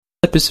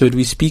episode,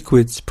 we speak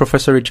with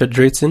Professor Richard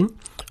Drayton,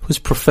 who's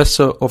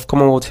Professor of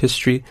Commonwealth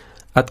History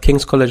at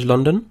King's College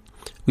London.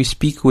 We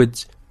speak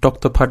with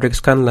Dr. Padraic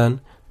Scanlan,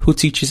 who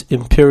teaches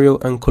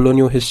Imperial and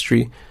Colonial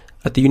History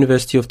at the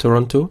University of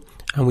Toronto.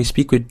 And we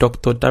speak with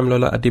Dr.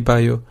 Damilola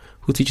Adebayo,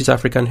 who teaches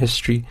African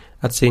History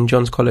at St.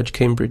 John's College,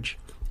 Cambridge.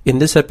 In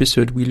this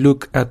episode, we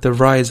look at the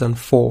rise and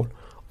fall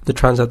of the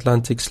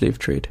transatlantic slave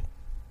trade.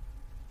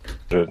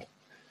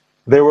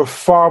 There were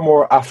far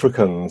more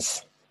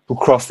Africans who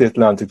crossed the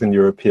Atlantic than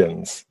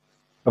Europeans.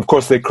 Of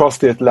course, they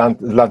crossed the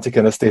Atlantic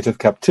in a state of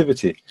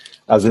captivity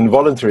as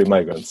involuntary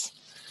migrants.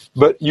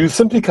 But you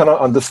simply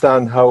cannot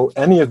understand how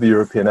any of the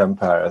European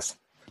empires,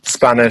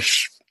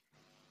 Spanish,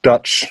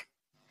 Dutch,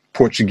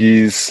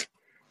 Portuguese,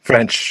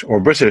 French, or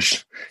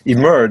British,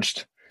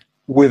 emerged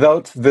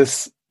without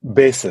this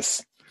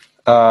basis,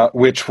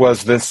 which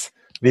was this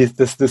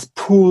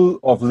pool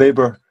of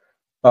labor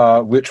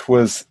which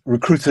was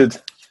recruited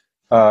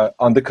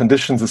under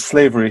conditions of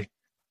slavery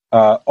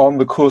on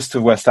the coast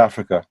of West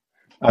Africa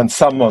and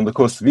some on the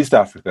coast of East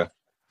Africa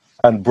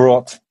and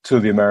brought to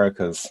the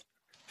Americas.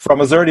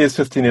 From as early as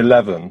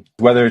 1511,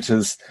 whether it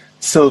is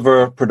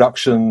silver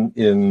production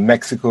in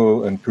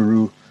Mexico and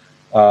Peru,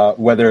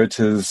 whether it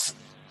is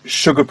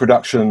sugar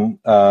production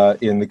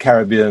in the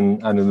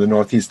Caribbean and in the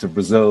northeast of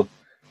Brazil,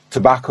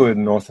 tobacco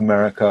in North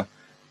America,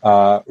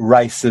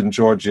 rice in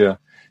Georgia,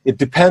 it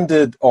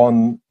depended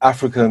on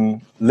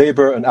African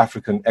labor and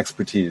African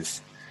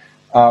expertise.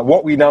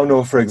 What we now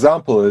know, for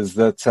example, is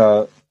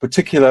that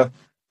particular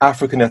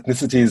African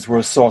ethnicities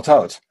were sought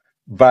out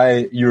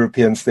by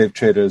European slave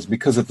traders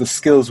because of the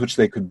skills which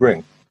they could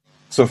bring.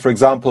 So, for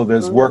example,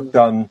 there's work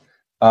done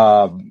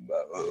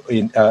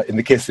in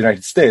the case of the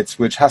United States,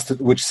 which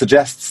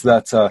suggests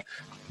that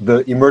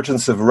the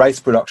emergence of rice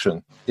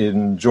production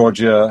in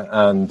Georgia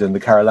and in the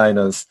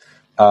Carolinas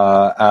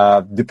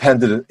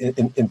depended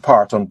in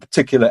part on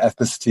particular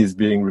ethnicities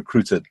being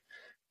recruited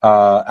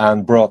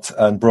and brought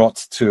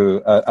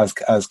to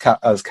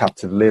as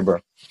captive labor.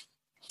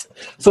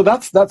 So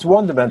that's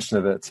one dimension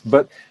of it.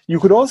 But you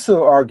could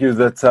also argue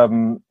that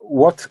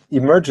what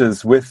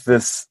emerges with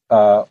this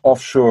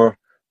offshore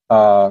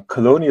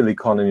colonial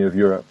economy of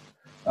Europe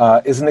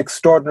is an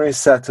extraordinary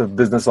set of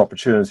business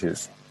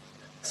opportunities.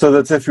 So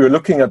that if you're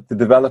looking at the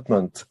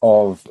development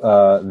of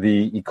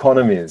the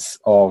economies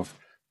of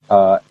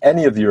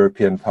any of the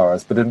European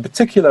powers, but in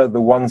particular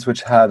the ones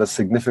which had a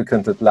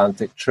significant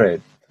Atlantic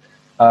trade,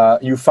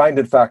 you find,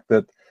 in fact,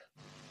 that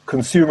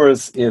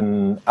consumers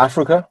in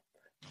Africa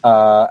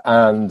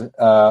and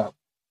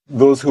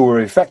those who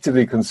were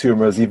effectively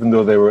consumers, even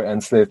though they were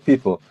enslaved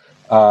people,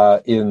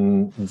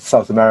 in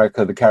South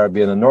America, the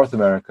Caribbean, and North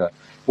America,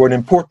 were an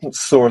important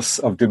source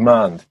of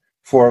demand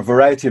for a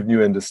variety of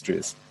new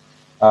industries,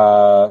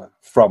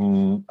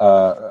 from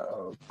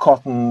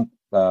cotton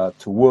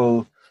to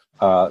wool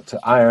to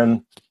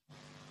iron.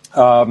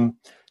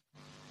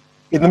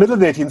 In the middle of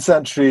the 18th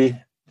century,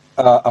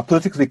 a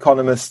political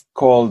economist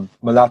called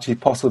Malachi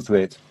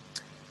Postlethwaite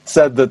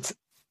said that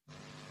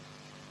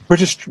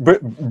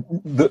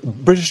the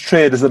British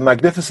trade is a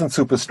magnificent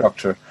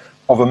superstructure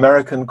of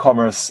American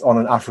commerce on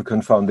an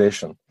African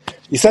foundation.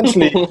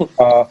 Essentially,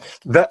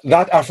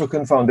 that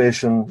African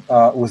foundation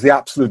was the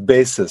absolute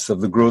basis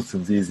of the growth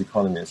of these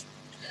economies.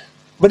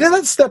 But then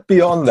let's step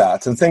beyond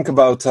that and think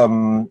about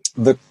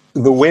the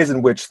ways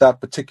in which that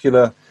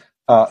particular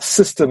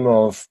system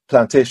of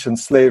plantation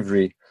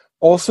slavery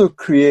also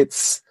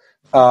creates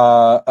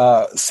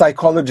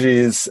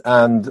psychologies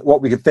and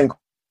what we could think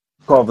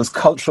of as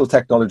cultural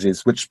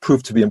technologies, which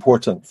proved to be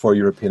important for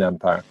European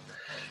empire.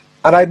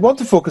 And I'd want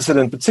to focus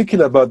in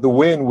particular about the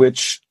way in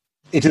which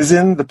it is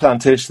in the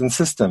plantation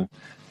system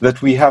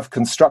that we have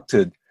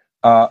constructed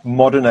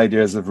modern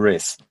ideas of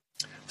race,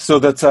 so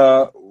that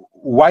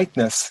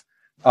whiteness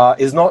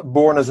is not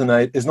born as an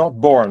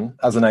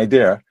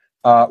idea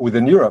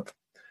within Europe.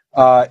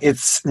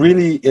 It's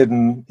really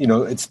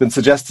it's been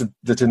suggested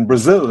that in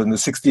Brazil in the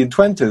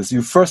 1620s,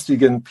 you first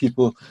begin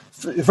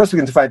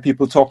to find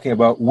people talking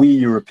about we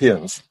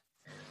Europeans,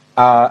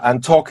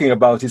 and talking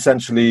about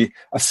essentially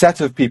a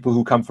set of people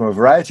who come from a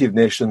variety of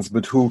nations,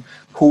 but who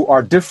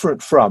are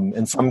different from,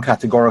 in some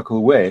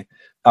categorical way,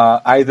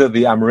 either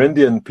the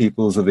Amerindian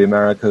peoples of the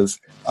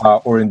Americas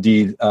or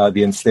indeed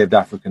the enslaved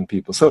African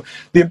people. So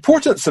the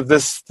importance of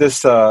this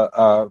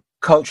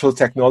cultural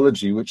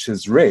technology, which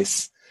is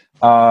race,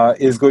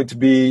 is going to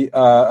be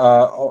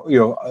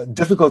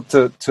difficult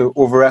to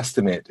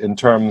overestimate in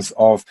terms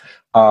of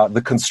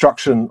the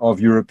construction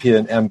of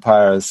European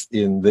empires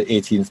in the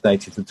 18th,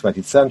 19th, and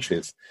 20th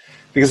centuries.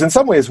 Because in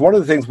some ways, one of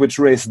the things which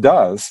race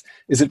does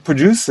is it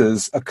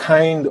produces a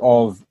kind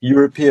of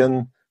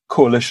European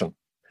coalition.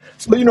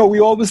 So, we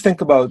always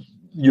think about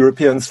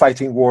Europeans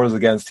fighting wars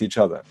against each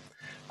other,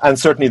 and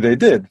certainly they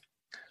did.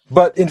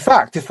 But in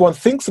fact, if one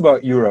thinks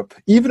about Europe,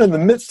 even in the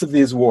midst of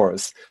these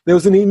wars, there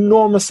was an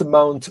enormous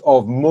amount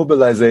of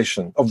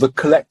mobilization of the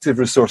collective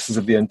resources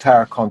of the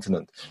entire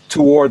continent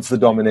towards the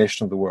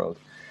domination of the world.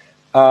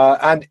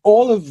 And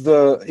all of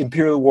the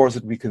imperial wars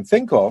that we can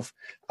think of,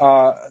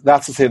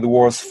 that's to say the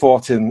wars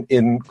fought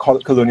in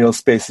colonial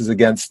spaces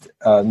against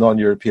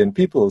non-European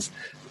peoples,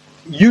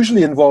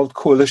 usually involved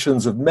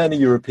coalitions of many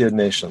European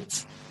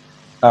nations,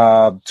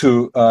 and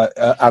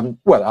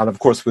of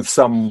course with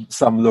some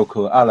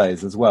local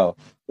allies as well.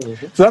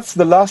 Mm-hmm. So that's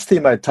the last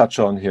theme I'd touch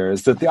on here,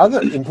 is that the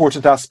other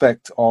important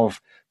aspect of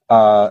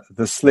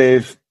the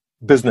slave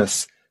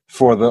business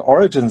for the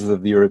origins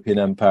of the European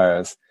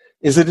empires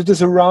is that it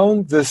is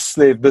around this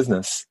slave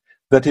business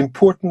that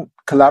important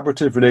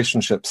collaborative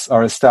relationships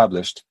are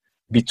established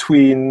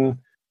between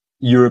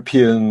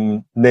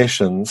European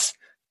nations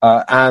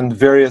and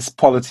various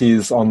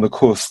polities on the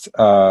coast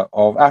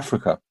of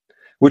Africa,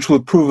 which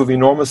will prove of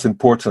enormous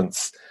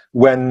importance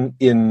when,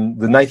 in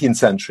the 19th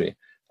century,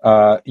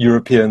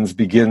 Europeans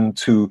begin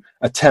to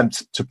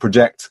attempt to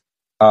project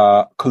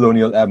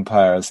colonial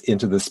empires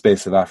into the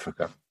space of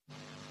Africa.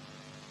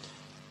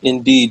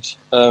 Indeed.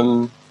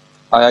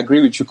 I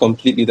agree with you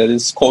completely that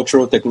this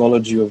cultural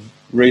technology of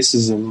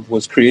racism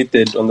was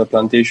created on the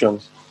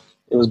plantations.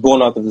 It was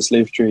born out of the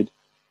slave trade.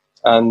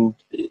 And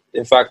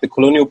in fact, the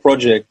colonial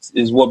project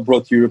is what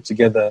brought Europe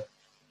together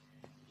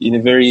in a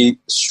very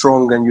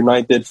strong and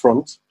united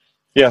front.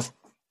 Yes.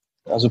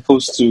 As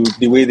opposed to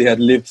the way they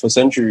had lived for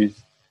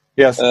centuries.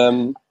 Yes.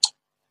 And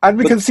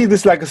we can see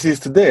these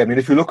legacies today. I mean,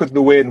 if you look at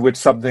the way in which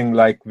something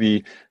like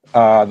the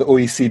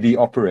OECD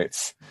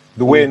operates,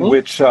 the way in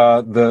which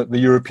the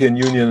European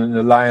Union, in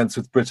alliance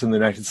with Britain and the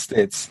United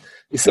States,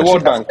 the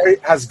World Bank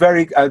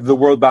the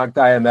World Bank,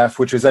 the IMF,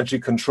 which is essentially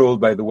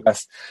controlled by the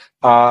West,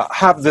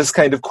 have this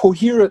kind of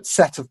coherent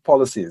set of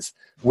policies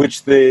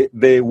which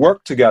they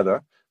work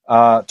together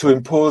to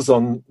impose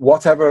on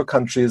whatever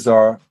countries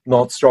are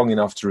not strong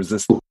enough to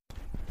resist.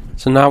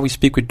 So now we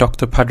speak with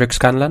Dr. Padraic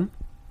Scanlan.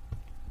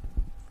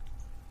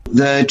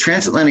 The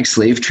transatlantic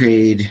slave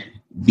trade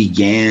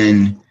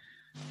began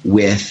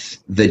with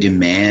the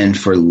demand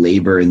for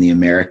labor in the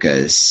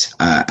Americas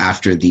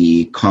after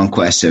the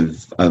conquest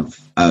of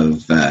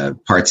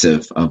parts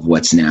of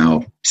what's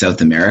now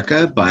South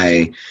America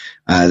by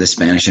the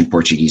Spanish and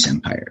Portuguese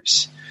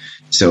empires.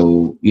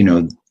 So,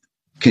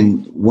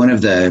 one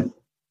of the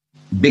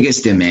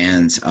biggest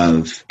demands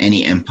of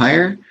any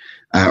empire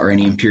or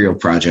any imperial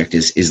project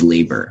is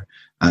labor.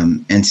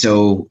 And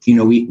so,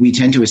 we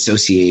tend to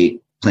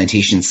associate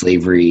plantation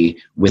slavery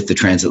with the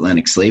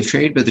transatlantic slave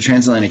trade, but the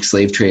transatlantic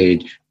slave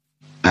trade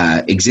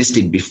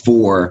existed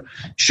before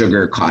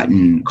sugar,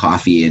 cotton,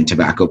 coffee, and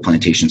tobacco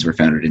plantations were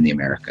founded in the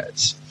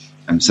Americas.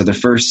 So the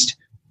first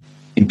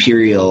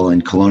imperial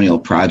and colonial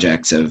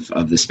projects of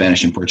the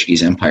Spanish and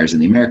Portuguese empires in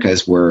the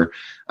Americas were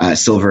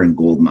silver and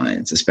gold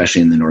mines,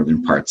 especially in the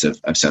northern parts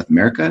of South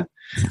America.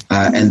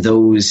 And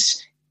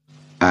those,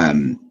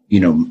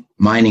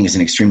 mining is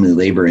an extremely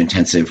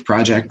labor-intensive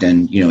project.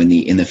 And, in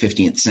the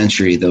 15th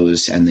century,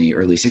 and the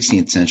early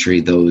 16th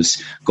century,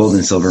 those gold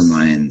and silver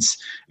mines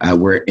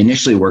were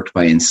initially worked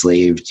by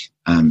enslaved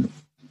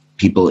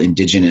people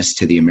indigenous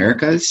to the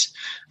Americas.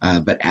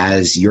 But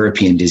as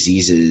European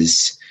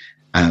diseases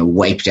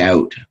wiped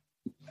out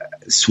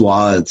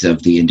swaths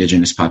of the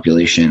indigenous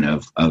population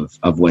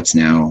of what's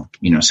now,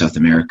 South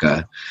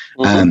America,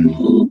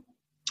 the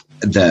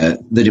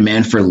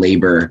demand for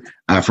labor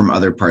from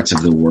other parts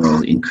of the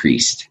world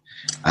increased.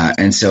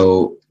 And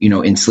so,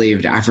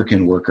 enslaved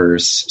African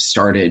workers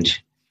started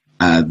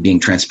being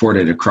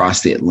transported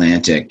across the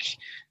Atlantic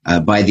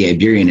by the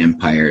Iberian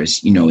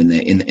empires, in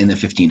the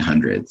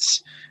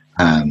 1500s.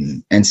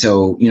 And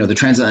so, the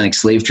transatlantic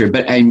slave trade,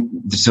 that's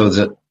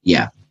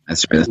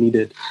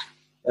needed.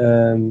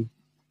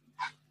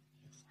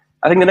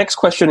 I think the next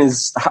question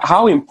is,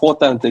 how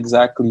important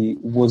exactly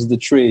was the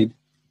trade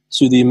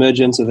to the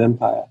emergence of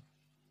empire?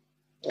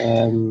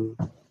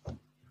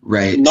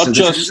 Right.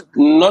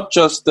 Not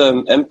just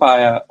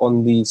empire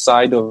on the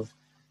side of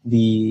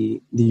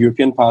the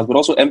European powers, but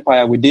also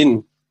empire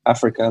within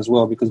Africa as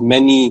well, because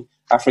many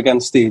African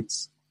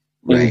states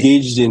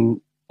engaged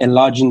in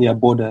enlarging their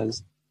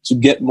borders to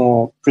get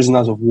more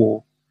prisoners of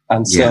war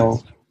and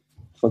sell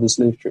for the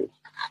slave trade.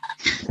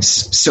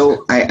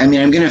 So, I'm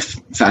going to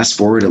fast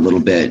forward a little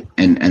bit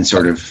and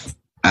sort of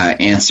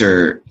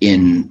answer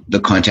in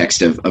the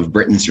context of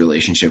Britain's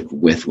relationship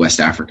with West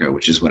Africa,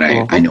 which is what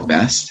I know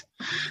best.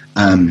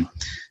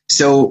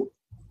 So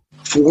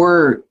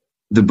for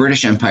the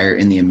British Empire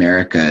in the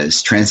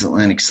Americas,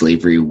 transatlantic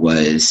slavery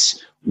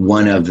was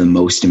one of the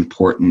most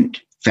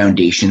important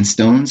foundation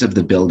stones of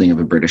the building of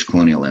a British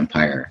colonial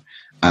empire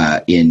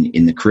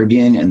in the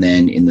Caribbean and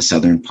then in the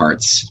southern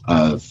parts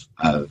of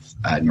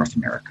North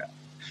America.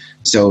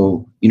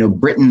 So,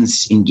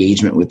 Britain's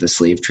engagement with the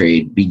slave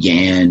trade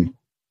began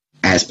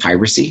as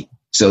piracy.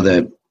 So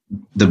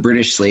the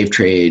British slave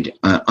trade,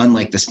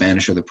 unlike the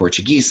Spanish or the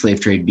Portuguese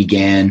slave trade,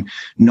 began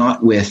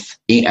not with,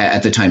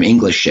 at the time,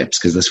 English ships,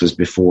 because this was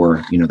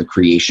before, the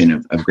creation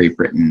of Great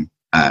Britain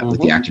with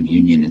the Act of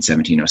Union in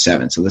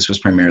 1707. So this was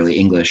primarily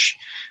English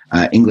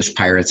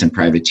pirates and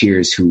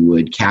privateers who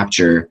would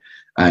capture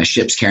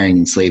ships carrying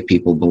enslaved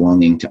people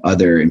belonging to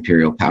other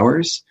imperial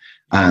powers,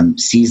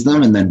 seize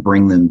them, and then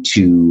bring them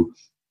to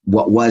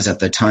what was at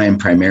the time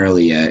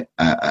primarily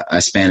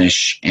a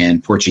Spanish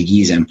and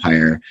Portuguese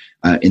empire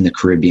in the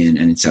Caribbean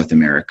and in South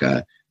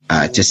America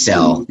to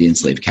sell the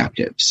enslaved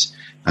captives.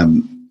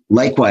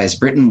 Likewise,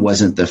 Britain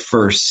wasn't the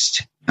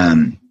first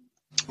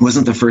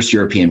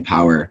European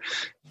power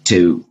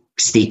to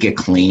stake a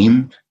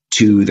claim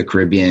to the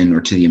Caribbean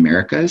or to the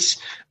Americas,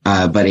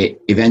 but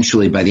it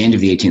eventually, by the end of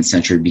the 18th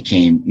century,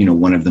 became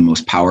one of the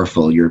most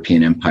powerful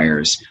European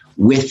empires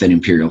with an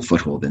imperial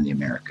foothold in the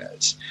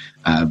Americas.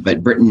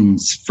 But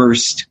Britain's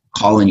first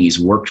colonies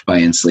worked by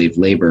enslaved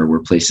labor were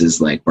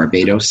places like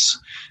Barbados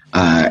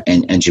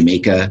and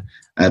Jamaica,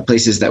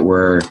 places that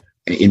were,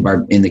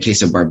 in the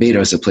case of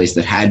Barbados, a place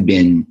that had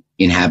been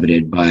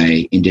inhabited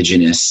by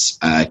indigenous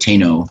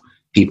Taino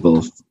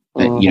people,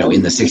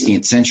 in the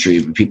 16th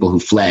century, people who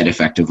fled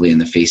effectively in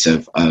the face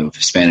of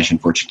Spanish and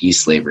Portuguese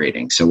slave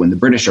raiding. So when the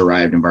British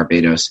arrived in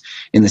Barbados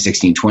in the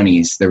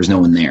 1620s, there was no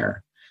one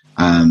there.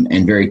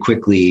 And very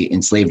quickly,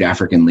 enslaved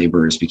African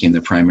laborers became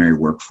the primary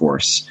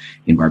workforce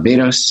in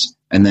Barbados.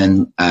 And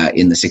then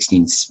in the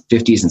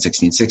 1650s and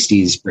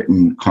 1660s,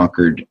 Britain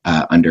conquered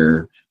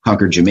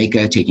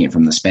Jamaica, taking it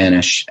from the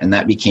Spanish. And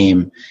that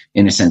became,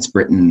 in a sense,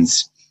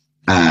 Britain's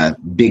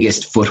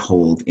biggest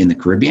foothold in the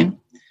Caribbean.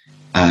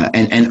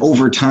 And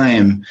over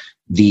time,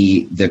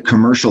 the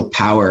commercial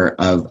power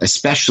of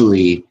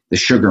especially the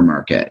sugar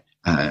market,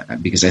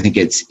 because I think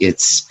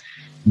it's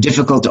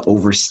difficult to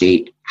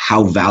overstate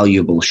how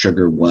valuable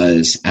sugar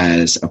was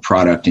as a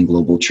product in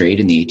global trade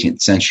in the 18th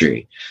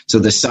century. So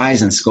the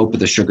size and scope of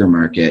the sugar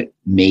market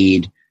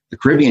made the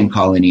Caribbean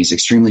colonies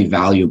extremely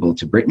valuable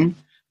to Britain,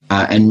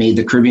 and made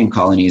the Caribbean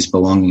colonies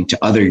belonging to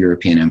other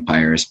European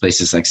empires,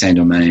 places like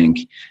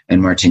Saint-Domingue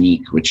and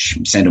Martinique,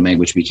 Saint-Domingue,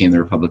 which became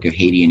the Republic of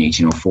Haiti in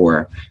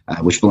 1804,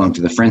 which belonged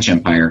to the French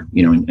Empire,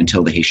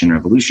 until the Haitian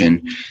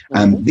Revolution.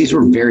 These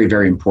were very,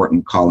 very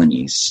important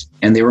colonies.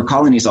 And they were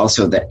colonies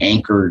also that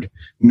anchored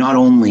not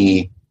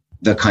only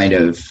the kind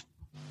of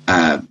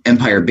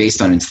empire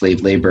based on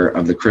enslaved labor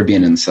of the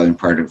Caribbean and the southern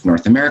part of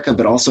North America,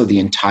 but also the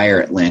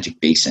entire Atlantic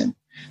basin.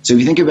 So if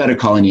you think about a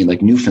colony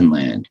like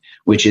Newfoundland,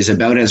 which is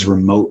about as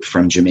remote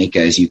from Jamaica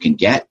as you can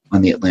get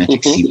on the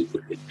Atlantic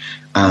seaboard,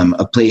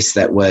 a place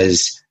that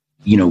was,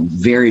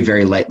 very,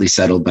 very lightly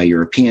settled by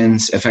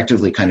Europeans,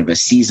 effectively kind of a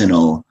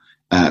seasonal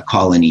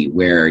colony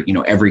where,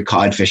 every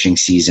cod fishing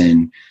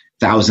season,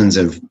 thousands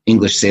of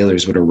English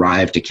sailors would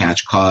arrive to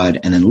catch cod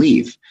and then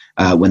leave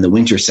when the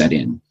winter set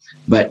in.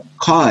 But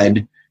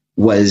cod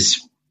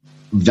was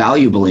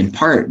valuable in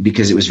part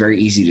because it was very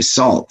easy to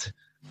salt.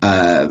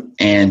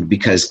 And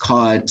because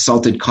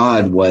salted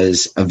cod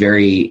was a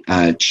very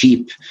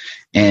cheap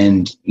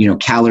and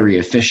calorie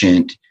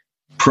efficient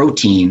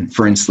protein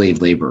for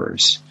enslaved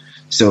laborers.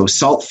 So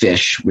salt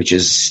fish, which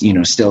is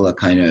still a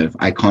kind of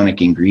iconic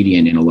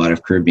ingredient in a lot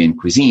of Caribbean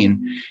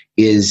cuisine,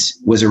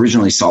 was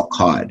originally salt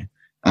cod.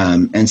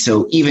 And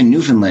so even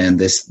Newfoundland,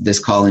 this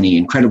colony,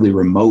 incredibly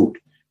remote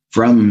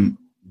from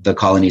the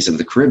colonies of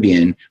the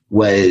Caribbean,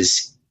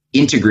 was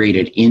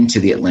integrated into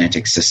the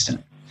Atlantic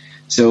system.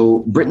 So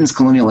Britain's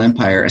colonial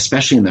empire,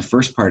 especially in the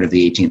first part of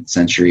the 18th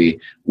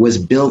century, was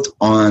built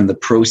on the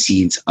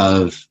proceeds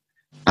of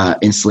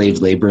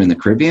enslaved labor in the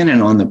Caribbean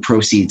and on the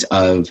proceeds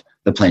of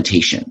the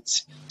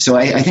plantations. So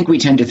I think we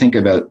tend to think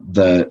about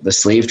the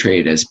slave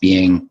trade as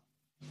being,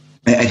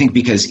 I think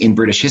because in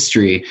British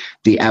history,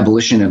 the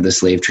abolition of the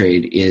slave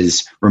trade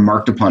is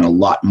remarked upon a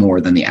lot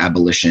more than the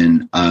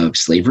abolition of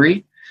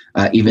slavery,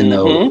 even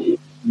though,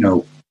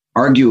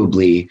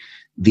 arguably,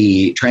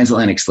 the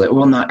transatlantic slave,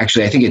 well, not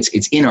actually, I think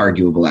it's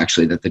inarguable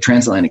actually that the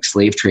transatlantic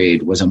slave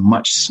trade was a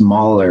much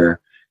smaller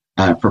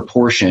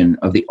proportion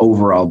of the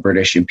overall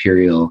British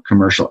imperial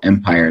commercial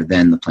empire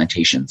than the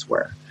plantations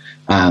were.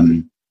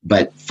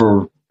 But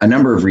for a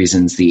number of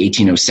reasons, the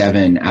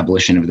 1807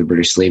 abolition of the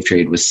British slave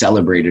trade was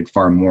celebrated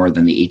far more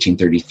than the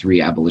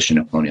 1833 abolition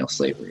of colonial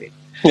slavery.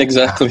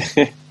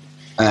 Exactly.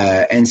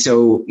 And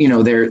so,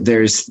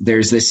 there's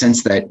this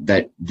sense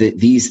that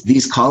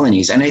these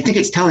colonies, and I think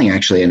it's telling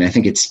actually, and I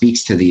think it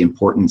speaks to the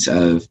importance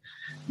of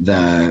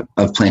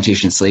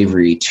plantation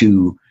slavery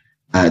to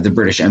the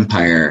British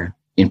Empire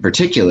in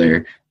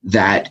particular,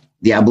 that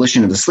the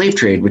abolition of the slave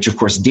trade, which of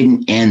course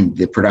didn't end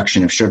the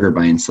production of sugar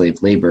by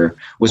enslaved labor,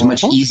 was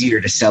much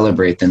easier to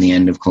celebrate than the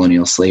end of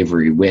colonial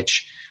slavery,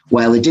 which,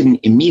 while it didn't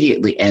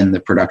immediately end the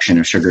production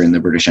of sugar in the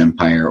British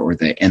Empire or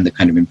end the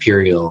kind of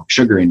imperial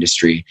sugar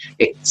industry,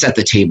 it set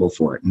the table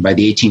for it. And by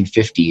the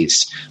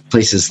 1850s,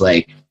 places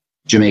like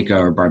Jamaica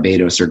or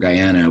Barbados or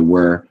Guyana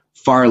were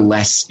far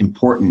less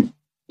important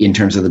in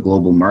terms of the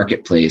global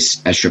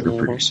marketplace as sugar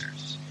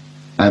producers.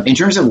 In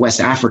terms of West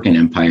African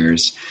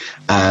empires,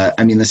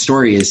 the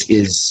story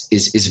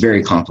is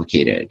very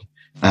complicated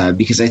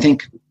because I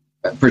think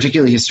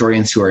particularly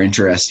historians who are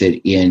interested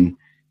in,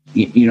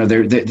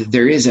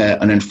 there is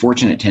an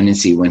unfortunate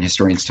tendency when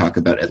historians talk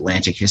about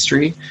Atlantic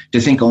history to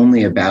think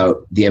only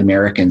about the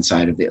American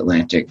side of the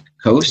Atlantic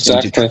coast.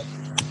 Exactly.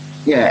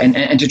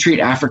 And to treat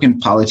African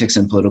politics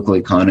and political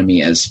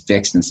economy as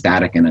fixed and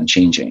static and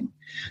unchanging.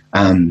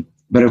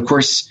 But of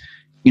course,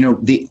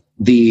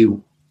 the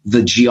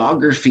the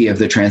geography of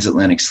the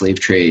transatlantic slave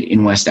trade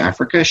in West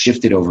Africa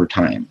shifted over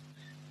time.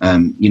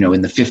 In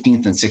the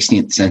 15th and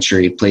 16th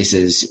century,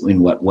 places in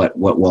what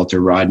Walter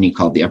Rodney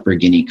called the Upper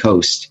Guinea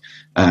Coast,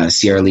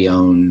 Sierra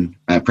Leone,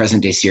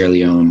 present-day Sierra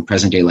Leone,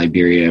 present-day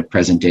Liberia,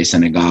 present-day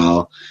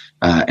Senegal,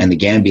 and the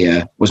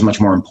Gambia was much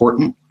more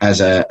important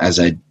as a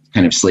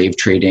kind of slave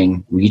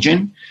trading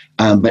region.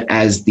 But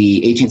as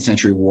the 18th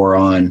century wore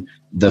on,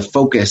 the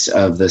focus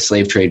of the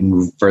slave trade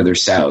moved further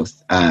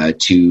south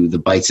to the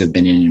Bights of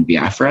Benin and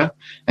Biafra,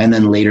 and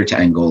then later to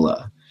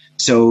Angola.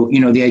 So,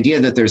 the idea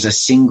that there's a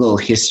single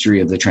history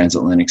of the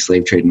transatlantic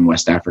slave trade in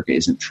West Africa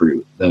isn't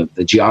true.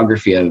 The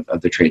geography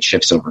of the trade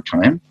shifts over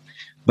time.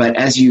 But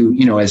as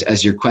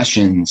as your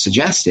question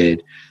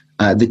suggested,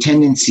 the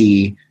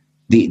tendency,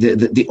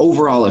 the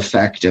overall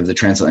effect of the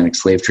transatlantic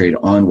slave trade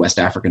on West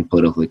African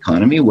political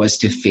economy was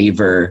to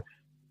favor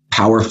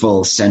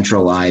powerful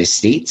centralized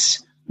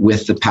states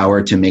with the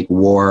power to make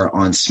war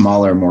on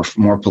smaller,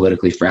 more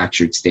politically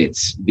fractured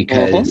states,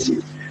 because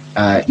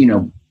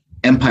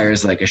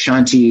empires like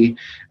Ashanti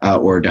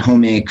or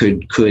Dahomey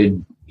could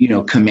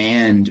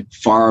command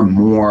far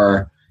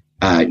more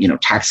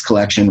tax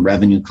collection,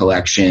 revenue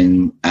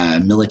collection,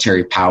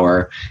 military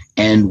power,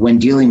 and when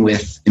dealing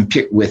with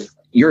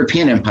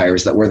European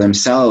empires that were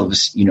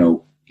themselves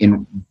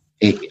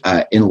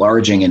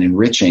enlarging and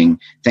enriching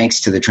thanks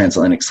to the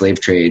transatlantic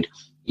slave trade,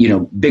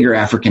 bigger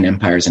African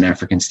empires and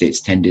African states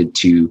tended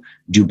to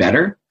do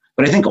better.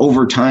 But I think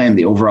over time,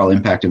 the overall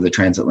impact of the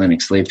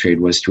transatlantic slave trade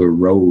was to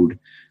erode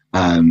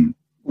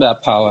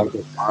that power,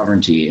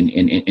 sovereignty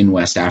in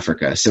West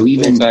Africa. So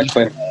even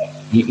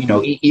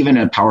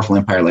a powerful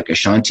empire like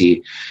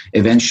Ashanti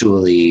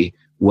eventually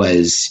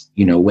was,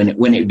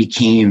 when it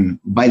became,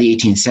 by the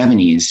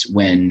 1870s,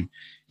 when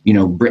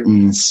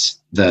Britain's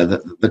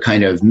the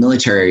kind of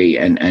military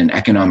and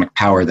economic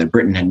power that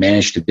Britain had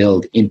managed to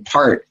build, in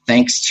part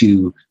thanks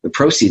to the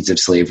proceeds of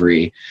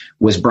slavery,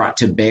 was brought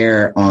to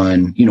bear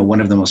on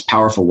one of the most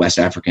powerful West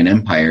African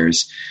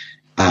empires.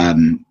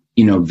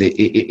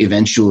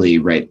 Eventually,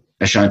 right,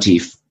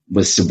 Ashanti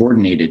was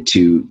subordinated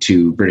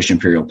to British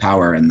imperial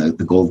power, and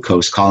the Gold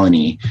Coast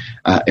colony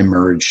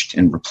emerged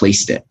and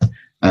replaced it.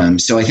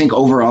 So I think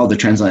overall the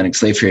transatlantic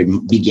slave trade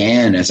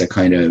began as a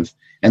kind of,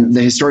 and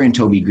the historian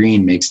Toby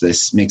Green makes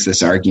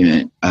this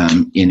argument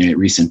in a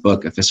recent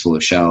book, A Fistful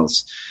of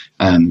Shells,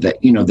 that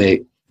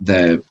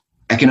the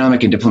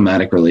economic and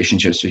diplomatic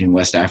relationships between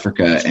West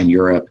Africa and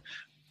Europe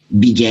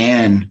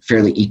began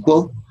fairly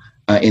equal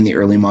in the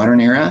early modern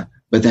era,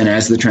 but then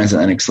as the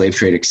transatlantic slave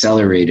trade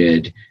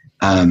accelerated,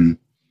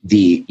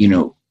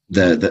 the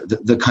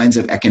kinds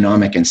of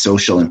economic and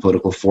social and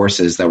political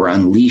forces that were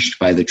unleashed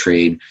by the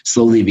trade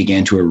slowly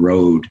began to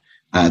erode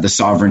the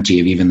sovereignty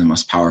of even the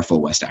most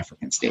powerful West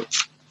African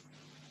states.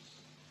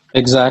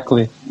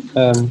 Exactly.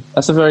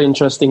 That's a very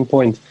interesting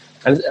point.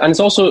 And it's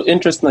also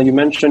interesting that you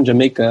mentioned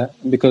Jamaica,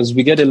 because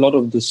we get a lot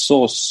of the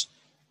source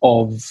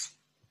of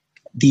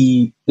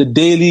the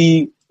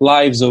daily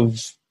lives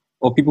of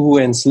people who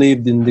were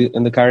enslaved in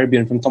the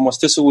Caribbean from Thomas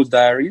Thistlewood's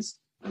diaries.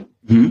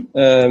 Mm-hmm.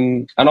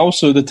 And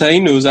also the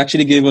Tainos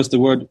actually gave us the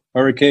word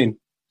hurricane,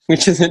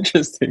 which is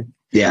interesting.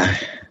 Yeah.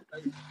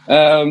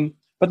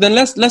 But then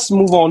let's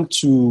move on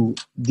to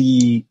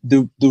the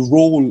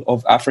role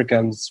of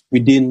Africans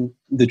within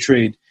the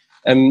trade.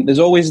 There's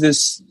always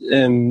this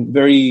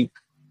very,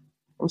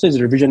 I won't say it's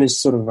a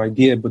revisionist sort of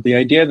idea, but the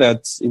idea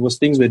that it was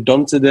things were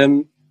done to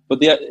them. But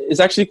it's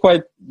actually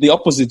quite the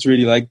opposite,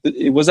 really. Like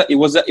it was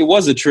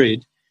a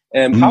trade.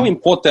 How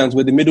important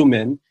were the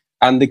middlemen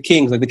and the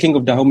kings? Like the king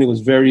of Dahomey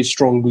was very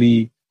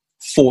strongly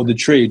for the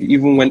trade,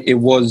 even when it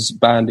was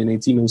banned in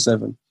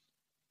 1807.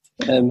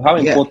 How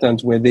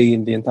important were they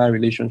in the entire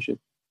relationship?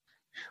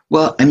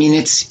 Well, I mean,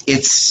 it's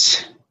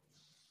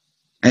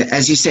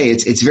as you say,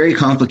 it's very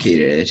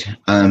complicated,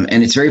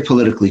 and it's very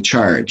politically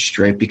charged,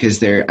 right?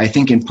 Because I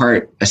think in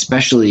part,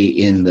 especially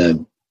in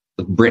the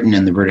Britain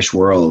and the British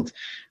world,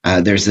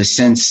 there's a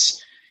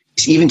sense,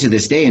 even to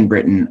this day in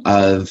Britain,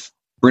 of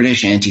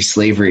British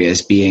anti-slavery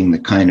as being the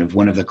kind of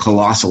one of the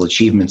colossal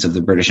achievements of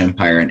the British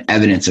Empire and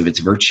evidence of its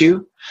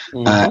virtue.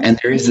 Mm-hmm. And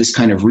there is this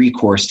kind of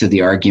recourse to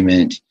the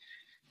argument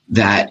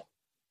that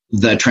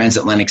the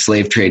transatlantic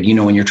slave trade,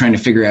 when you're trying to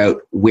figure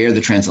out where the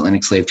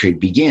transatlantic slave trade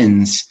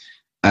begins,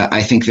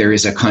 I think there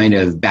is a kind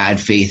of bad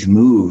faith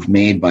move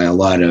made by a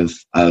lot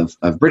of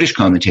British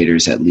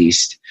commentators, at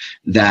least,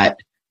 that,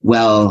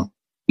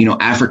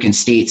 African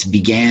states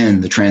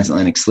began the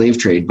transatlantic slave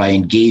trade by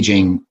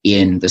engaging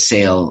in the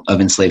sale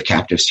of enslaved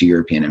captives to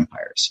European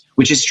empires,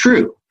 which is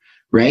true,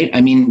 right?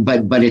 I mean,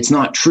 but it's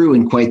not true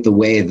in quite the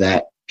way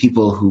that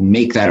people who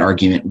make that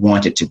argument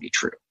want it to be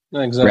true.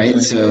 Exactly.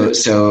 Right?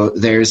 So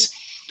there's,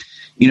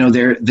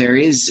 there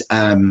is,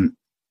 in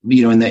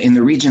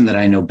the region that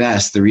I know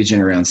best, the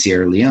region around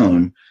Sierra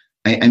Leone,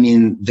 I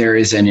mean, there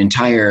is an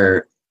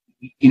entire,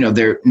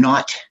 they're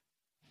not,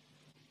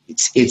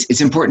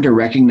 it's important to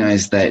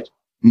recognize that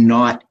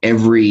not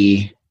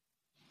every,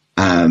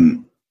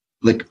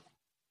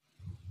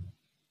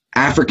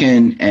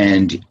 African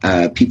and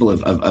people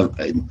of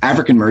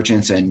African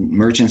merchants and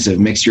merchants of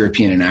mixed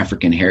European and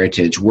African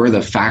heritage were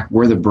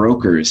the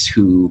brokers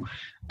who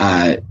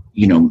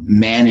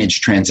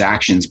managed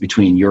transactions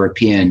between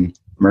European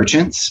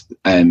merchants,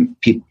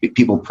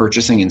 people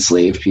purchasing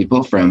enslaved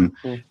people from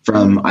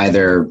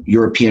either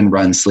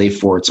European-run slave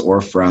forts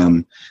or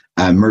from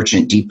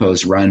merchant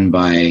depots run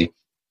by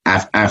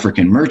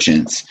African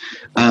merchants.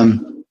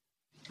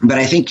 But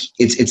I think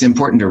it's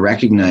important to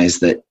recognize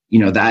that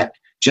that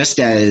just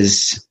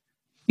as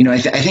I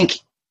think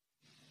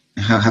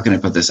how can I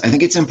put this? I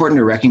think it's important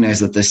to recognize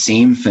that the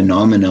same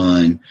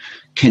phenomenon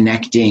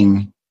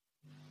connecting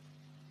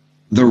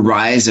the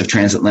rise of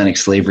transatlantic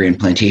slavery and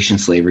plantation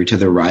slavery to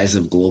the rise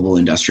of global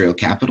industrial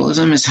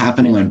capitalism is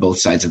happening on both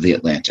sides of the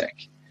Atlantic.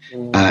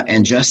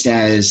 And just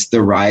as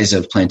the rise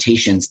of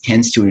plantations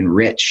tends to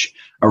enrich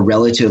a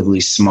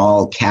relatively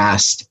small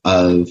caste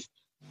of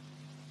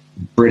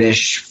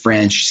British,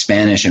 French,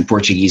 Spanish, and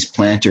Portuguese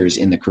planters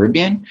in the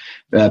Caribbean,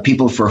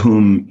 people for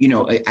whom,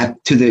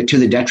 to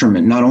the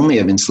detriment not only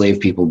of enslaved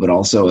people, but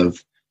also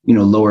of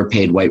lower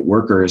paid white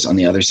workers on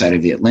the other side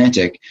of the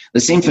Atlantic. The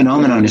same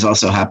phenomenon is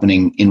also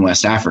happening in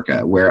West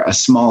Africa, where a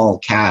small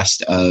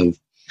caste of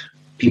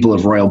people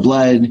of royal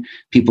blood,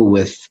 people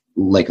with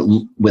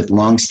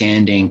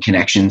long-standing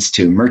connections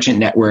to merchant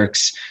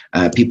networks,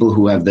 people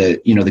who have the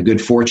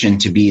good fortune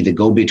to be the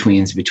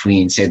go-betweens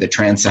between, say, the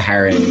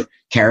trans-Saharan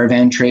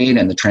caravan trade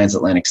and the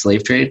transatlantic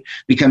slave trade,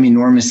 become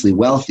enormously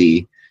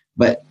wealthy.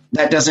 But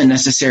that doesn't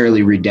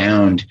necessarily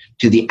redound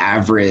to the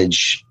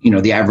average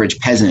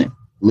peasant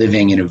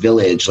living in a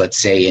village,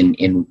 let's say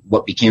in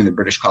what became the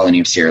British colony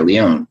of Sierra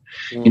Leone.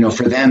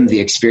 For them, the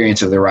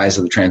experience of the rise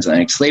of the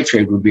transatlantic slave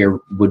trade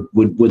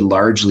would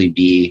largely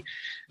be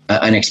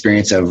an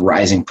experience of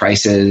rising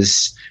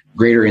prices,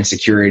 greater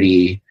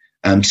insecurity.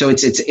 So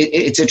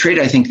it's a trade,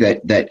 I think,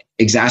 that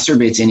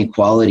exacerbates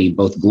inequality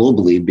both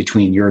globally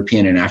between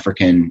European and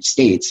African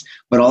states,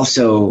 but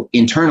also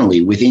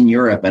internally within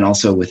Europe and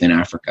also within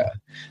Africa.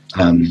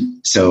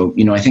 So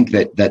I think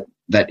that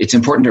it's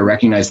important to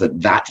recognize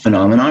that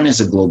phenomenon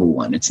is a global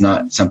one. It's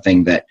not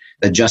something that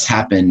just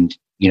happened,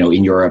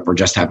 in Europe or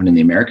just happened in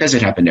the Americas.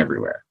 It happened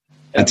everywhere.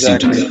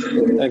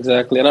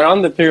 Exactly. And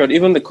around the period,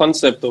 even the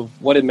concept of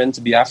what it meant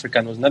to be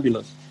African was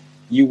nebulous.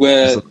 You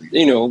were,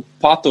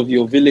 part of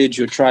your village,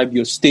 your tribe,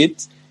 your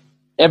state.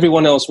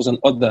 Everyone else was an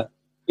other.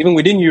 Even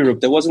within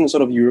Europe, there wasn't a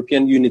sort of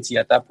European unity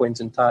at that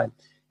point in time.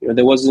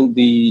 There wasn't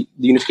the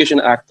Unification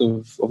Act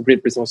of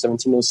Great Britain of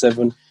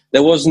 1707.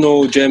 There was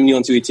no Germany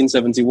until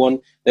 1871.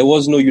 There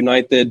was no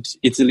United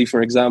Italy,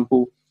 for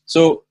example.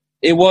 So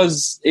it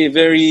was a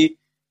very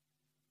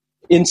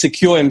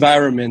insecure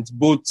environment,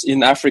 both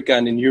in Africa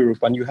and in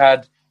Europe. And you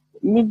had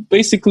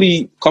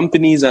basically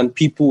companies and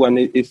people and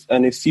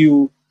a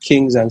few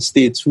kings and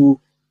states who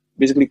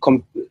basically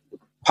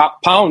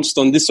pounced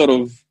on this sort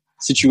of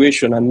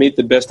situation and made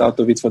the best out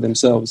of it for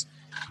themselves.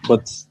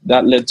 But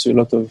that led to a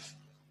lot of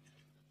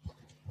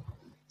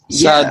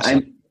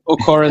sad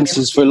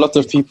occurrences for a lot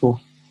of people.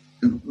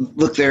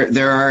 Look,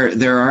 there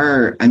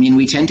are. I mean,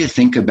 we tend to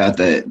think about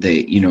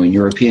the in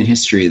European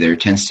history, there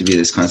tends to be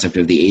this concept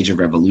of the age of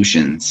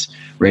revolutions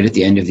right at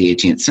the end of the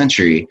 18th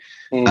century.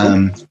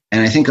 And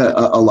I think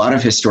a lot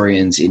of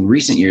historians in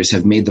recent years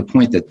have made the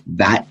point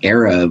that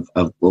era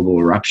of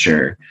global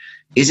rupture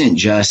isn't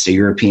just a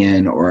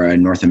European or a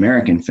North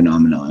American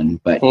phenomenon,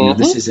 but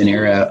this is an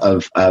era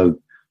of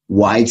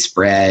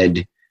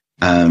widespread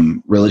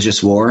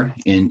religious war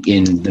in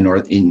the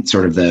north, in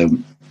sort of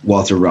the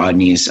Walter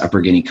Rodney's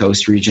Upper Guinea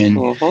Coast region.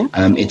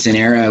 It's an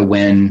era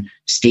when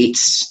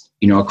states,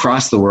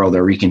 across the world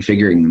are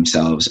reconfiguring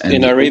themselves. And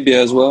in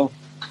Arabia as well.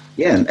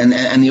 Yeah,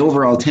 and the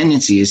overall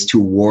tendency is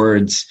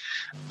towards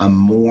a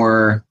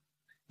more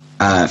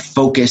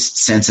focused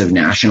sense of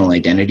national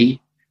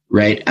identity,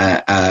 right?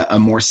 A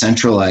more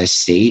centralized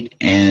state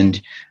and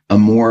a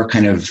more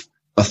kind of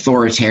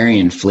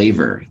authoritarian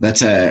flavor.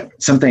 That's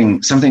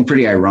something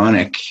pretty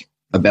ironic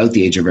about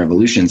the Age of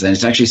Revolutions, and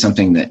it's actually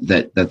something that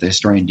the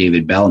historian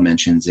David Bell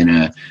mentions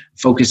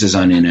focuses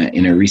on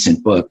in a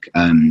recent book,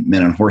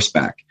 Men on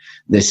Horseback.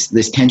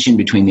 This tension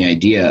between the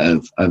idea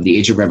of the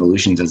Age of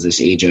Revolutions as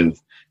this age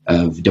of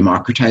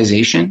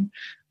democratization,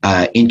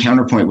 in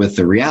counterpoint with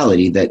the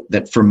reality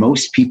that for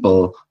most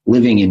people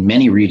living in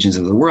many regions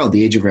of the world,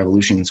 the Age of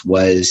Revolutions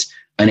was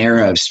an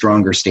era of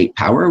stronger state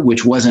power,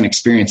 which wasn't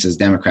experienced as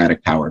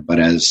democratic power, but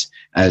as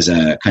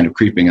a kind of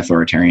creeping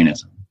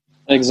authoritarianism.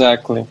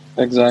 Exactly.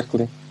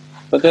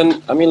 But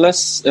then,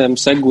 let's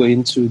segue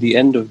into the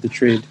end of the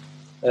trade.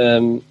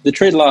 The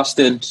trade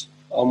lasted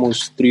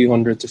almost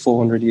 300 to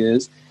 400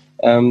 years.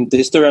 The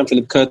historian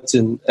Philip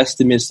Curtin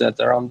estimates that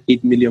around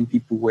 8 million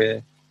people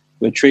were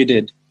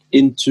traded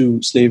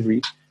into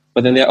slavery.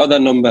 But then there are other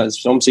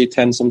numbers. Some say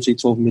 10, some say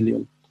 12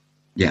 million.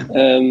 Yeah.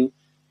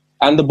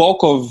 And the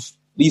bulk of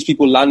these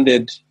people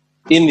landed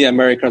in the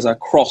Americas,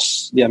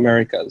 across the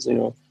Americas,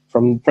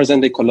 from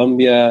present-day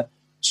Colombia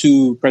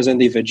to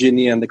present-day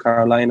Virginia and the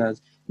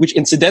Carolinas, which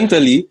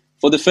incidentally,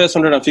 for the first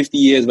 150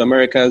 years of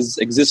America's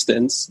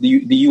existence, the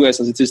U.S.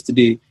 as it is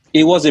today,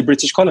 it was a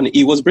British colony.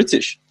 It was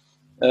British.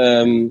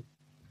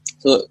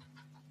 So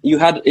you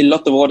had a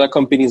lot of other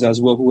companies as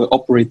well who were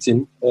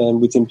operating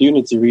with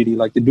impunity, really,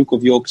 like the Duke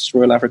of York's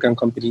Royal African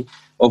Company,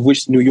 of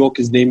which New York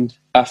is named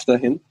after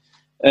him.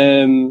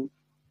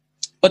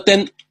 But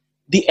then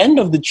the end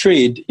of the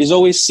trade is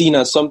always seen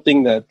as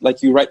something that,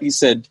 like you rightly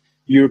said,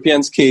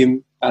 Europeans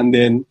came and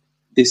then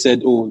they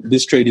said, oh,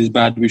 this trade is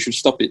bad, we should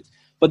stop it.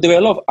 But there were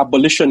a lot of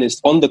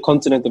abolitionists on the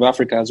continent of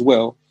Africa as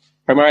well,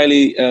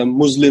 primarily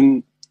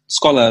Muslim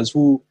scholars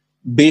who,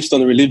 based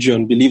on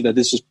religion, believed that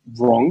this is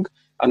wrong.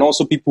 And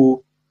also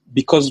people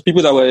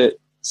that were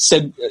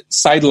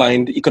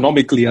sidelined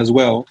economically as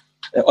well,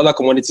 other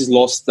commodities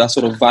lost that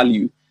sort of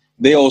value.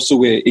 They also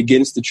were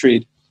against the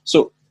trade.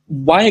 So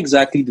why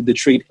exactly did the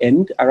trade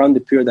end around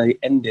the period that it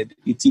ended,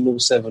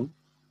 1807?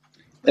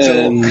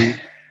 I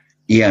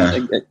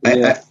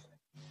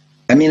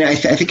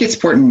think it's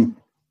important.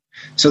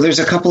 So there's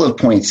a couple of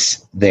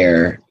points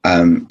there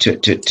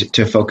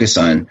to focus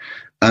on.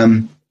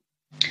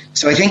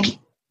 So I think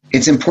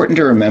it's important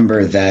to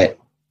remember that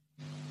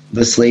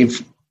the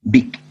slave.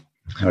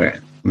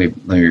 Let me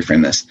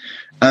reframe this.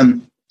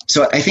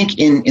 So I think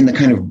in the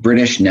kind of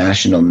British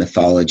national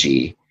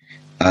mythology,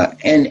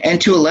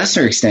 and to a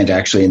lesser extent,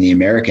 actually, in the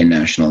American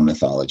national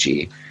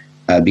mythology,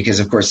 because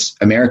of course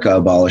America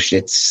abolished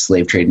its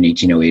slave trade in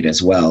 1808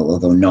 as well,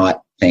 although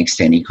not thanks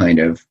to any kind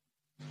of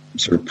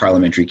sort of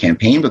parliamentary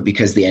campaign, but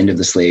because the end of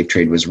the slave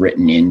trade was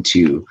written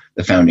into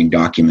the founding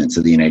documents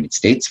of the United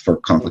States for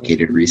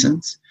complicated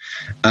reasons.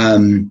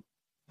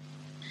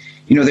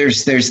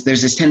 There's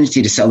this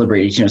tendency to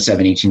celebrate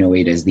 1807,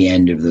 1808 as the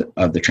end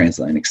of the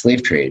transatlantic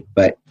slave trade,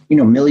 but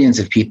millions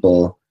of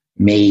people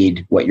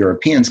made what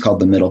Europeans called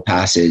the Middle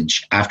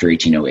Passage after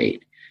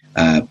 1808,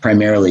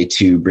 primarily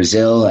to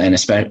Brazil and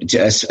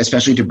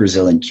especially to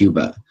Brazil and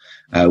Cuba.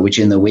 Which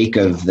in the wake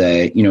of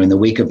the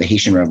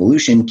Haitian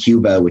Revolution,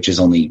 Cuba, which is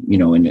only,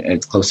 in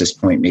its closest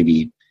point,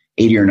 maybe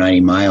 80 or 90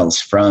 miles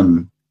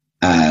from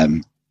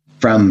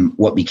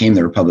what became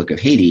the Republic of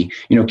Haiti,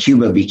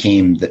 Cuba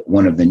became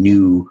one of the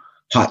new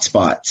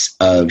hotspots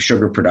of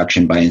sugar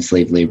production by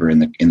enslaved labor in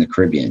the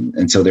Caribbean.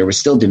 And so there was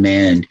still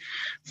demand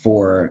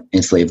for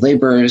enslaved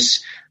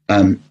laborers,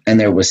 and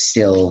there was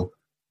still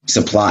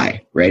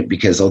supply, right?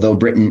 Because although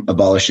Britain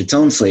abolished its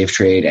own slave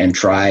trade and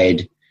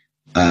tried,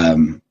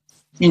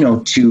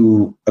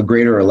 to a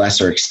greater or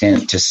lesser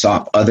extent to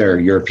stop other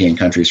European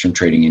countries from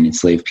trading in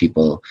enslaved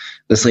people,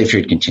 the slave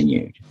trade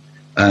continued.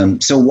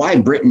 So why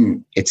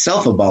Britain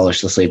itself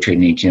abolished the slave trade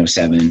in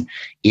 1807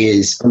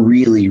 is a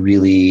really,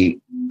 really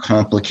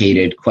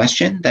complicated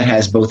question that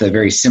has both a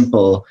very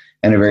simple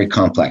and a very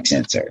complex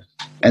answer.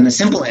 And the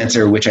simple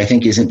answer, which I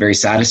think isn't very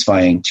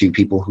satisfying to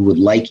people who would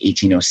like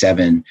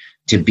 1807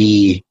 to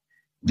be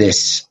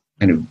this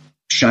kind of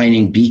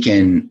shining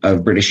beacon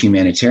of British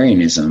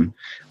humanitarianism,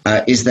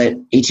 is that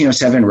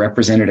 1807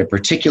 represented a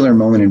particular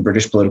moment in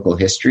British political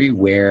history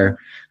where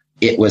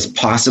it was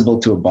possible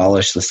to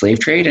abolish the slave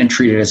trade and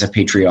treat it as a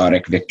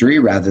patriotic victory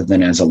rather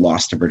than as a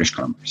loss to British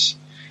commerce.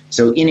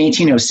 So in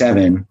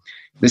 1807,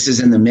 this is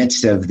in the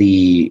midst of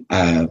the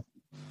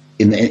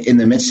in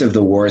the midst of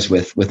the wars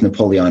with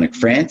Napoleonic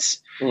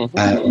France,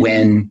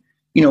 when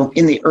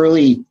in the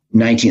early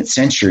 19th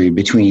century,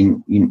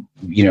 between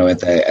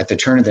at the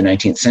turn of the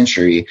 19th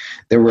century,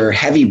 there were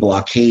heavy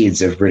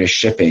blockades of British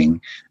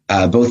shipping,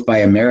 both by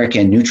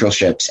American neutral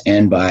ships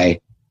and by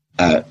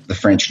the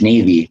French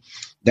Navy,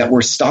 that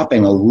were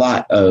stopping a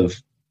lot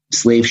of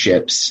slave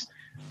ships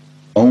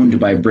owned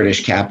by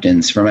British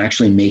captains from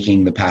actually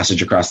making the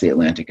passage across the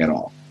Atlantic at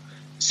all.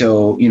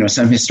 So,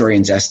 some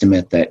historians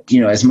estimate that,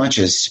 as much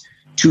as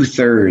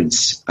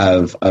 2/3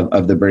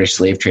 of the British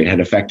slave trade had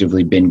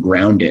effectively been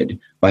grounded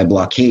by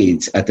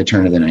blockades at the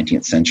turn of the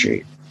 19th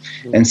century.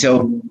 And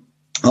so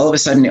all of a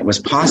sudden it was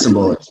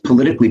possible, it's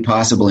politically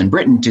possible in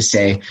Britain to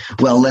say,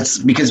 well,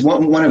 because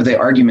one of the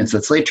arguments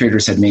that slave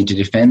traders had made to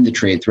defend the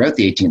trade throughout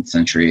the 18th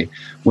century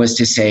was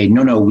to say,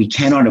 no, we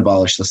cannot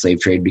abolish the slave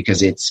trade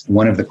because it's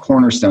one of the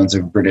cornerstones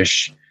of the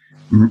British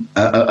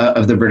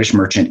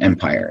merchant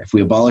empire. If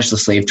we abolish the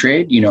slave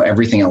trade,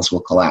 everything else will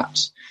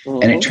collapse.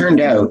 Mm-hmm. And it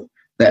turned out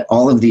that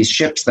all of these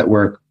ships that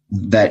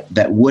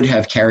would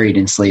have carried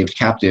enslaved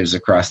captives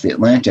across the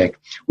Atlantic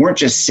weren't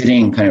just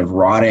sitting kind of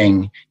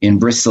rotting in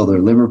Bristol or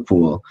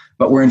Liverpool,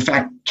 but were in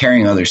fact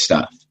carrying other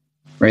stuff,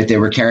 right? They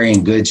were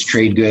carrying goods,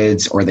 trade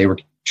goods, or they were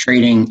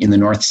trading in the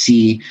North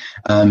Sea.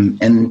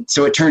 And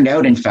so it turned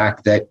out, in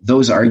fact, that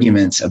those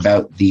arguments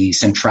about the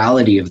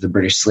centrality of the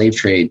British slave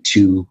trade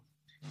to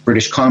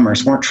British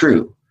commerce weren't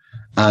true.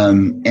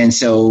 And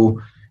so,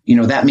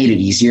 that made it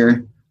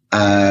easier.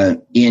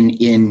 In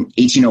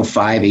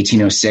 1805,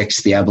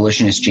 1806, the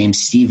abolitionist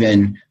James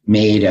Stephen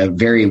made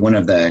one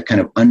of the kind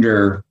of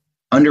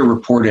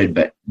underreported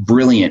but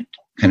brilliant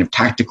kind of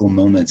tactical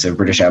moments of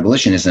British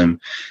abolitionism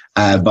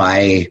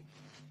by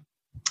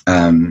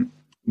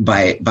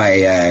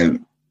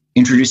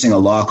introducing a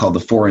law called the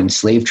Foreign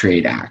Slave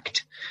Trade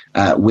Act,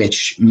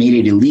 which made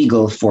it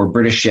illegal for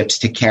British ships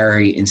to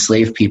carry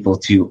enslaved people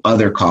to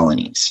other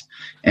colonies.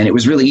 And it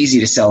was really easy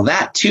to sell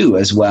that too,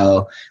 as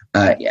well,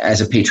 as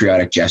a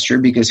patriotic gesture,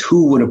 because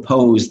who would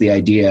oppose the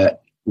idea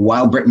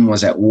while Britain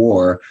was at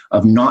war,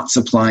 of not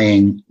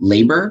supplying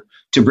labor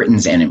to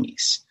Britain's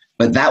enemies.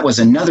 But that was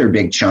another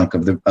big chunk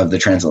of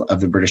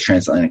the British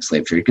transatlantic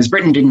slave trade, because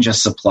Britain didn't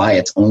just supply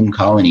its own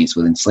colonies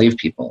with enslaved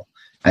people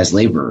as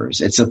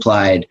laborers. It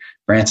supplied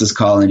France's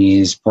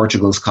colonies,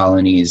 Portugal's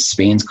colonies,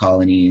 Spain's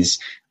colonies.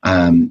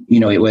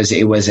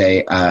 It was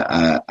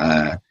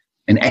an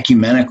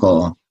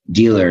ecumenical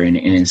dealer in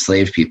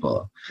enslaved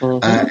people.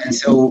 And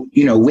so,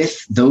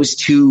 with those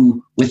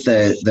two, with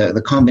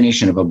the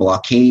combination of a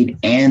blockade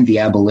and the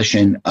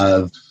abolition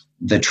of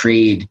the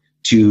trade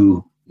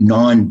to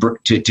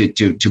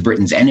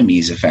Britain's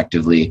enemies,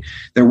 effectively,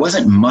 there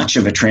wasn't much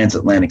of a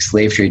transatlantic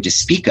slave trade to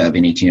speak of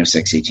in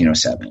 1806,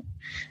 1807.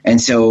 And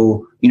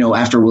so,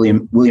 after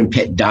William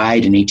Pitt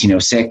died in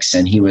 1806,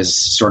 and he was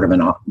sort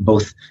of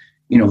both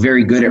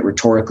very good at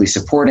rhetorically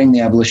supporting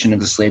the abolition of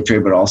the slave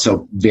trade, but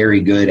also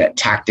very good at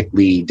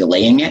tactically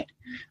delaying it.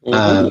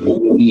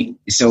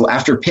 So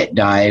after Pitt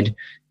died,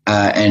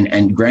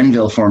 and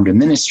Grenville formed a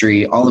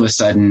ministry, all of a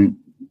sudden,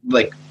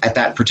 like at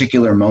that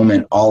particular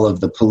moment, all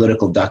of the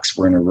political ducks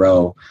were in a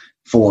row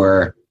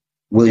for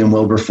William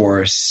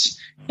Wilberforce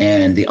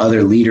and the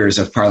other leaders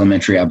of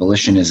parliamentary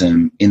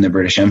abolitionism in the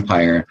British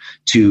Empire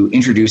to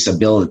introduce a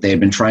bill that they had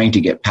been trying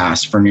to get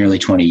passed for nearly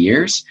 20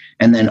 years,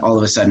 and then all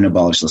of a sudden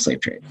abolish the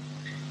slave trade.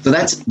 So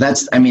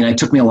it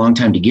took me a long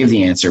time to give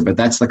the answer, but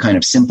that's the kind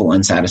of simple,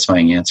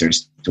 unsatisfying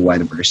answers to why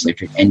the British slave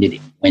trade ended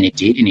when it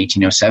did in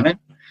 1807.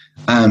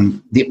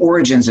 The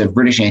origins of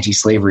British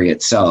anti-slavery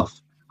itself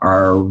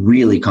are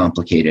really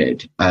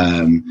complicated,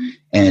 and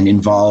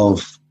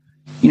involve,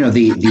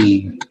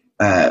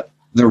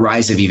 the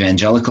rise of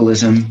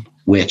evangelicalism,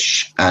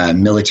 which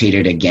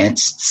militated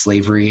against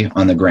slavery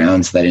on the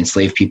grounds that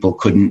enslaved people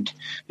couldn't,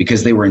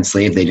 because they were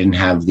enslaved, they didn't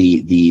have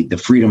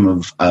the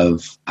freedom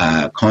of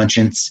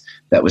conscience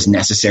that was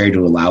necessary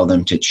to allow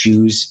them to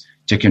choose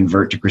to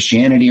convert to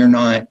Christianity or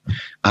not.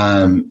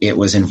 It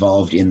was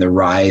involved in the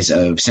rise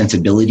of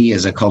sensibility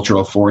as a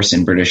cultural force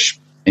in British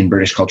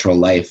cultural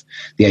life.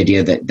 The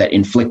idea that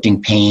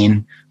inflicting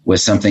pain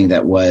was something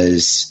that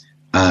was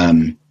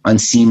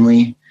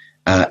unseemly,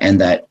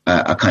 and that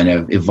a kind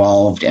of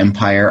evolved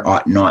empire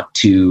ought not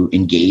to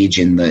engage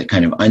in the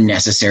kind of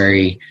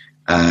unnecessary,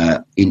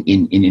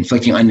 in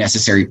inflicting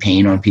unnecessary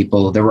pain on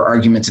people. There were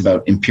arguments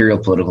about imperial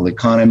political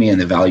economy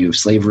and the value of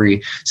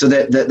slavery. So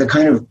the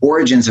kind of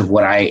origins of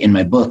what in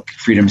my book,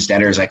 Freedom's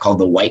Debtors, I call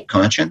the white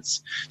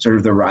conscience, sort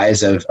of the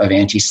rise of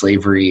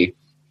anti-slavery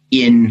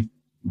in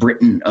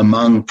Britain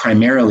among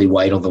primarily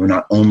white, although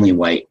not only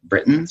white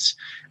Britons,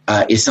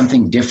 is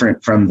something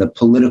different from the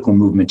political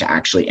movement to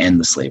actually end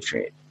the slave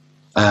trade.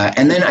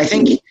 And then I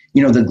think,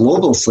 the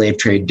global slave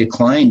trade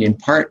declined in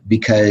part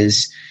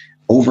because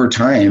over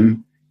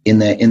time in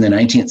the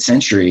 19th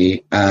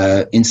century,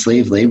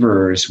 enslaved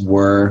laborers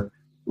were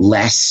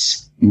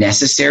less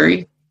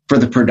necessary for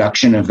the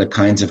production of the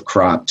kinds of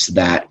crops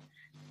that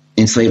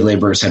enslaved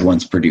laborers had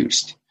once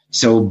produced.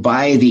 So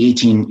by the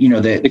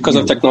because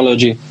of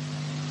technology.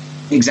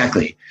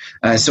 Exactly.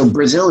 So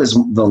Brazil is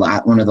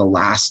one of the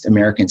last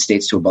American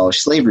states to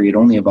abolish slavery. It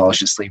only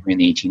abolishes slavery in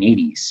the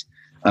 1880s.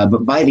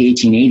 But by the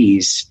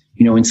 1880s,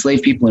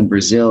 enslaved people in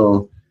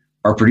Brazil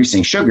are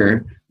producing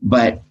sugar,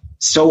 but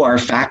so are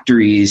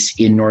factories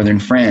in northern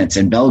France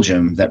and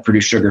Belgium that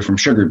produce sugar from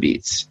sugar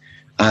beets.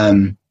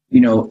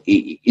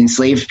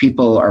 Enslaved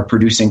people are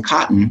producing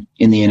cotton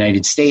in the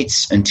United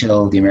States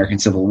until the American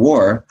Civil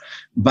War.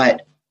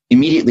 But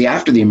immediately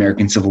after the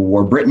American Civil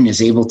War, Britain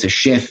is able to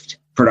shift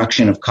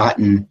production of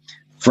cotton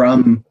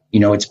from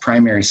its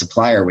primary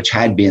supplier, which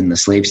had been the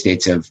slave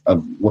states of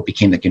what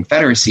became the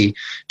Confederacy,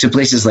 to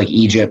places like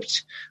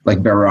Egypt,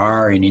 like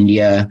Berar in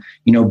India.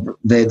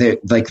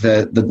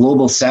 The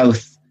global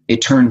South,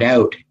 it turned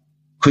out,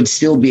 could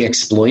still be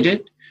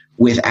exploited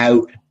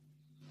without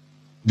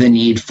the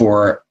need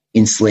for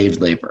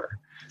enslaved labor.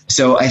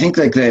 So I think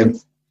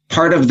the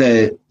part of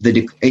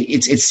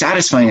it's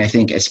satisfying, I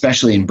think,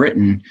 especially in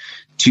Britain,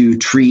 to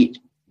treat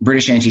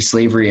British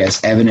anti-slavery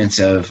as evidence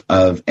of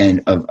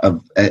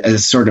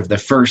as sort of the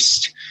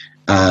first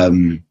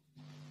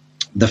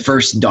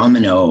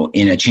domino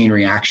in a chain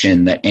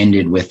reaction that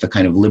ended with the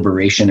kind of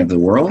liberation of the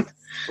world.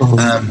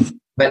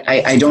 But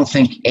I don't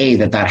think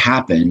that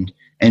happened,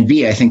 and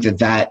B, I think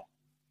that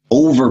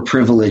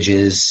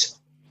overprivileges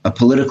a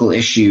political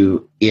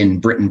issue in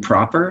Britain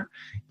proper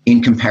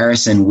in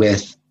comparison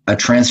with a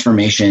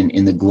transformation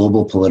in the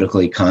global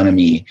political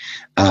economy,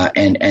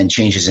 and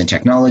changes in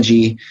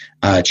technology,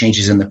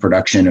 changes in the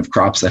production of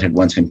crops that had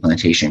once been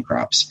plantation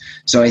crops.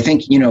 So I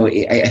think,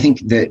 I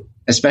think that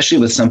especially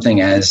with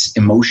something as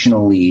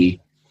emotionally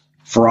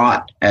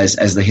fraught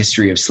as the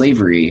history of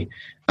slavery,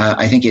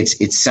 I think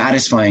it's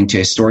satisfying to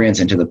historians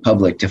and to the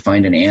public to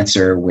find an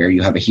answer where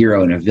you have a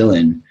hero and a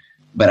villain.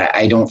 But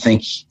I don't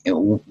think,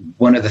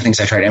 one of the things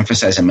I try to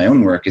emphasize in my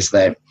own work is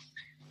that,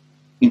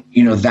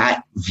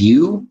 that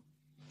view,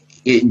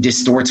 it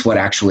distorts what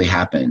actually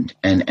happened.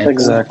 And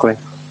exactly.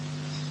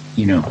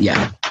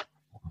 Yeah.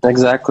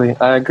 Exactly.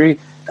 I agree.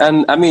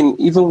 And I mean,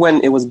 even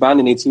when it was banned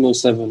in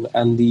 1807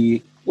 and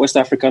the West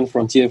African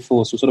frontier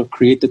force was sort of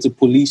created to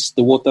police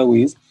the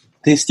waterways,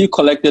 they still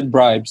collected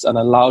bribes and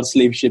allowed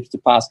slave ships to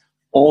pass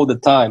all the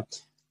time.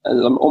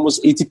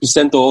 Almost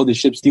 80% of all the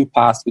ships still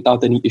passed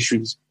without any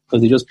issues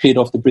because they just paid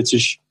off the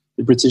British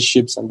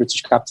ships and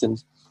British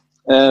captains.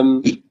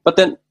 But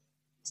then,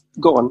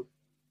 go on.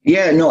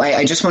 Yeah, no,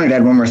 I just wanted to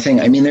add one more thing.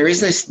 I mean, there is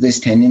this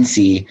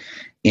tendency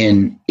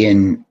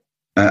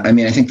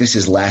I think this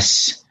is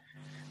less.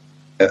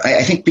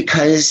 I think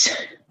because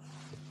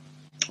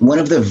one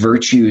of the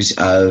virtues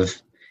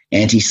of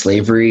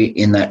anti-slavery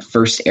in that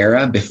first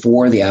era,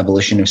 before the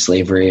abolition of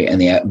slavery and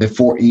the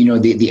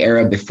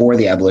era before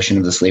the abolition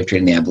of the slave trade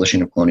and the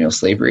abolition of colonial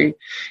slavery,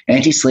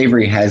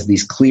 anti-slavery has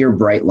these clear,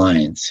 bright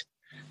lines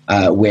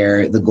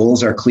where the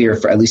goals are clear,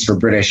 for at least for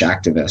British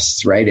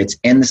activists, right? It's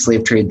end the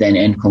slave trade, then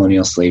end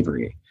colonial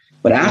slavery.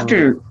 But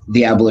after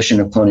the abolition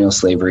of colonial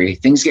slavery,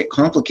 things get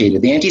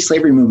complicated. The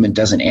anti-slavery movement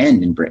doesn't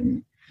end in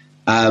Britain,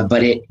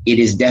 but it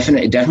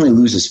definitely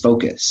loses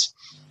focus.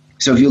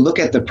 So if you look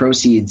at the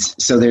proceeds,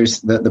 so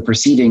there's the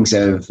proceedings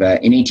of,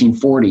 in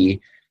 1840,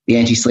 the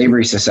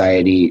Anti-Slavery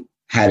Society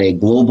had a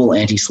global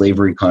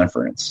anti-slavery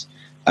conference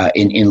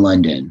in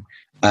London.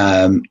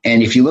 And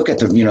if you look at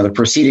the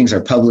proceedings are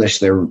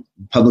published, they're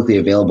publicly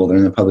available, they're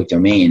in the public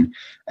domain.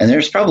 And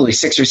there's probably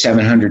 600 or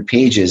 700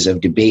 pages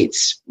of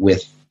debates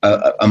with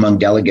among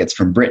delegates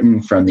from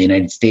Britain, from the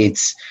United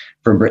States,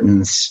 from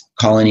Britain's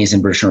colonies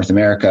in British North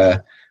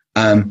America,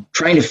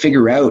 trying to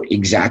figure out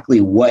exactly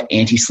what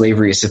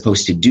anti-slavery is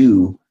supposed to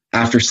do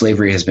after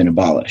slavery has been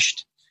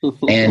abolished.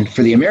 And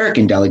for the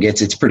American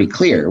delegates, it's pretty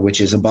clear,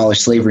 which is abolish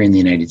slavery in the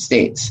United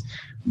States.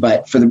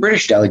 But for the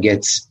British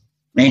delegates,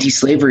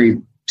 anti-slavery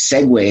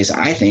segues,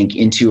 I think,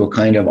 into a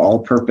kind of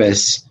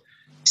all-purpose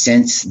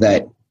sense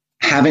that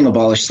having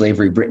abolished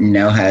slavery, Britain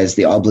now has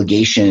the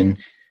obligation,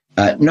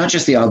 not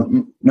just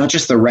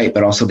the right,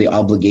 but also the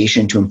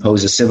obligation to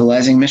impose a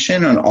civilizing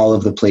mission on all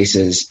of the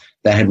places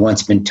that had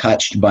once been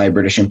touched by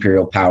British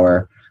imperial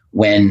power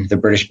when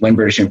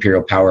British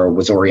imperial power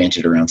was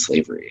oriented around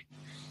slavery.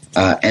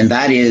 And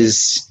that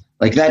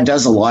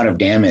does a lot of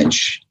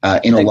damage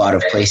in a lot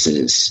of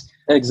places.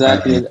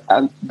 Exactly.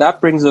 And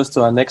that brings us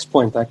to our next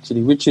point,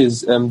 actually, which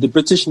is the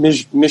British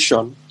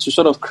mission to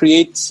sort of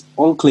create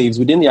enclaves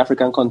within the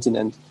African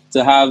continent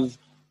to have,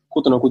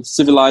 quote unquote,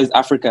 civilized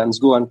Africans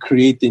go and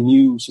create a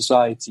new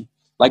society,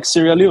 like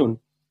Sierra Leone.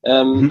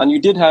 And you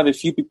did have a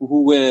few people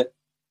who were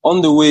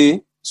on the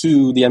way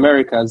to the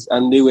Americas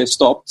and they were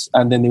stopped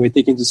and then they were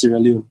taken to Sierra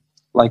Leone.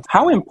 Like,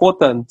 how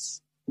important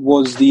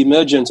was the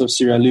emergence of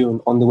Sierra Leone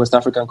on the West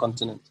African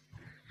continent?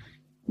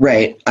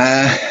 Right.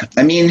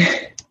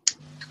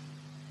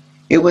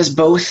 It was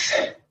both.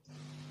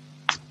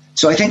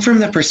 So I think from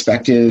the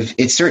perspective,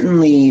 it's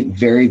certainly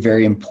very,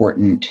 very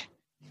important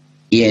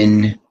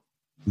in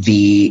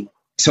the,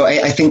 so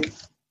I think,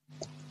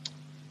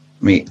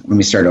 let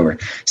me start over.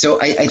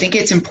 So I think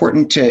it's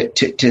important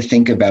to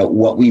think about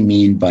what we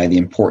mean by the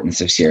importance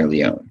of Sierra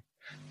Leone.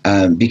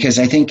 Because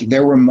I think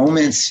there were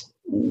moments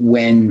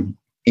when,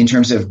 in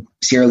terms of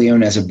Sierra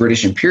Leone as a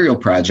British imperial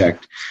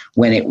project,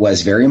 when it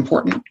was very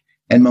important,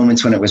 and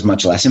moments when it was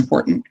much less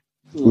important.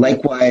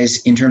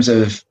 Likewise, in terms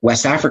of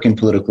West African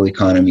political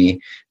economy,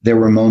 there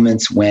were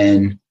moments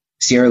when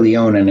Sierra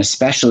Leone, and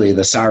especially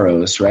the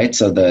Saros, right?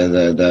 So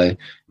the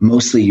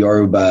mostly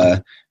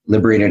Yoruba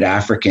liberated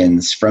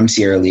Africans from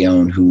Sierra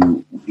Leone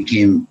who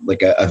became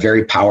like a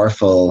very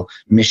powerful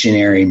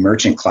missionary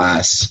merchant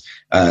class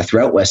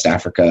throughout West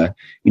Africa.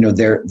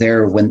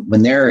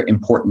 When their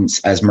importance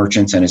as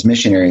merchants and as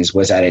missionaries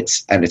was at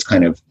its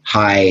kind of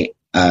high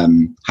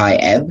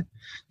ebb,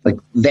 like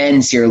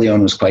then Sierra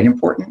Leone was quite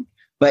important.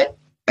 But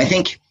I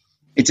think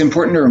it's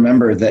important to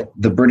remember that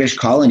the British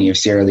colony of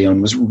Sierra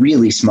Leone was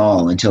really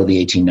small until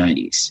the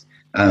 1890s.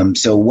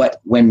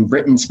 When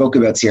Britain spoke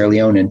about Sierra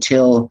Leone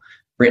until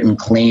Britain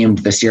claimed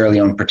the Sierra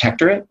Leone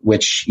Protectorate,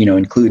 which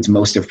includes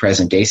most of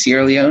present-day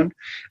Sierra Leone,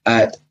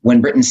 when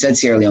Britain said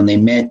Sierra Leone, they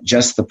meant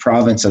just the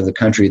province of the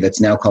country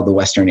that's now called the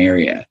Western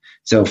Area,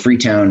 so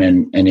Freetown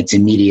and its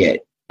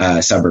immediate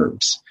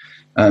suburbs.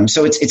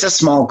 So it's a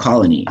small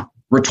colony.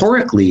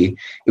 Rhetorically,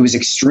 it was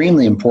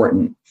extremely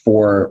important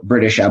for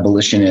British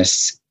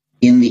abolitionists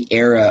in the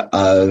era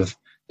of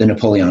the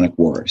Napoleonic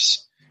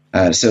Wars.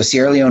 So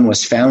Sierra Leone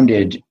was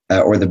founded,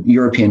 or the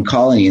European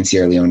colony in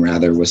Sierra Leone,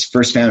 rather, was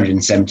first founded in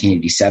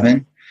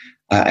 1787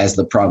 as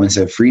the Province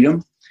of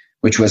Freedom,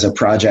 which was a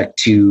project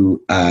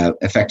to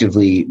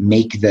effectively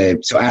make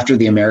so after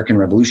the American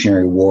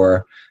Revolutionary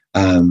War,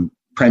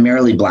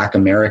 primarily Black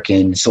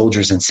American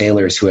soldiers and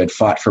sailors who had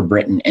fought for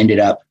Britain ended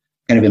up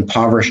kind of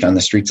impoverished on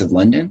the streets of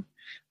London.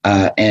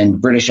 And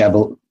British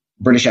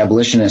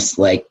abolitionists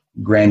like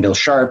Granville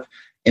Sharp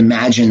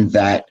imagined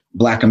that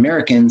Black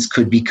Americans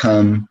could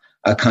become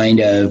a kind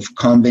of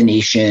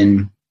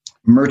combination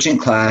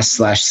merchant class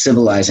 /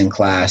 civilizing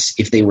class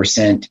if they were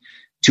sent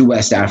to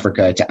West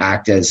Africa to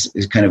act as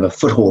kind of a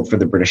foothold for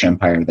the British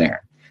Empire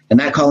there. And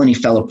that colony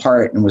fell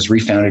apart and was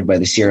refounded by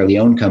the Sierra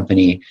Leone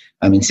Company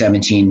in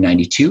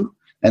 1792.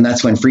 And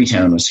that's when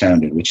Freetown was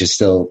founded, which is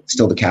still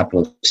the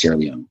capital of Sierra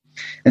Leone.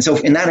 And so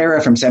in that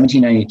era, from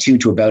 1792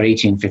 to about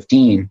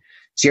 1815,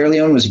 Sierra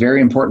Leone was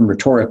very important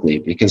rhetorically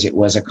because it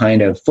was a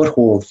kind of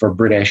foothold for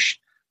British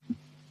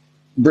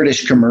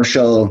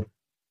commercial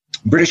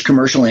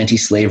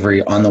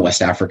anti-slavery on the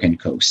West African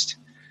coast.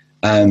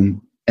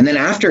 And then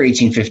after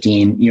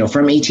 1815,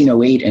 from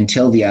 1808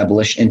 until the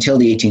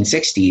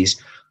 1860s,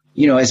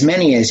 as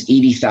many as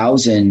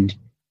 80,000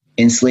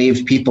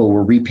 enslaved people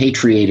were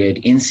repatriated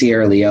in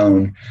Sierra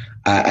Leone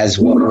as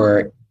what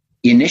were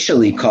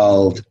initially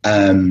called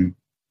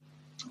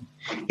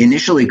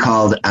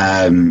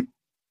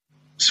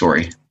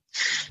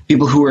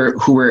people who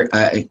were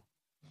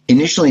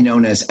initially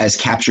known as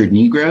captured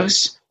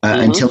Negroes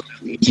until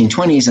the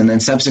 1820s, and then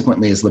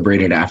subsequently as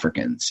liberated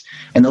Africans.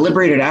 And the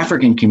liberated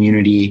African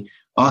community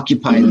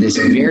occupied this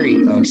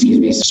very there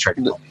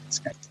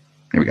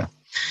we go.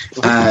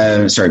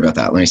 Sorry about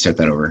that. Let me start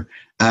that over.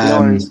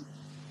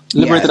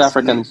 Liberated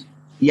Africans.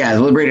 Yeah,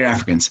 the liberated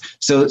Africans.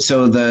 So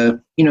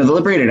the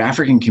liberated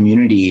African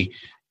community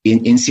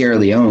in Sierra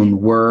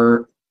Leone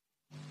were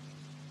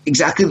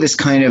exactly this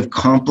kind of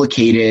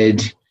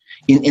complicated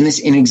in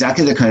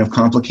exactly the kind of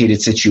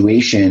complicated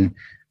situation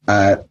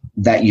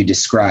that you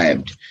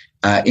described.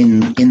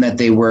 In that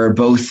they were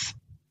both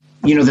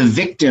the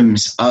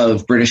victims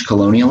of British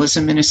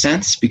colonialism in a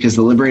sense, because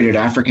the liberated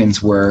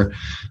Africans were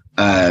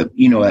a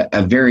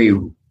very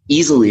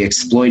easily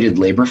exploited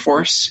labor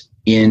force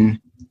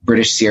in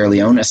British Sierra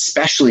Leone,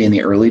 especially in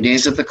the early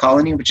days of the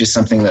colony, which is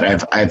something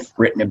that I've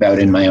written about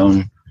in my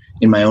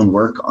own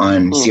work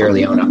on Sierra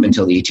Leone up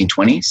until the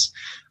 1820s.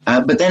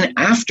 But then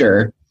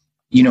after,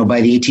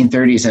 by the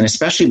 1830s and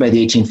especially by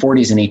the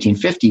 1840s and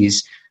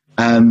 1850s,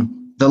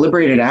 the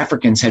liberated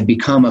Africans had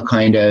become a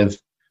kind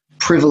of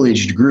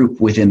privileged group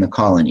within the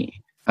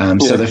colony.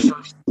 So the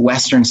first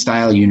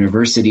Western-style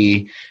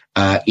university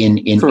in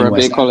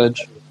Bay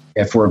College.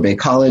 Fort Bay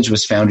College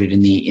was founded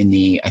in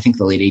the I think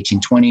the late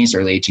 1820s,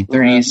 early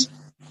 1830s.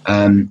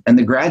 And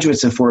the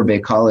graduates of Fort Bay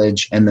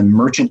College and the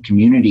merchant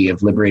community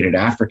of liberated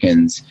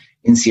Africans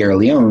in Sierra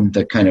Leone,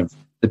 the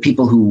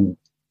people who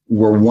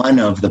were one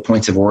of the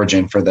points of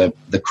origin for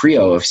the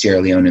Creole of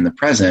Sierra Leone in the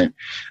present,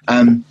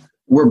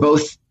 were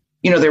both,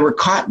 they were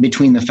caught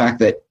between the fact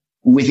that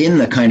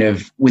within a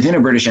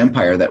British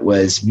Empire that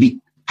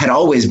had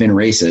always been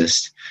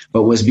racist,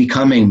 but was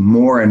becoming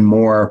more and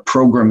more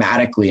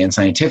programmatically and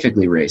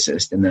scientifically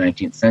racist in the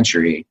 19th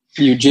century.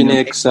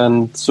 Eugenics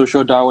and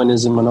social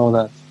Darwinism and all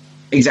that.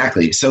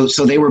 Exactly. So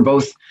they were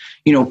both,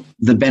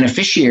 the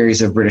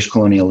beneficiaries of British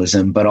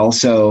colonialism, but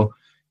also,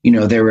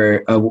 they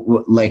were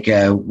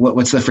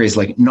what's the phrase,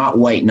 like not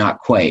white, not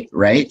quite,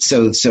 right?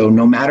 So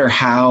no matter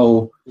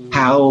how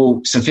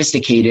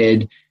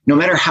sophisticated, no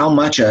matter how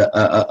much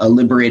a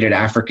liberated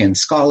African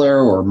scholar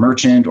or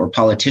merchant or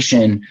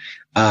politician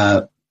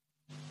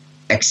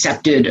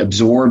accepted,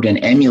 absorbed, and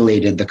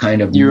emulated the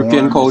kind of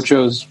European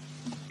cultures,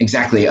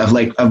 exactly, of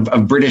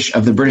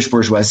the British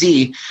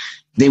bourgeoisie,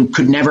 they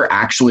could never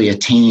actually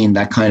attain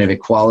that kind of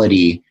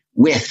equality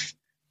with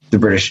the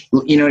British.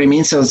 You know what I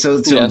mean? So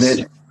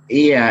yes.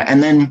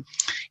 And then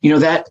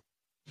that,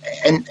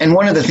 and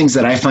one of the things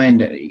that I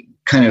find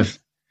kind of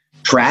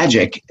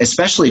tragic,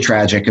 especially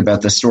tragic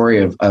about the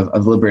story of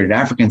liberated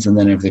Africans and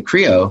then of the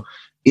Creole,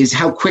 is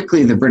how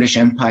quickly the British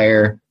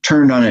Empire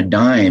turned on a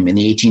dime in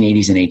the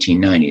 1880s and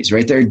 1890s,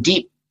 right? There are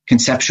deep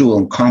conceptual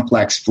and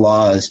complex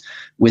flaws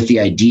with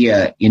the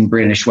idea in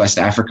British West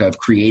Africa of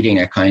creating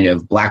a kind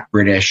of Black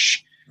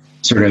British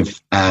sort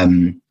of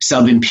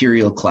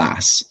sub-imperial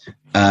class.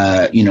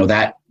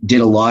 That did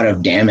a lot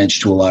of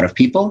damage to a lot of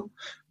people.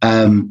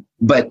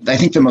 But I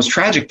think the most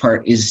tragic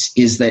part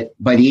is that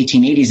by the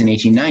 1880s and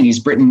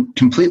 1890s, Britain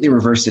completely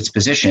reversed its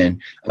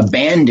position,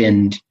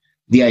 abandoned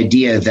the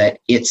idea that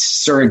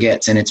its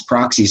surrogates and its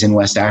proxies in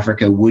West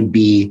Africa would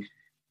be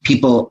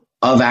people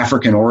of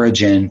African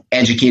origin,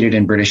 educated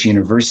in British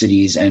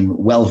universities and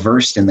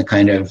well-versed in the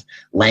kind of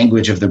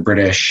language of the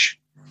British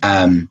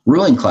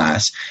ruling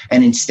class.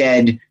 And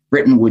instead,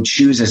 Britain would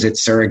choose as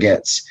its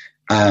surrogates,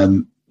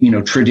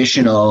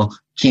 traditional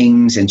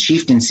kings and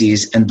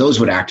chieftaincies, and those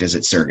would act as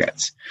its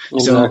surrogates.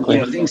 Exactly.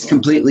 So things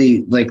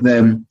completely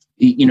throughout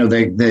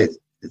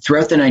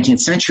the 19th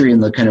century in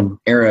the kind of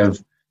era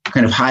of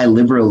kind of high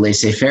liberal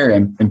laissez-faire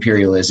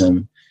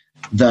imperialism,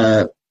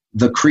 the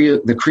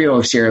Creole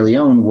of Sierra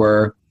Leone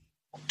were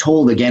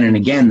told again and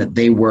again that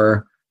they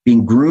were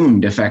being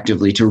groomed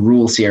effectively to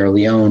rule Sierra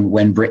Leone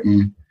when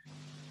Britain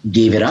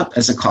gave it up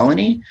as a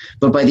colony.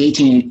 But by the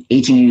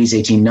 1880s,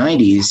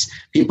 1890s,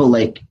 people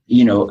like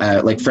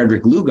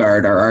Frederick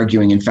Lugard are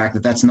arguing, in fact,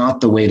 that that's not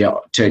the way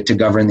to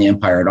govern the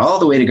empire at all.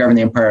 The way to govern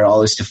the empire at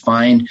all is to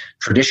find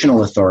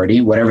traditional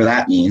authority, whatever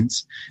that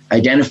means,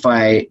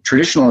 identify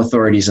traditional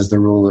authorities as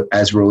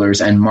rulers,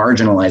 and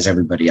marginalize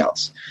everybody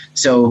else.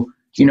 So,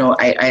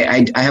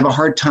 I have a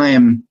hard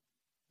time,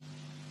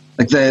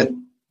 the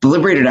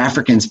liberated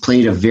Africans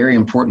played a very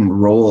important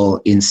role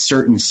in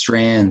certain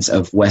strands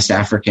of West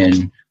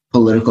African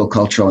political,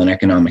 cultural, and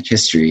economic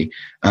history,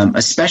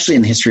 especially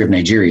in the history of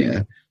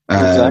Nigeria.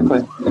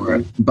 Exactly.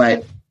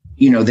 But,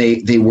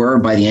 they were,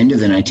 by the end of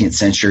the 19th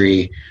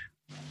century,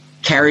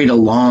 carried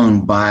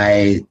along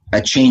by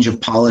a change of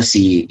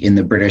policy in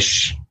the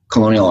British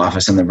Colonial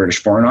Office and the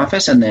British Foreign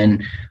Office, and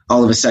then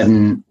all of a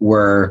sudden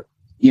were,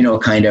 a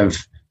kind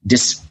of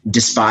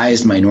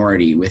despised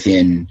minority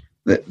within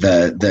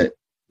the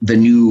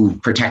new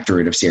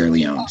protectorate of Sierra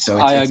Leone. So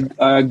I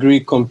agree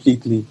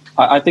completely.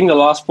 I think the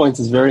last point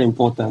is very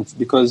important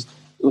because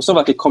it was sort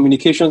of like a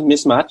communications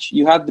mismatch.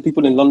 You had the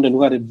people in London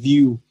who had a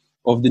view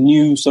of the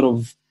new sort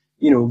of,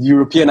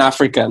 European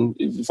African,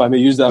 if I may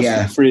use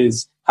that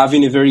phrase,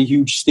 having a very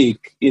huge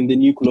stake in the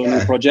new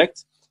colonial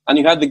project. And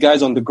you had the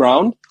guys on the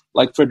ground,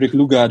 like Frederick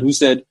Lugard, who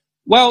said,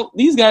 well,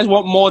 these guys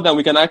want more than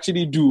we can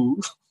actually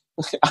do.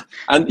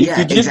 And if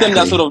you give them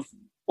that sort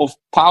of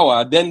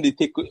power, then they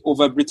take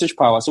over British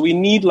power. So we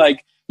need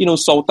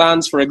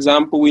sultans, for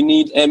example. We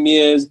need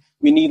emirs.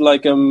 We need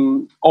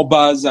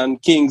obas and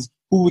kings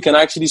who we can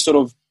actually sort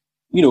of,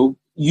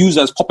 use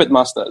as puppet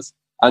masters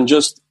and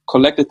just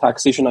collect the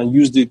taxation and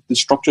use the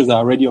structures that are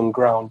already on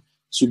ground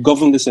to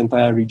govern this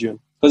entire region.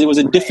 Because it was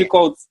a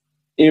difficult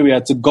area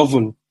to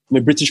govern from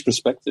a British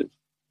perspective.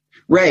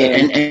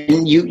 Right.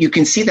 And you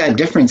can see that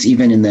difference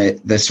even in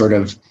the sort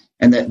of,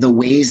 and the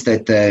ways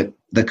that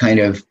the kind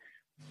of,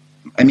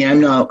 I mean, I'm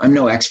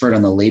no expert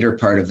on the later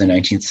part of the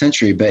 19th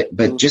century,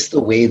 but just the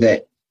way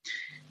that,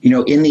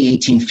 in the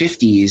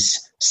 1850s,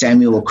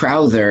 Samuel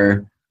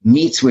Crowther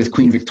meets with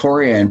Queen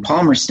Victoria in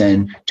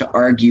Palmerston to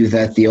argue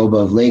that the Oba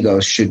of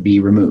Lagos should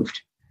be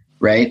removed,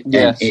 right?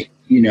 Yes.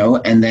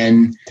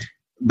 And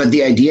but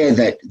the idea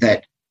that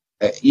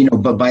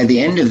but by the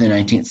end of the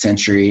 19th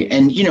century,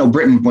 and,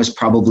 Britain was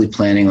probably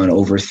planning on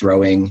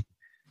overthrowing,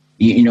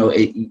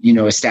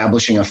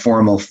 establishing a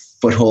formal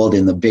foothold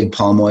in the big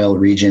palm oil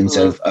regions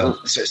of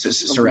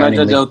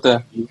surrounding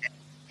Delta.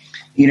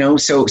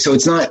 So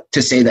it's not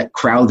to say that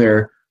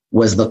Crowther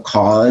was the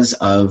cause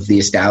of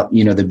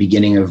the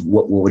beginning of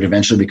what would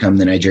eventually become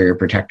the Nigeria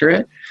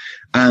Protectorate.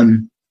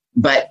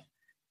 But,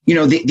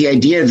 the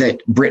idea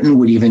that Britain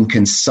would even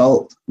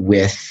consult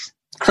with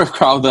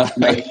Crowther,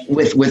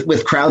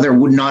 with Crowther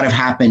would not have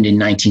happened in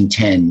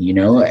 1910,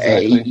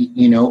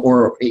 exactly.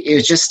 Or it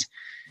was just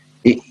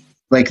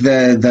like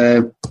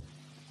the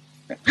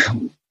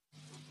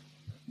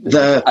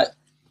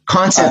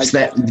concepts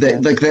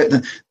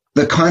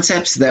the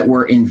concepts that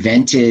were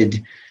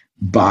invented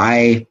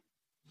by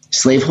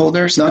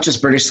slaveholders, not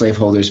just British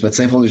slaveholders, but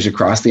slaveholders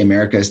across the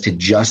Americas to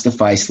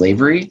justify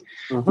slavery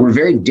were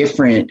very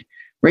different.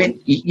 Right.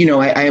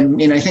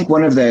 I think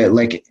one of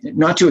the,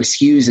 not to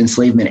excuse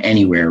enslavement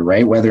anywhere,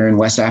 right, whether in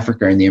West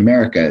Africa or in the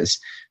Americas,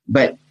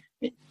 but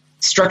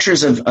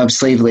structures of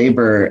slave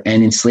labor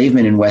and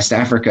enslavement in West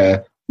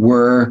Africa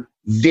were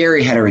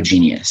very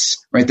heterogeneous,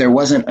 right? There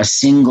wasn't a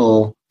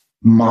single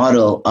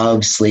model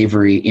of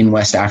slavery in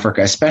West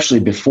Africa, especially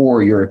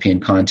before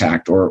European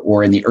contact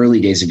or in the early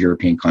days of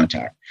European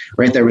contact,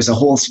 right? There was a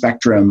whole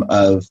spectrum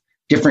of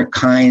different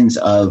kinds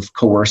of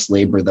coerced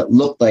labor that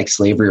looked like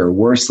slavery or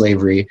were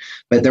slavery,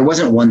 but there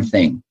wasn't one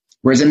thing.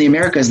 Whereas in the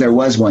Americas, there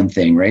was one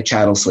thing, right?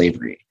 Chattel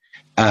slavery.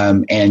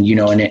 An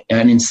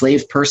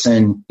enslaved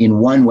person in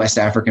one West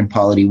African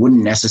polity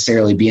wouldn't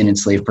necessarily be an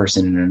enslaved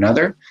person in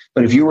another.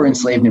 But if you were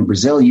enslaved in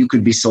Brazil, you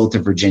could be sold to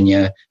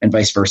Virginia and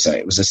vice versa.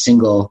 It was a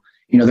single,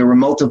 there were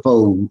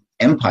multiple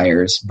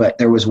empires, but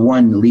there was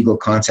one legal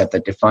concept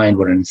that defined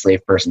what an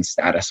enslaved person's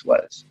status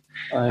was.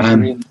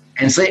 And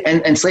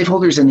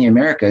slaveholders in the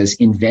Americas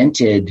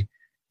invented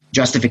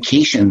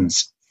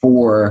justifications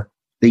for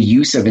the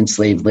use of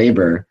enslaved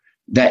labor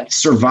that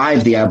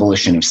survived the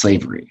abolition of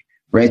slavery.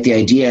 Right, the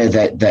idea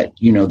that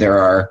there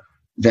are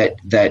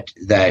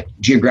that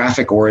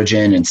geographic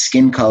origin and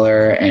skin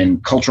color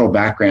and cultural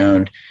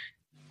background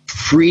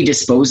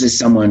predisposes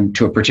someone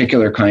to a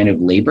particular kind of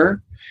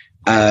labor,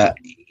 or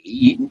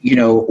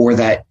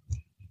that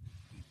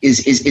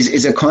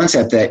is a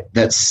concept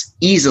that's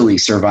easily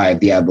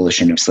survived the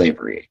abolition of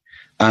slavery.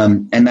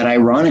 And that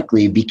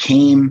ironically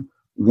became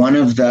one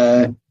of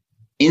the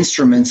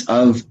instruments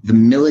of the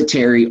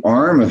military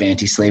arm of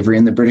anti-slavery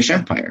in the British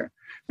Empire.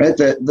 Right,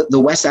 the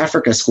West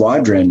Africa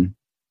Squadron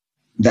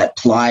that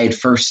plied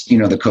first,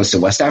 the coast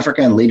of West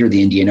Africa and later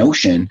the Indian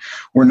Ocean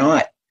were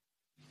not,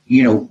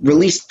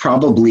 released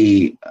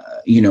probably,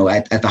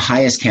 at the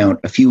highest count,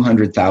 a few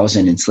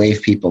 100,000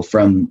 enslaved people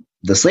from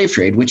the slave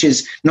trade, which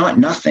is not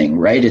nothing,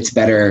 right? It's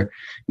better.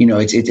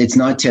 It's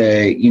not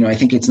to, I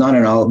think it's not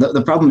at all.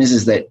 The problem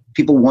is that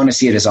people want to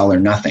see it as all or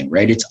nothing,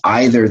 right? It's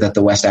either that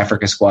the West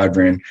Africa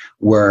Squadron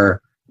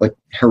were like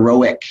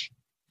heroic,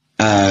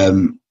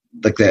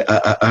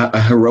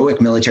 a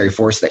heroic military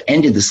force that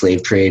ended the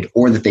slave trade,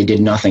 or that they did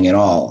nothing at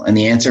all. And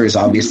the answer is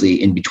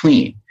obviously in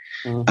between.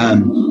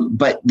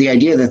 But the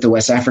idea that the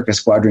West Africa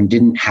Squadron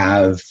didn't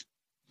have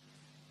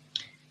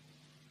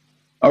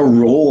a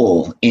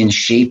role in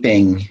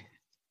shaping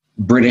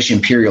British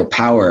imperial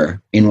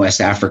power in West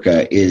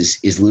Africa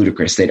is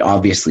ludicrous. They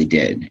obviously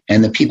did.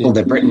 And the people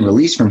that Britain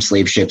released from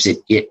slave ships,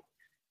 it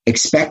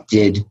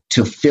expected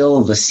to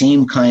fill the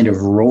same kind of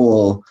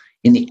role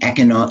in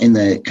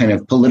the kind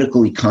of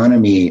political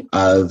economy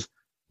of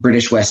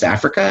British West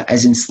Africa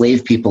as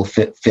enslaved people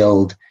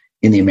filled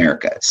in the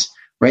Americas,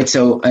 right?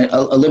 So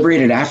a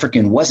liberated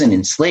African wasn't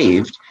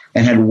enslaved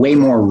and had way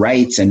more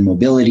rights and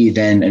mobility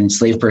than an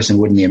enslaved person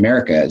would in the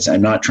Americas.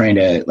 I'm not trying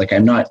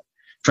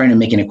to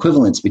make an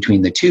equivalence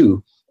between the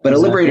two, but a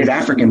liberated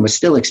African was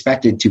still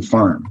expected to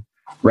farm,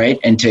 right?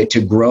 And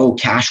to grow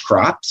cash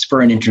crops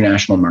for an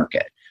international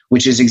market,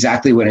 which is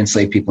exactly what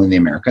enslaved people in the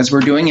Americas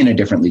were doing in a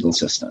different legal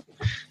system.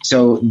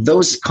 So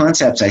those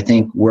concepts, I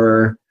think,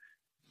 were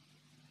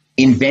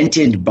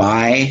invented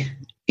by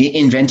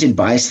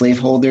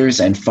slaveholders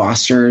and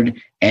fostered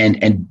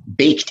and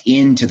baked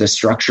into the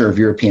structure of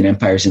European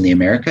empires in the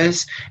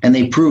Americas. And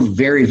they proved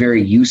very,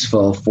 very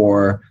useful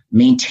for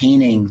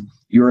maintaining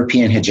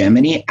European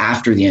hegemony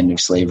after the end of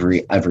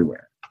slavery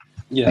everywhere.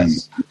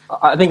 Yes.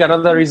 I think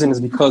another reason is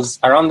because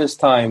around this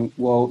time,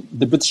 well,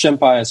 the British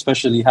Empire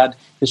especially had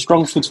a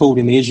strong foothold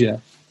in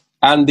Asia.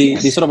 And they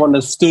sort of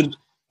understood,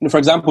 for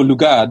example,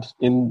 Lugard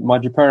in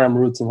Marjorie Parham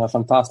wrote in her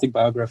fantastic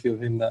biography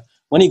of him that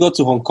when he got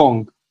to Hong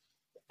Kong,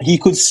 he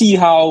could see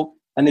how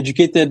an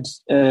educated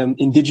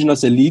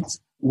indigenous elite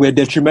were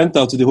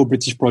detrimental to the whole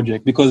British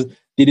project because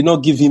they did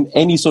not give him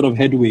any sort of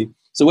headway.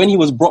 So when he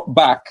was brought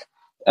back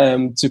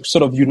to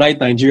sort of unite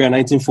Nigeria in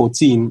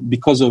 1914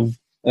 because of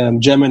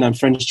German and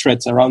French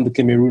threats around the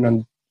Cameroon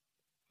and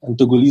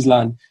Togolese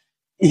land,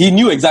 he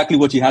knew exactly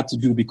what he had to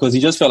do because he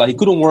just felt like he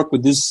couldn't work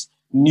with this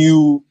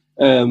new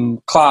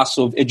class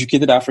of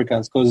educated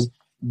Africans because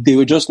they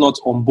were just not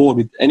on board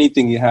with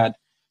anything he had.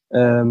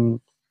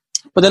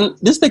 But then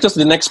this takes us to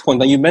the next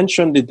point, and you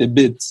mentioned it a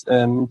bit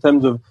in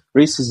terms of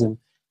racism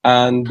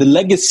and the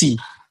legacy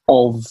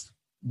of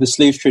the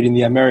slave trade in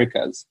the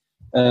Americas.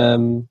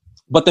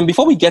 But then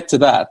before we get to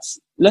that,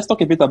 let's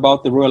talk a bit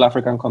about the Royal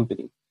African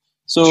Company.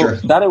 So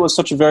that was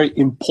such a very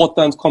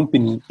important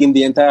company in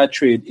the entire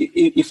trade.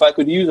 If I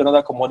could use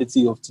another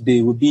commodity of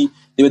today,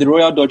 they were the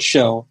Royal Dutch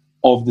Shell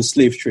of the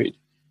slave trade.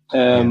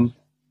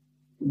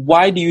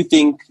 Why do you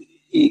think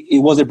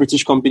it was a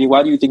British company?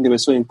 Why do you think they were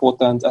so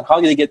important? And how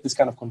did they get this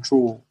kind of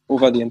control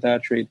over the entire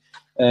trade?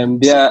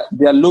 Their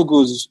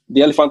logos,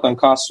 the elephant and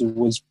castle,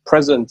 was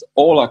present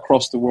all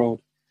across the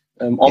world,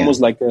 almost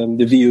like the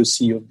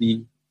VOC of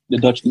the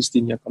Dutch East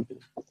India Company.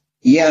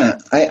 Yeah,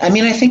 I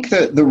mean, I think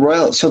the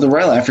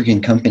Royal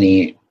African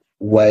Company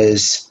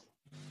was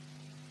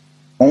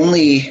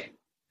only.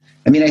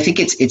 I mean, I think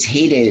its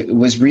heyday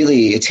was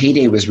really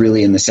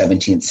in the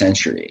 17th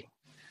century.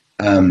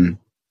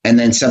 And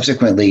then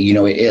subsequently,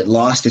 it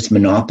lost its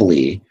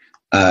monopoly,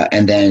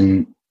 and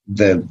then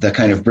the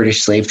kind of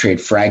British slave trade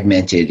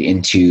fragmented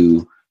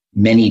into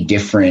many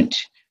different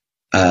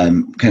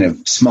kind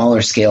of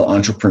smaller scale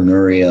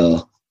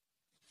entrepreneurial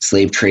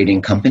slave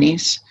trading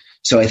companies.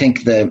 So I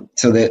think the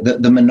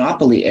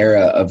monopoly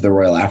era of the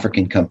Royal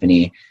African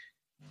Company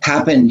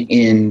happened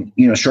in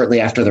shortly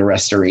after the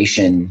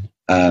Restoration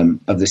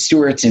of the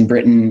Stuarts in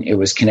Britain. It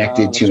was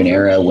connected to an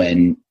era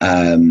when.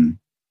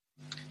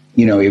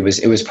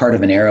 It was part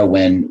of an era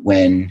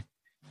when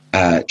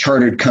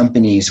chartered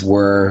companies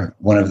were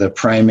one of the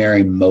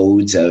primary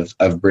modes of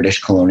British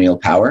colonial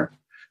power,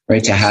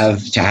 right? To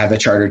have a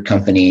chartered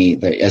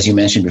company, as you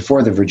mentioned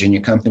before, the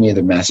Virginia Company,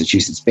 the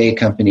Massachusetts Bay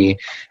Company,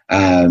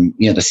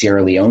 the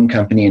Sierra Leone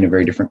Company in a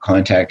very different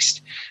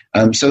context.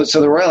 So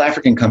the Royal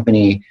African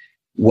Company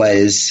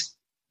was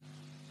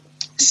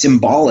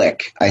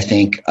symbolic, I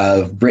think,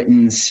 of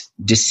Britain's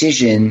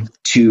decision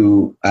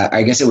to,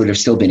 I guess it would have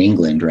still been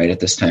England, right,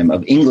 at this time,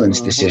 of England's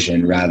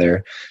decision,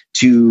 rather,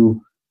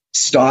 to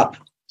stop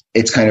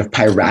its kind of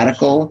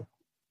piratical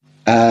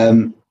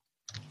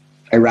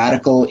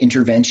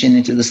intervention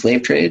into the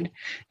slave trade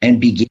and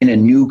begin a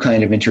new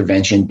kind of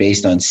intervention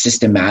based on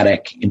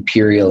systematic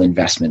imperial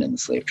investment in the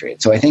slave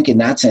trade. So I think in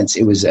that sense,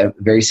 it was a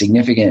very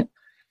significant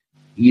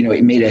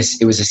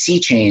it was a sea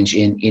change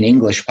in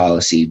English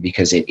policy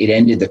because it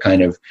ended the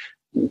kind of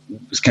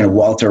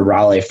Walter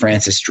Raleigh,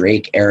 Francis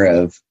Drake era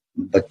of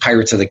the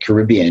Pirates of the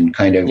Caribbean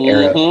kind of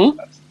era of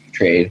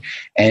trade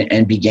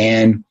and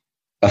began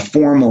a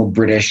formal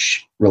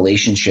British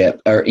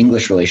relationship or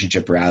English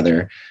relationship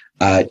rather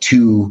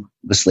to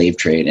the slave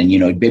trade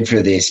and, bid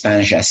for the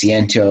Spanish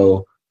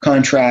Asiento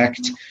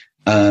contract.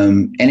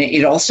 And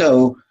it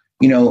also,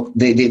 initially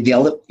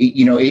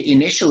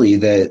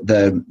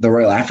the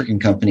Royal African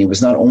Company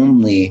was not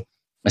only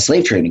a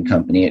slave trading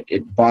company,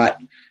 it bought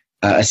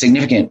a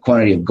significant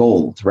quantity of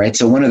gold, right?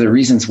 So one of the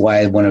reasons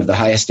why one of the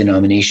highest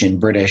denomination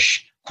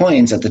British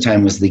coins at the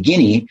time was the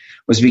guinea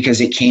was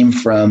because it came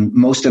from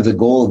most of the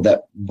gold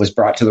that was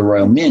brought to the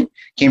Royal Mint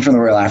came from the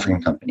Royal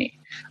African Company.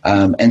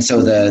 And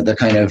so the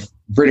kind of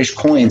British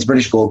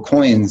gold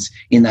coins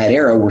in that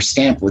era were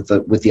stamped with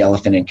the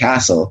elephant and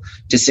castle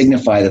to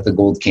signify that the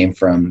gold came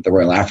from the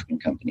Royal African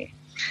Company.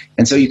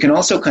 And so you can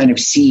also kind of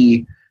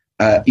see,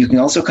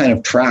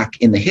 track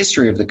in the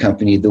history of the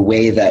company the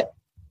way that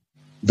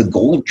the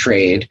gold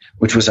trade,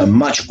 which was a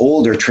much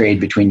older trade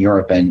between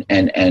Europe and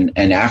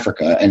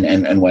Africa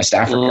and West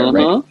Africa,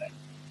 right?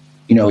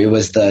 It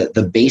was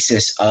the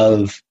basis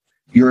of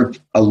Europe,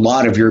 a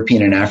lot of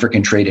European and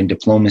African trade and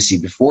diplomacy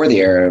before the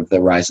era of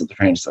the rise of the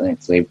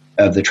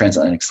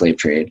transatlantic slave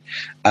trade,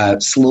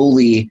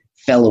 slowly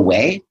fell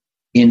away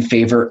in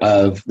favor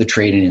of the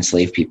trade in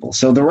enslaved people.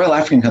 So the Royal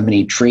African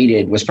Company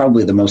was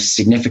probably the most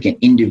significant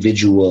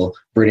individual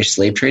British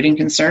slave trading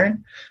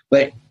concern.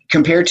 But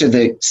compared to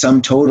the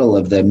sum total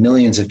of the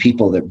millions of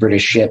people that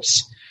British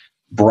ships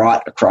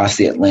brought across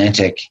the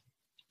Atlantic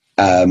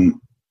to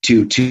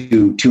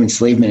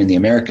enslavement in the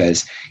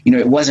Americas,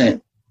 it was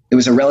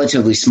a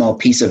relatively small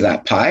piece of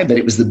that pie, but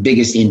it was the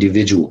biggest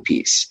individual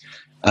piece.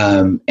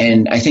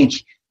 And I think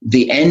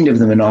the end of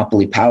the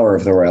monopoly power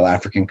of the Royal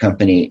African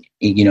Company,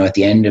 at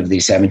the end of the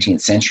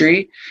 17th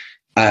century,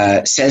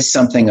 says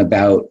something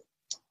about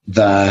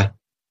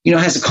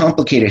has a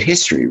complicated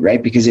history,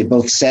 right? Because it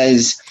both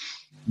says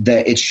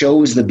that it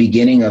shows the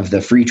beginning of the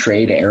free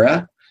trade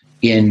era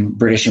in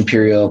British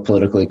imperial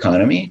political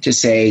economy, to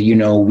say,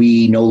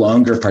 we no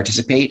longer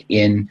participate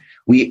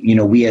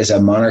we as a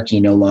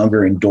monarchy no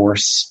longer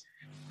endorse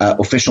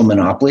official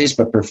monopolies,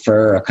 but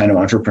prefer a kind of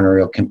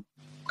entrepreneurial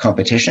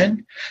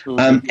competition.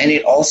 And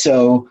it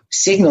also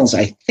signals,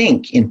 I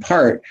think, in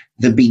part,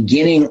 the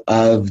beginning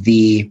of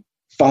the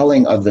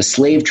falling of the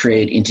slave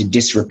trade into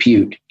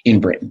disrepute in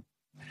Britain,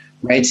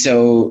 right?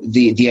 So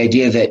the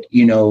idea that,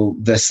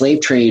 the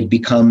slave trade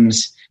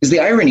becomes, is the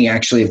irony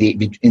actually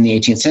in the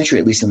 18th century,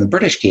 at least in the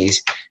British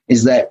case,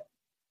 is that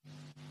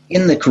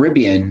in the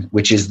Caribbean,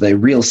 which is the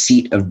real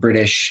seat of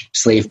British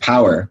slave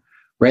power,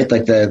 right?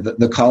 Like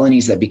the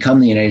colonies that become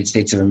the United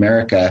States of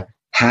America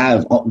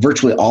have,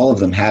 virtually all of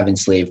them have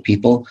enslaved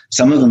people.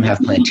 Some of them have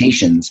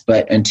plantations,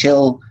 but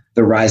until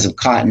the rise of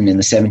cotton in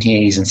the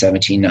 1780s and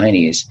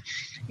 1790s,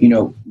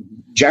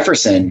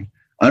 Jefferson,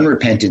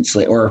 unrepentant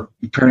slave, or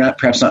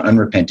perhaps not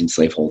unrepentant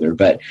slaveholder,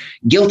 but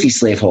guilty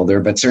slaveholder,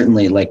 but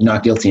certainly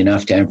not guilty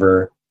enough to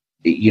ever,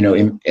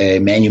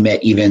 manumit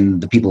even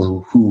the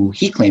people who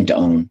he claimed to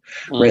own,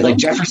 right? Like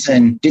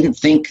Jefferson didn't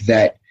think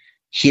that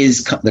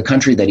the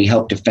country that he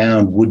helped to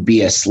found would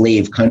be a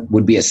slave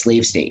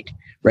state,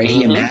 right?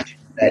 He imagined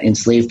that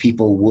enslaved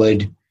people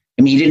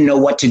he didn't know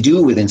what to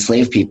do with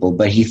enslaved people,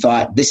 but he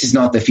thought this is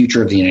not the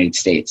future of the United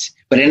States,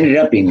 but it ended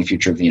up being the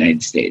future of the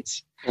United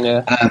States.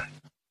 Yeah.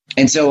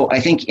 And so I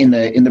think in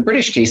the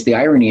British case, the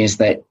irony is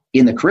that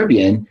in the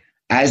Caribbean,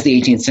 as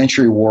the 18th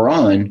century wore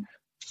on,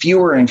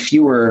 fewer and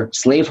fewer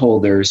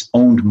slaveholders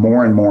owned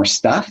more and more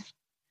stuff.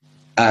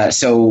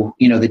 So,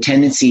 the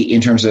tendency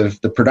in terms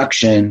of the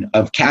production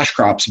of cash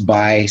crops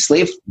by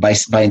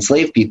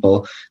enslaved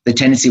people, the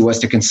tendency was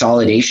to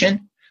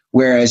consolidation,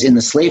 whereas in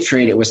the slave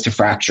trade, it was to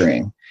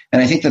fracturing.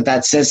 And I think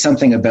that says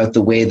something about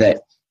the way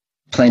that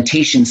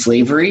plantation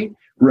slavery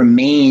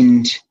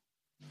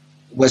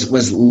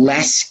was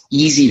less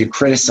easy to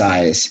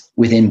criticize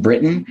within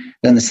Britain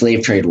than the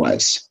slave trade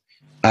was.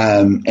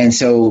 And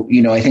so,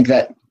 I think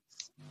that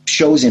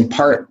shows in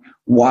part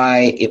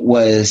why it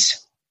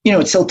was,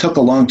 it still took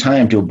a long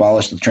time to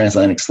abolish the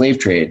transatlantic slave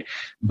trade,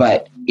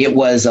 but it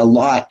was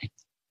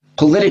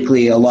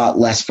politically a lot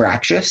less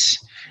fractious.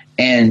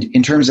 And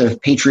in terms of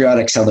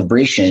patriotic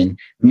celebration,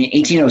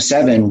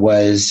 1807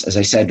 was, as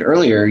I said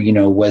earlier,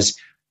 was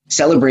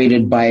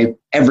celebrated by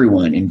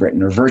everyone in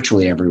Britain, or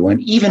virtually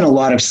everyone. Even a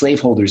lot of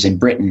slaveholders in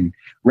Britain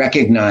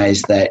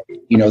recognized that,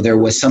 there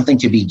was something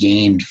to be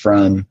gained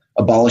from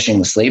abolishing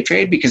the slave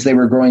trade, because they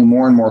were growing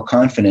more and more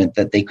confident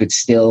that they could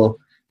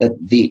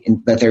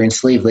that their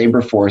enslaved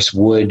labor force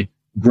would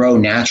grow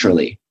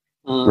naturally,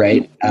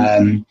 right?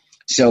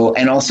 So,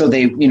 and also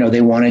they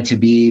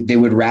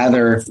would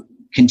rather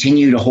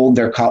continue to hold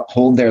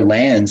their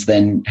lands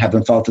than have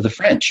them fall to the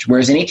French.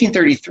 Whereas in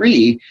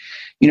 1833,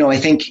 I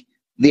think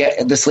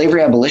the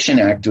Slavery Abolition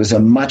Act was a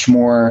much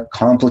more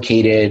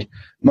complicated,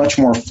 much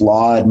more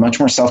flawed, much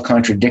more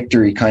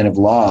self-contradictory kind of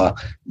law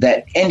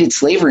that ended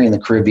slavery in the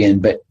Caribbean,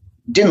 but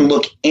didn't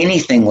look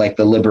anything like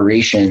the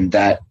liberation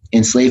that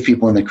enslaved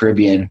people in the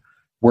Caribbean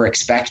were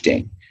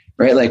expecting,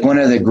 right? Like one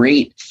of the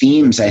great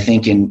themes, I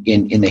think, in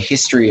the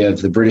history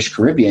of the British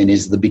Caribbean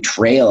is the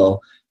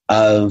betrayal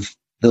of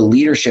the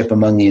leadership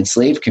among the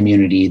enslaved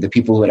community, the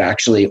people who had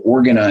actually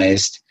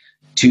organized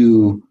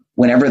to,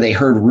 whenever they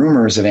heard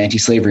rumors of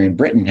anti-slavery in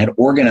Britain, had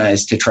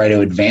organized to try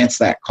to advance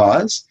that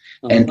cause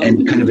and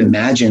kind of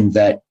imagined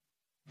that,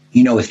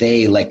 if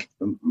they, like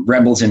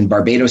rebels in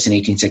Barbados in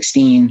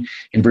 1816,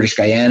 in British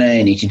Guyana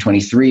in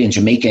 1823, and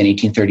Jamaica in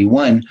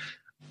 1831,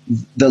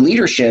 the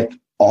leadership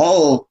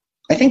all,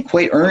 I think,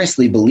 quite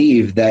earnestly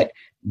believed that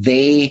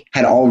they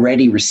had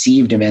already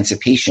received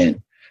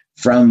emancipation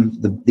from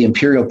the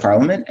imperial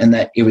parliament, and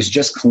that it was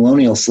just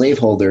colonial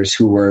slaveholders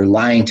who were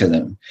lying to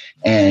them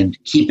and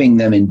keeping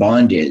them in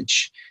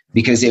bondage,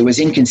 because it was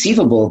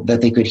inconceivable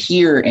that they could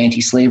hear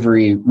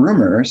anti-slavery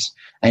rumors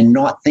and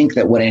not think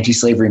that what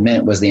anti-slavery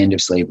meant was the end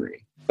of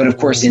slavery. But of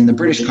course, in the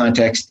British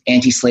context,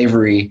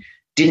 anti-slavery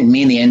didn't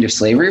mean the end of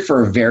slavery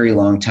for a very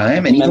long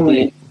time. And even when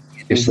it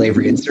end of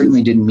slavery, it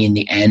certainly didn't mean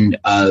the end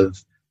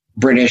of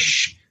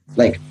British,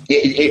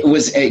 it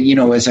was,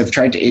 as I've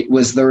tried to, it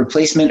was the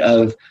replacement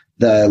of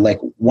the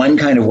one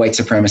kind of white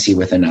supremacy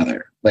with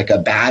another, like a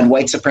bad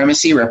white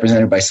supremacy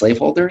represented by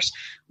slaveholders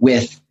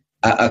with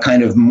a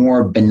kind of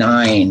more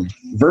benign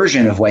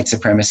version of white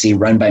supremacy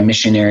run by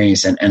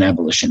missionaries and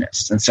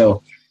abolitionists. And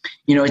so,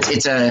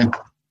 it's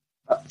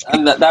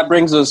And that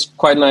brings us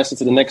quite nicely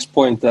to the next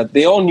point, that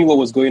they all knew what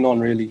was going on,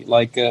 really.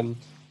 Like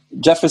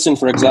Jefferson,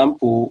 for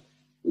example,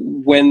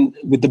 when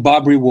with the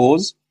Barbary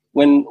Wars,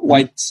 when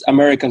white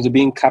Americans were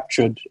being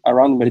captured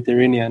around the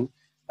Mediterranean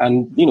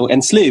and,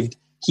 enslaved,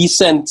 he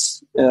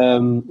was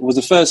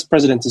the first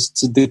president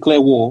to declare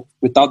war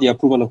without the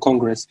approval of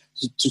Congress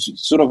to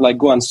sort of like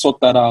go and sort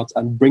that out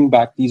and bring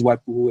back these white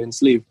people who were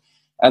enslaved.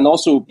 And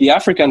also the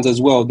Africans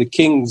as well, the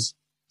kings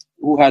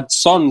who had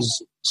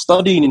sons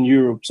studying in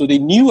Europe. So they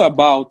knew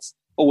about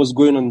what was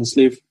going on with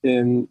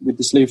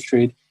the slave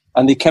trade,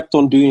 and they kept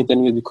on doing it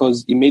anyway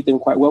because it made them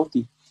quite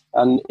wealthy.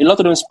 And a lot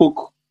of them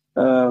spoke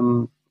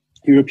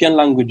European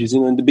languages.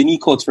 In the Benin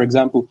courts, for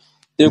example,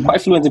 they were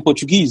quite fluent in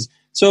Portuguese.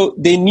 So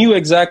they knew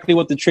exactly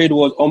what the trade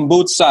was on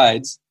both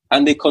sides,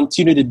 and they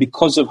continued it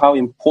because of how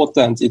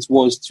important it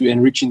was to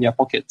enriching their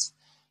pockets.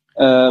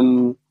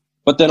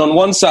 But then on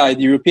one side,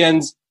 the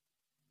Europeans,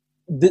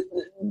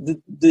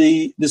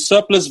 the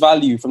surplus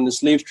value from the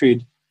slave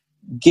trade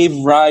gave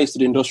rise to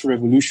the Industrial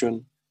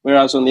Revolution,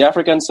 whereas on the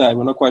African side,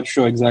 we're not quite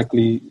sure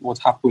exactly what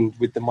happened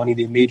with the money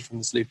they made from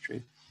the slave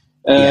trade.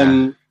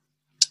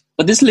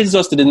 But this leads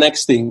us to the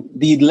next thing,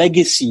 the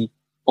legacy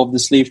of the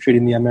slave trade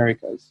in the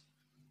Americas.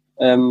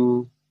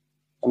 The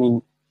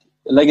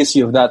legacy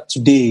of that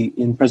today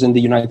in present-day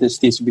United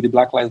States would be the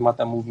Black Lives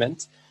Matter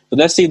movement. But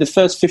let's say the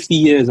first 50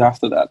 years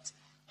after that,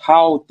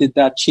 how did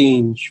that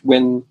change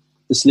when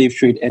the slave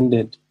trade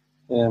ended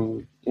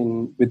in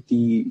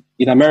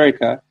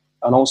America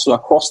and also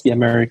across the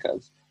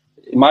Americas?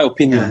 In my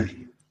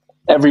opinion,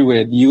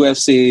 everywhere, the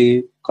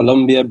USA,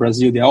 Colombia,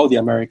 Brazil, they're all the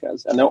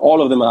Americas, and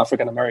all of them are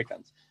African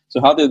Americans. So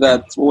what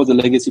was the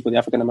legacy for the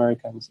African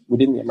Americans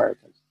within the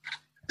Americas?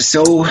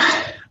 So,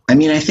 I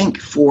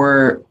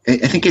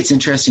think it's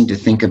interesting to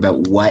think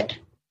about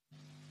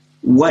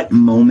what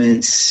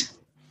moments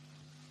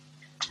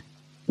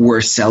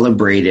were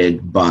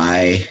celebrated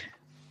by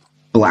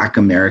Black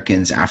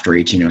Americans after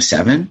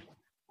 1807,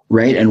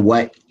 right? And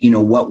what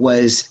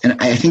was,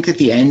 and I think that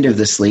the end of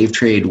the slave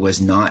trade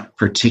was not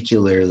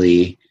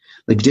particularly,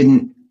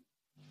 did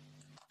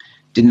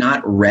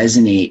not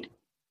resonate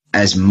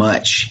as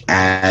much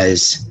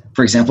as,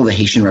 for example, the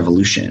Haitian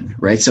Revolution,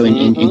 right? So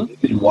in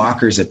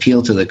Walker's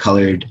appeal to the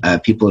colored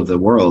people of the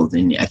world,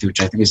 which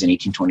I think is in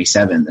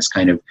 1827, this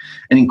kind of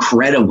an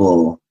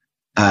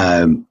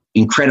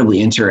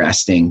incredibly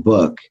interesting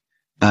book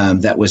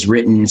that was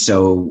written.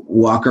 So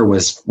Walker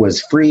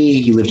was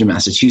free. He lived in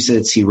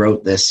Massachusetts. He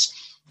wrote this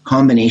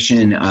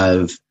combination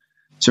of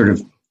sort of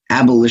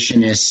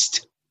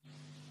abolitionist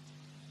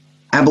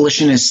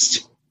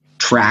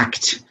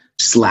tract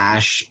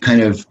 /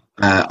 kind of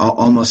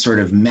almost sort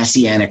of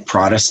messianic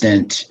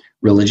Protestant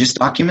religious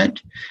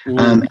document.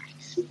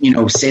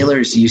 Black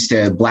sailors used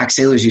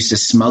to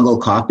smuggle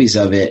copies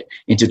of it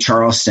into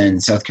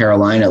Charleston, South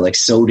Carolina,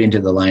 sewed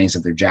into the linings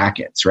of their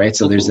jackets, right?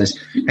 So there's this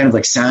kind of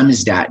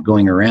samizdat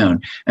going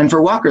around. And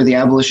for Walker, the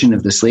abolition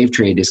of the slave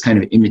trade is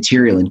kind of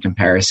immaterial in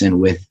comparison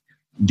with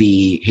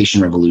the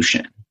Haitian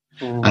Revolution.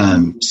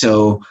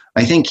 So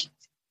I think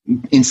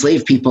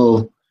enslaved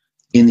people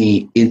in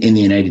the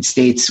United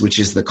States, which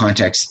is the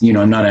context,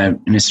 I'm not an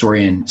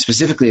historian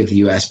specifically of the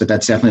US, but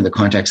that's definitely the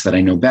context that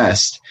I know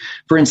best.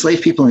 For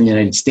enslaved people in the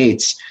United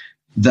States,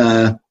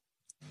 the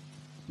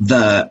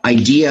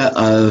idea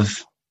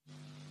of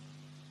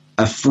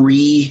a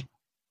free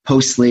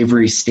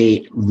post-slavery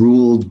state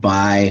ruled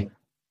by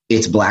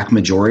its Black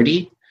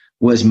majority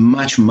was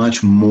much,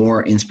 much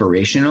more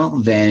inspirational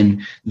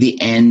than the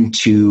end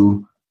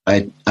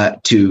than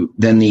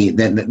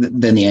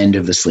the end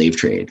of the slave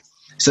trade.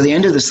 So the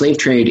end of the slave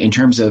trade, in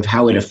terms of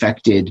how it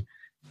affected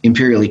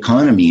imperial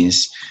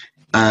economies,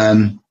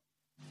 by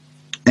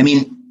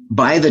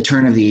the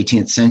turn of the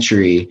 18th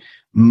century,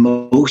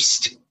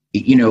 most,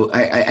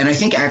 I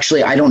think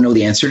actually I don't know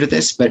the answer to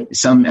this, but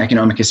some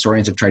economic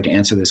historians have tried to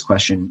answer this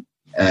question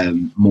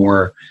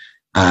more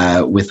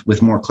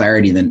with more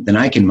clarity than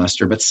I can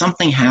muster. But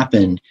something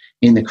happened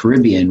in the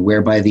Caribbean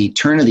where by the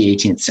turn of the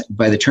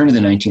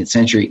 19th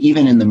century,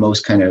 even in the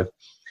most kind of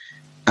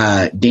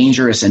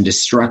dangerous and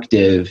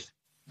destructive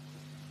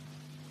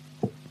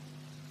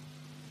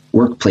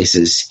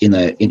workplaces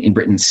in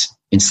Britain's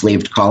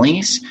enslaved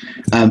colonies,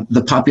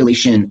 the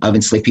population of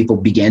enslaved people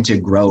began to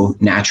grow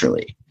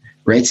naturally,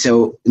 right?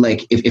 So,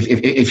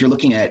 if you're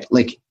looking at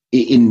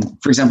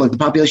for example, the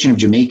population of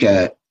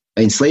Jamaica,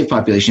 enslaved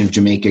population of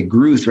Jamaica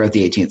grew throughout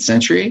the 18th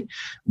century,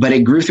 but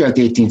it grew throughout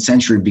the 18th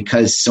century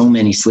because so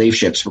many slave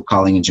ships were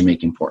calling in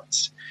Jamaican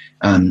ports.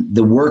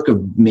 The work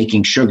of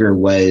making sugar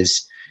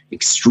was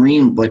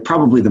extreme,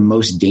 probably the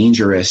most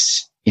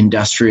dangerous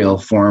industrial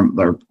form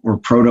or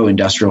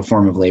proto-industrial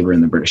form of labor in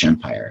the British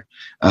Empire,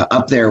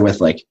 up there with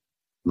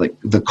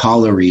the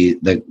colliery,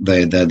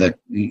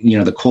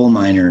 the coal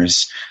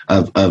miners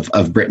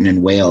of Britain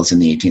and Wales in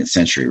the 18th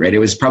century, right? It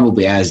was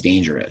probably as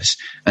dangerous,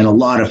 and a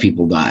lot of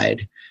people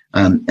died.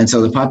 And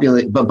so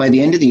but by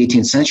the end of the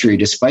 18th century,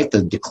 despite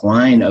the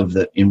decline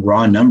in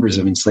raw numbers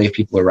of enslaved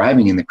people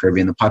arriving in the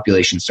Caribbean, the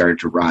population started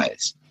to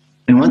rise.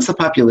 And once the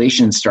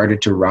population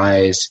started to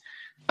rise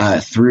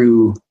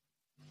through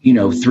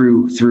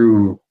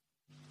through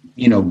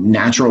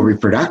natural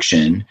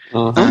reproduction,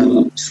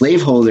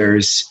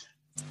 slaveholders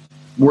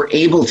were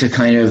able to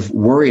kind of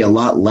worry a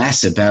lot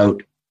less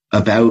about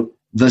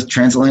the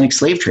transatlantic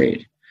slave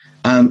trade.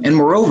 And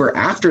moreover,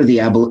 after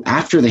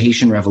the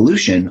Haitian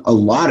Revolution, a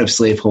lot of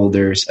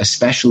slaveholders,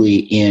 especially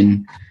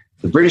in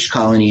the British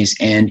colonies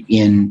and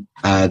in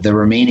the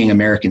remaining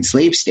American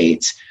slave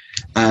states,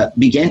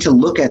 began to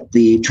look at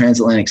the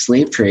transatlantic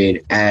slave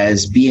trade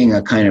as being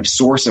a kind of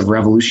source of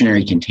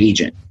revolutionary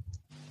contagion.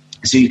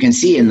 So you can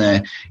see in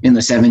the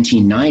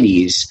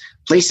 1790s,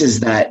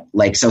 places that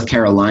like South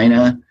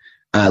Carolina,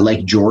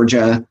 like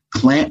Georgia,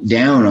 clamp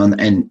down on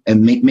and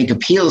make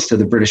appeals to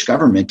the British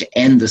government to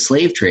end the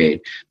slave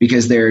trade,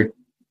 because their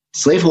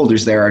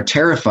slaveholders there are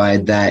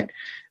terrified that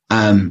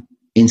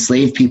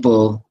enslaved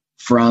people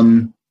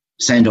from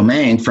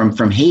Saint-Domingue,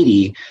 from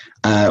Haiti,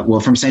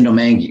 from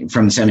Saint-Domingue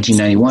from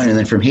 1791, and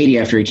then from Haiti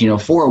after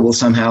 1804, will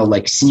somehow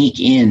like sneak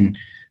in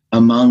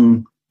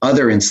among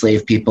other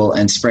enslaved people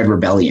and spread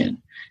rebellion.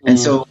 And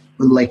so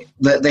like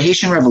the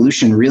Haitian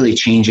Revolution really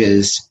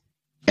changes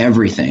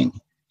everything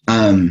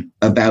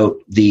about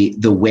the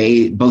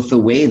way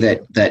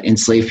that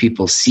enslaved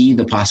people see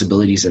the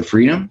possibilities of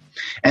freedom,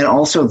 and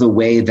also the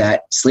way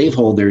that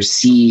slaveholders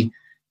see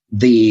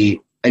the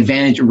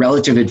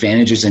relative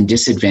advantages and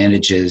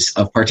disadvantages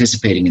of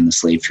participating in the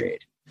slave trade.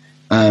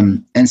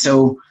 And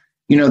so,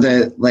 in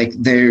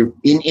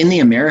the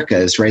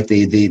Americas, right,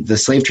 the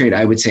slave trade,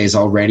 I would say, is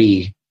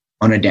already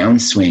on a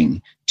downswing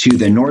to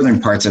the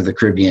northern parts of the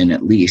Caribbean,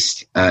 at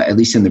least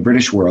in the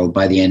British world,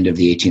 by the end of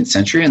the 18th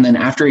century. And then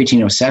after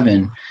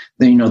 1807,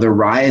 the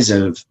rise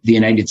of the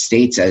United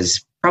States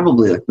as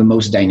probably like the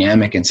most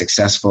dynamic and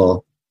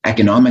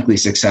economically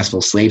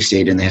successful slave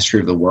state in the history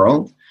of the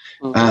world.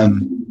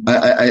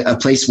 A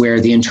place where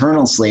the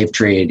internal slave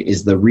trade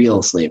is the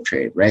real slave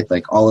trade, right?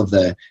 Like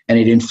and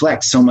it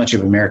inflects so much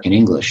of American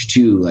English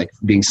too, like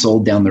being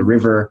sold down the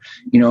river,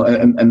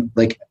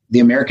 like the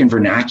American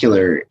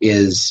vernacular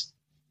is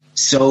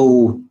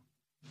so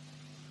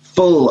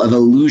full of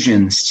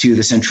allusions to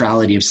the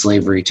centrality of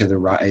slavery to the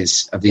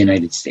rise of the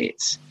United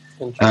States.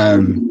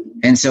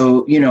 And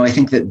so, I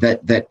think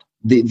that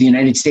the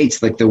United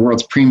States, like the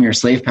world's premier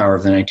slave power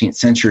of the 19th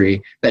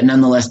century, that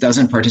nonetheless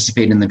doesn't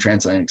participate in the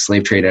transatlantic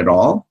slave trade at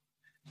all,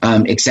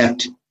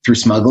 except through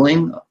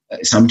smuggling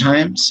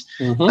sometimes,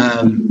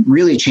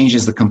 really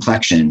changes the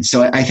complexion.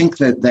 So I think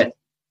that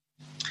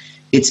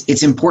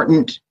it's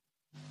important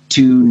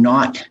to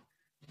not,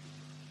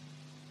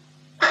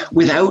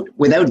 without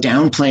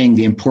downplaying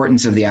the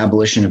importance of the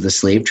abolition of the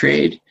slave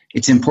trade,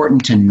 it's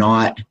important to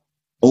not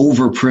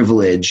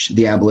overprivilege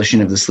the abolition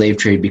of the slave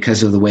trade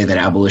because of the way that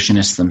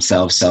abolitionists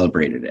themselves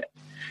celebrated it,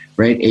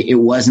 right? It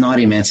was not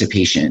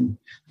emancipation.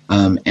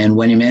 And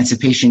when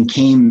emancipation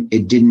came,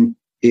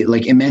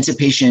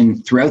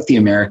 emancipation throughout the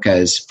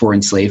Americas for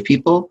enslaved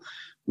people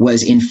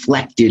was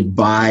inflected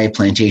by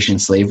plantation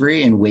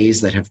slavery in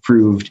ways that have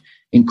proved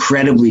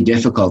incredibly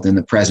difficult in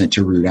the present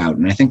to root out.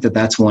 And I think that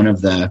that's one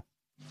of the,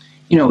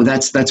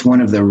 that's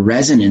one of the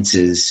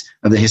resonances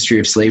of the history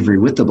of slavery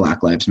with the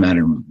Black Lives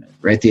Matter movement,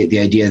 right? The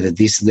idea that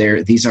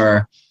these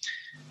are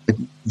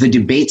the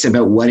debates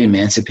about what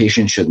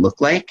emancipation should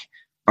look like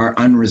are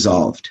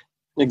unresolved.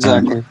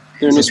 Exactly.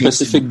 There are no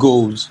specific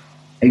goals.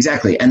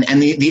 Exactly. And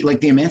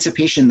the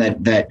emancipation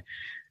that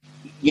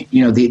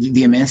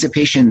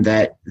emancipation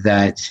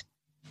that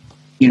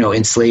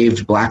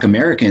enslaved Black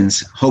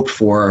Americans hoped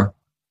for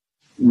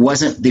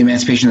wasn't the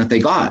emancipation that they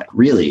got,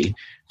 really.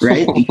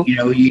 Right.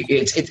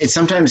 It's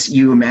sometimes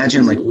you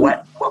imagine like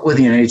what would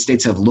the United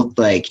States have looked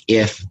like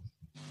if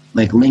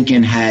like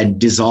Lincoln had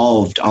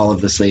dissolved all of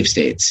the slave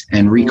states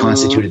and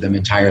reconstituted them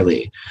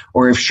entirely,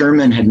 or if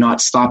Sherman had not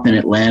stopped in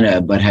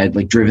Atlanta but had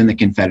like driven the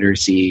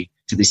Confederacy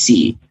to the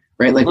sea.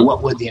 Right. Like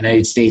what would the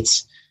United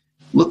States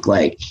look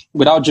like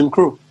without Jim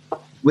Crow?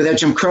 Without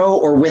Jim Crow,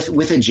 or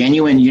with a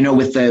genuine,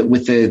 with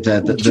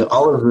the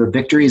all of the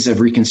victories of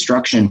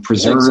Reconstruction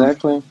preserved.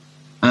 Exactly.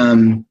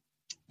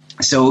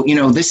 So,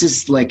 this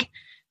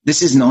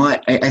is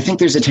not, I think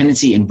there's a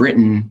tendency in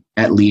Britain,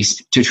 at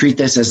least, to treat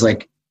this as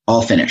like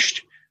all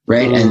finished,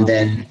 right? And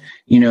then,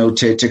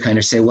 to kind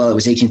of say, well, it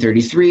was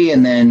 1833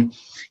 and then,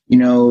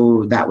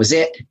 that was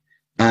it.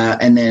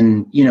 And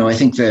then, I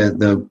think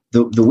the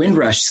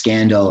Windrush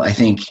scandal, I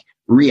think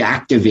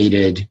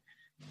reactivated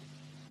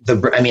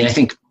I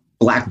think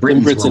Black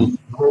Britons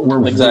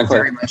were exactly.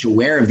 very much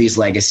aware of these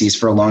legacies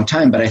for a long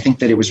time, but I think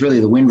that it was really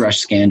the Windrush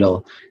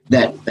scandal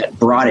that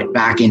brought it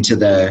back into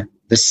the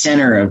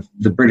center of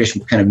the British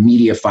kind of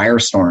media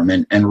firestorm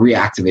and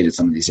reactivated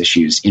some of these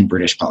issues in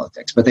British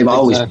politics. But they've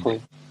always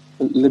been.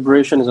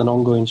 Liberation is an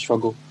ongoing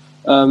struggle.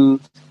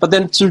 But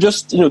then to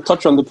just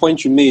touch on the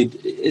point you made,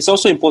 it's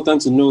also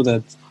important to know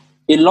that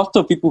a lot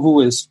of people who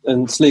were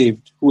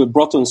enslaved, who were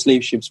brought on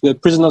slave ships, were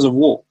prisoners of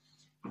war,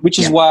 which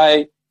is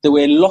why there were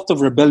a lot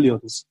of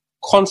rebellions.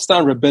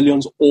 Constant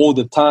rebellions all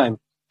the time,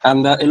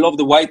 and a lot of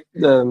the white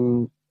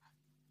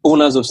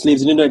owners of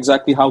slaves didn't know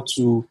exactly how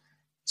to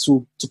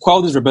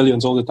quell these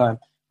rebellions all the time.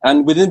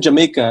 And within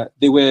Jamaica,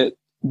 there were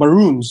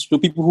Maroons, so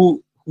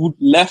people who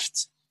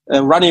left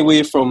ran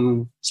away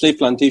from slave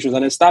plantations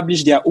and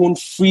established their own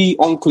free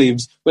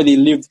enclaves where they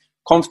lived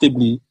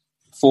comfortably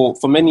for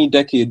many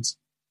decades.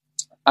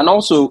 And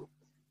also,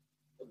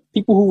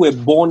 people who were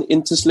born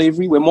into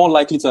slavery were more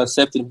likely to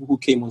accept than people who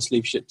came on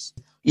slave ships.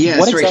 Yeah,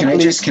 sorry.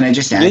 Exactly, can I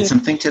just add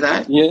something to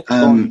that? Yeah.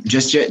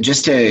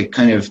 Just to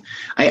kind of,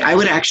 I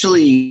would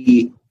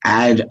actually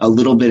add a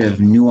little bit of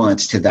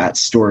nuance to that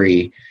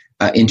story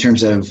in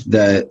terms of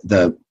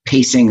the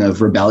pacing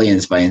of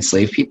rebellions by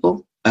enslaved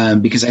people,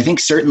 because I think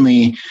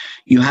certainly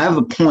you have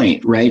a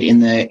point, right? In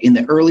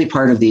the early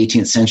part of the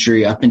 18th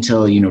century, up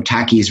until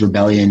Tacky's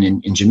rebellion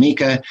in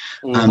Jamaica,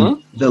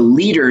 the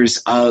leaders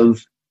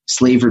of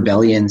slave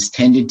rebellions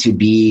tended to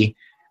be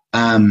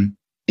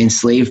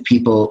enslaved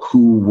people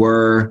who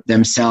were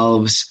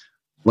themselves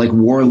like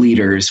war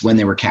leaders when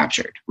they were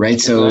captured, right?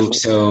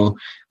 So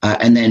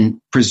and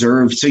then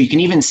preserved. So you can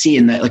even see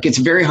in that, like, it's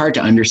very hard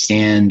to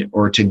understand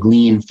or to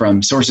glean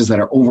from sources that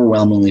are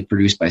overwhelmingly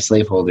produced by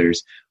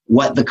slaveholders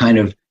what the kind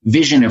of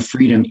vision of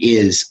freedom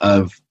is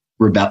of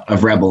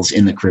rebels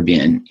in the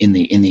Caribbean in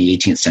the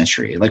 18th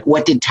century. Like,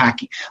 what did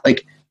Tacky,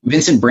 like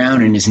Vincent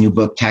Brown in his new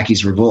book,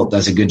 Tacky's Revolt,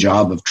 does a good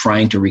job of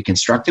trying to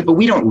reconstruct it, but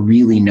we don't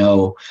really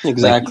know.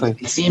 Exactly.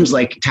 Like, it seems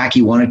like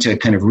Tacky wanted to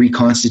kind of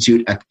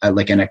reconstitute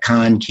like an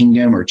Akan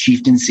kingdom or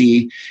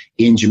chieftaincy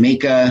in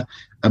Jamaica,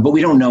 but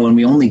we don't know, and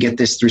we only get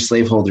this through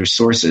slaveholder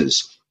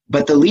sources.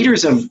 But the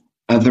leaders of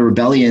the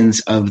rebellions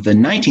of the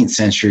 19th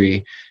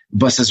century,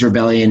 Bussa's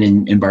rebellion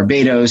in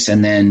Barbados,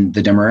 and then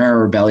the Demerara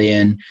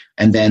rebellion,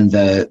 and then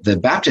the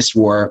Baptist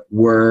War,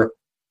 were,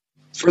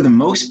 for the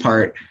most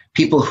part,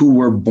 people who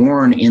were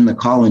born in the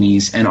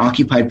colonies and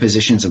occupied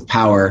positions of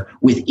power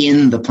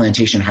within the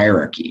plantation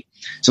hierarchy.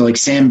 So like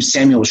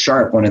Samuel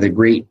Sharp, one of the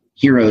great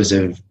heroes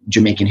of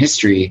Jamaican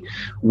history,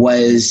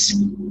 was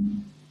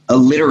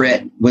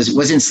illiterate,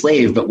 was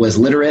enslaved, but was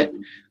literate,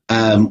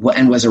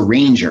 and was a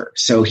ranger.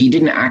 So he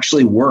didn't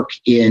actually work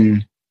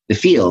in the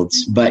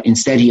fields, but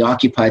instead he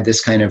occupied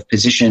this kind of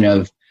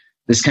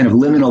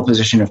liminal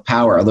position of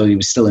power, although he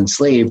was still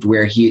enslaved,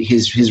 where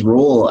his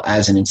role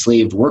as an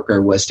enslaved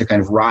worker was to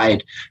kind of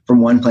ride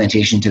from one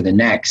plantation to the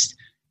next,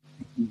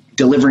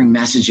 delivering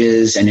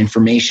messages and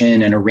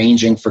information and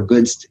arranging for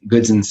goods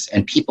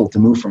and people to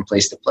move from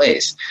place to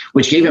place,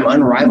 which gave him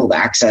unrivaled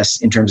access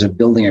in terms of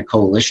building a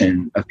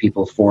coalition of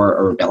people for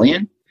a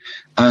rebellion.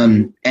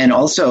 And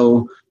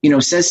also,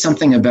 says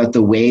something about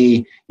the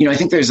way, I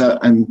think there's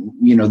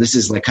this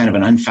is like kind of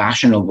an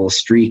unfashionable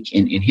streak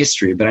in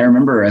history, but I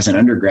remember as an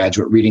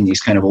undergraduate reading these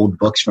kind of old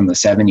books from the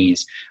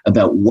 70s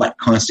about what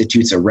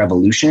constitutes a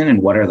revolution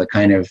and what are the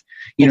kind of,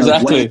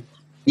 exactly.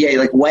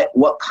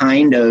 What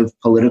kind of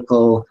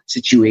political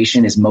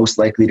situation is most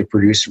likely to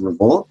produce a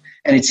revolt?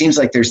 And it seems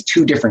like there's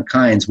two different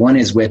kinds. One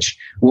is, at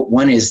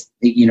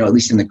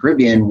least in the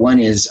Caribbean, one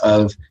is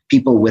of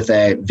people with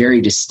a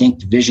very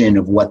distinct vision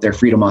of what their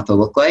freedom ought to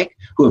look like,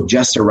 who have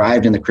just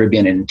arrived in the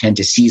Caribbean and intend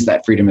to seize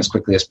that freedom as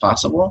quickly as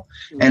possible.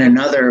 Mm-hmm. And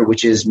another,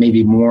 which is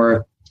maybe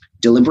more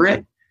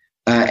deliberate,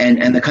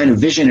 and the kind of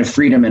vision of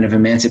freedom and of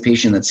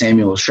emancipation that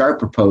Samuel Sharp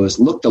proposed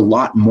looked a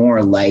lot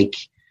more like,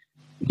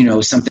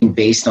 something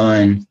based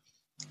on,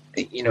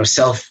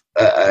 self.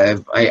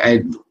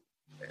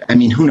 I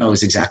mean, who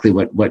knows exactly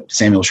what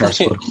Samuel Sharp's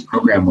political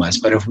program was,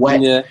 but of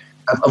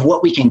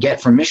what we can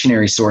get from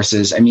missionary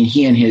sources. I mean,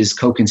 he and his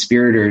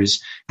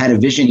co-conspirators had a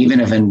vision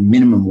even of a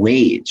minimum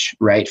wage,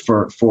 right,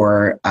 for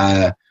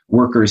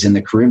workers in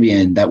the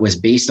Caribbean that was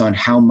based on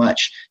how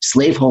much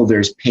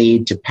slaveholders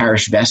paid to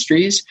parish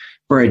vestries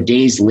for a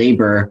day's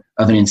labor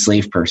of an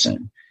enslaved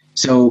person.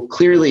 So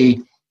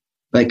clearly,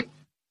 like,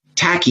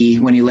 Tacky,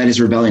 when he led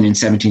his rebellion in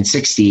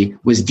 1760,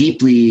 was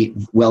deeply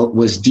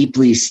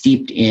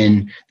steeped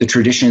in the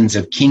traditions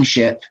of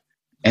kingship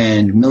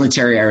and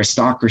military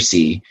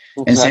aristocracy.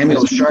 Exactly. And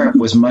Samuel Sharp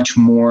was much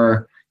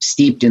more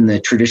steeped in the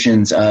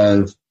traditions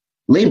of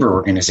labor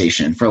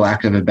organization, for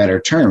lack of a better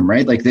term,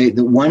 right? Like the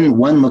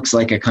one looks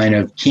like a kind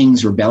of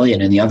king's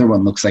rebellion and the other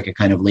one looks like a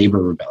kind of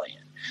labor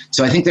rebellion.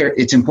 So I think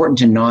it's important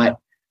to not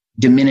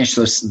diminish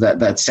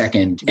that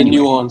second. The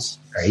nuance.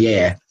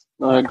 Yeah.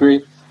 I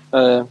agree.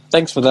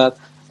 Thanks for that.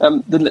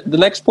 The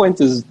next point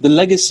is the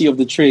legacy of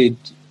the trade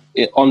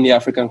on the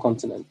African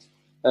continent.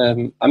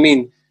 I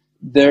mean,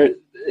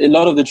 a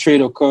lot of the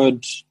trade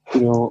occurred,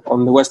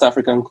 on the West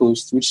African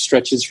coast, which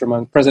stretches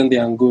from present-day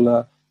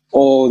Angola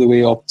all the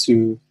way up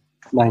to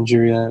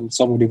Nigeria, and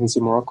some would even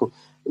say Morocco.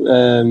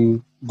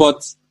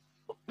 But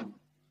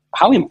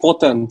how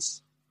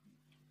important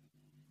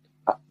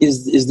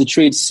is the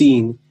trade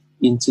scene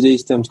in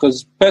today's terms?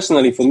 Because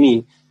personally, for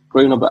me,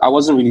 growing up, I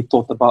wasn't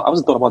taught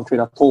about trade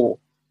at all.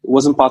 It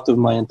wasn't part of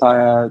my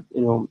entire,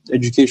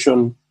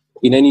 education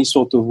in any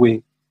sort of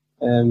way.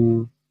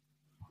 What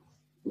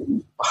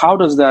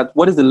is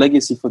the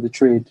legacy for the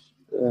trade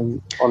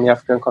on the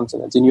African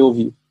continent, in your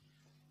view?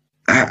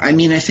 I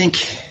mean, I think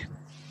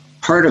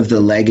part of the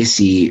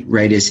legacy,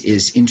 right,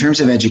 is in terms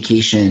of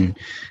education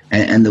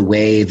and the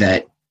way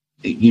that,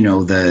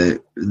 the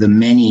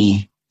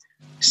many,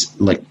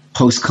 like,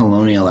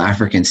 post-colonial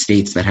African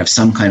states that have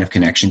some kind of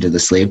connection to the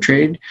slave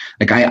trade.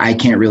 Like, I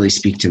can't really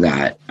speak to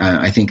that.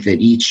 I think that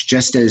each,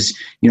 just as,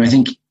 I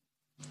think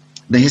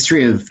the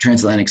history of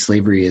transatlantic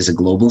slavery is a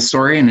global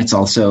story, and it's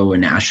also a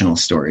national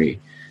story.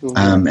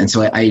 Mm-hmm. And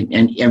so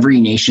and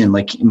every nation,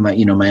 like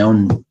my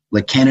own,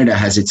 like Canada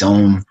has its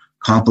own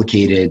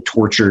complicated,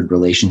 tortured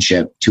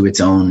relationship to its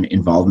own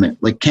involvement.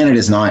 Like, Canada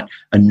is not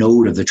a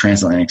node of the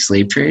transatlantic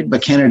slave trade,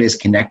 but Canada is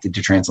connected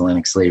to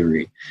transatlantic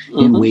slavery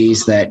in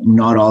ways that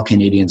not all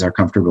Canadians are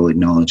comfortable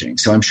acknowledging.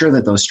 So I'm sure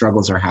that those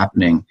struggles are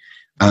happening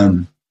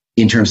in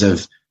terms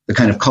of the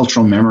kind of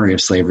cultural memory of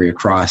slavery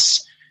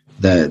across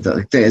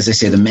the as I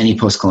say, the many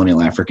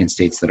post-colonial African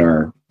states that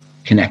are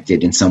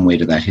connected in some way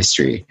to that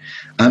history.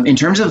 In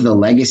terms of the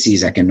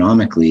legacies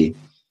economically,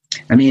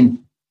 I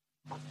mean,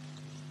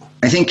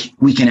 I think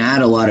we can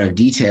add a lot of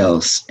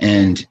details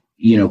and,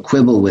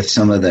 quibble with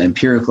some of the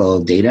empirical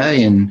data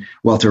in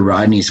Walter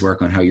Rodney's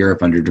work on how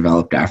Europe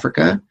underdeveloped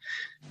Africa.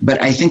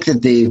 But I think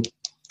that Du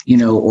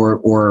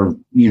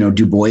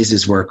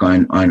Bois's work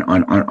on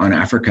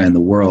Africa and the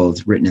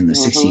world, written in the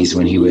 60s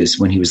when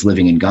he was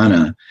living in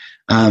Ghana,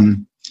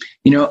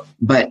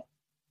 but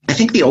I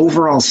think the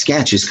overall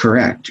sketch is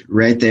correct,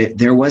 right?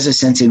 There was a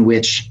sense in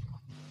which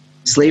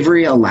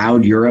slavery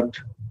allowed Europe,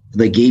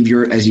 like gave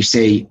Europe, as you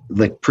say,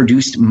 like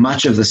produced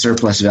much of the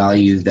surplus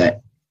value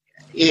that,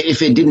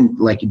 if it didn't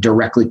like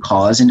directly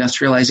cause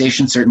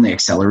industrialization, certainly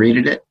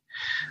accelerated it.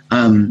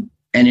 And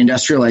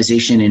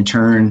industrialization in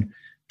turn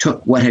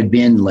took what had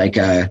been like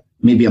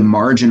maybe a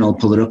marginal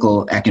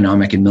political,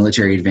 economic, and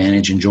military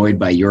advantage enjoyed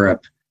by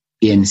Europe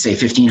in, say,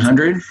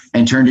 1500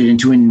 and turned it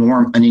into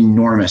an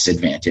enormous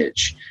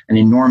advantage, an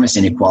enormous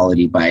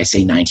inequality by,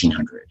 say,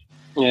 1900.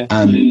 Yeah.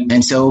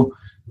 And so,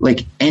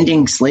 like,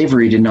 ending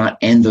slavery did not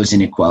end those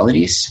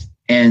inequalities.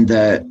 And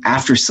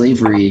after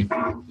slavery,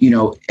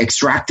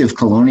 extractive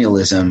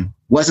colonialism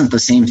wasn't the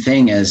same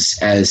thing as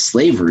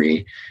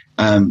slavery.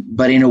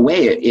 But in a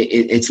way,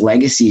 its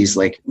legacies,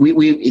 like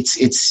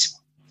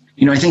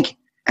I think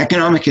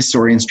economic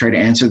historians try to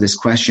answer this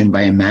question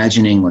by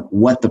imagining like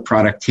what the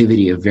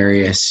productivity of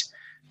various,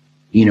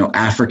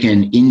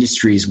 African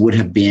industries would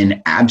have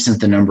been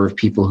absent the number of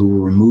people who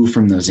were removed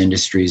from those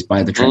industries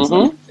by the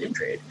transatlantic slave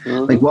trade.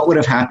 Like, what would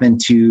have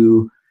happened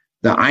to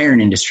the iron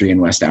industry in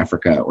West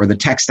Africa or the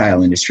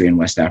textile industry in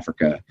West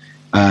Africa?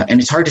 And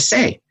it's hard to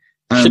say.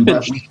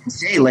 But we can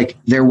say, like,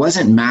 there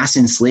wasn't mass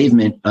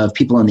enslavement of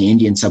people on the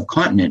Indian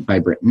subcontinent by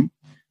Britain,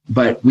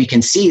 but we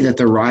can see that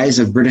the rise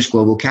of British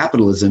global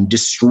capitalism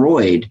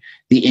destroyed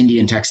the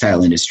Indian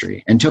textile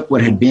industry and took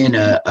what had been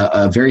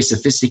a very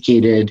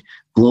sophisticated,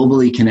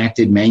 globally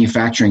connected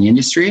manufacturing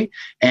industry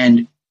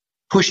and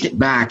pushed it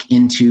back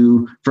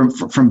into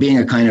from being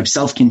a kind of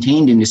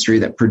self-contained industry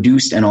that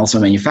produced and also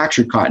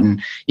manufactured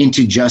cotton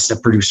into just a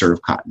producer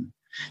of cotton.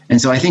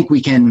 And so I think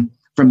we can,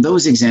 from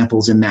those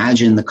examples,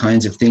 imagine the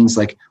kinds of things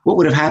like what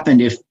would have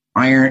happened if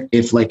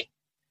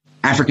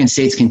African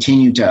states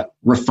continued to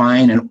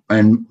refine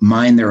and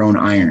mine their own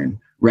iron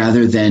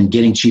rather than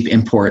getting cheap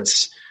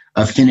imports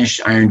of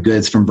finished iron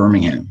goods from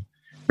Birmingham,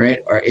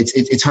 right? Or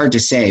it's hard to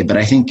say, but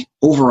I think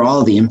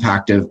overall the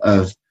impact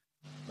of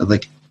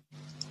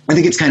I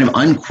think it's kind of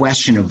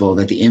unquestionable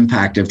that the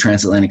impact of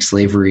transatlantic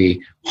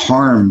slavery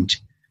harmed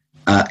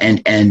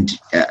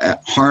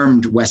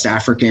harmed West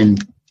African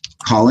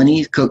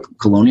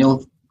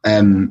colonial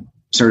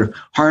sort of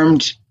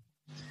harmed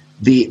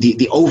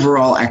the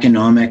overall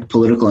economic,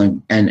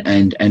 political,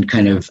 and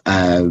kind of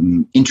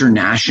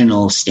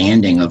international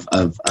standing of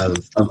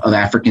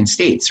African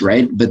states,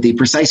 right? But the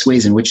precise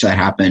ways in which that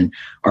happened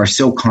are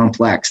so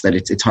complex that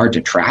it's hard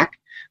to track.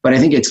 But I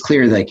think it's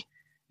clear that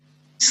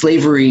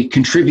slavery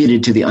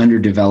contributed to the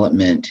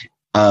underdevelopment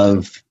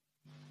of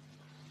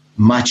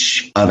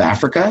much of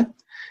Africa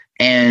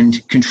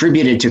and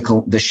contributed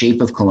to the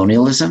shape of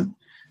colonialism.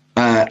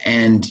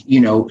 And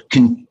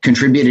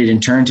contributed in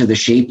turn to the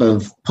shape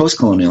of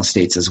post-colonial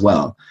states as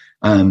well.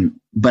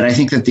 But I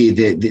think that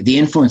the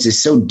influence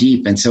is so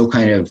deep and so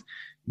kind of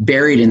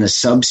buried in the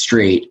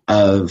substrate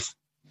of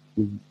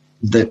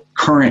the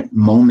current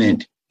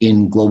moment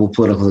in global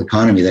political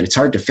economy that it's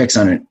hard to fix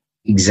on an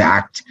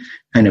exact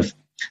kind of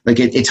like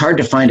it's hard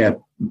to find a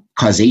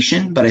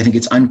causation. But I think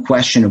it's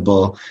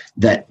unquestionable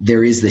that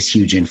there is this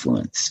huge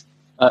influence.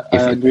 I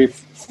agree.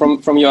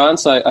 From your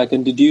answer, I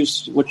can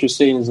deduce what you're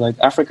saying is like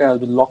Africa has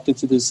been locked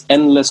into this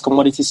endless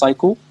commodity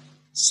cycle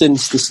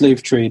since the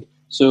slave trade.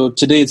 So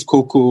today it's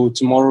cocoa,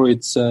 tomorrow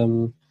it's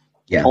oil,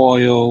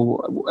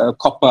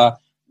 copper.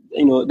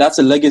 That's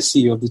a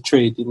legacy of the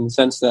trade in the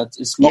sense that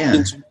it's locked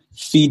into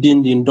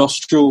feeding the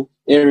industrial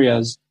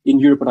areas in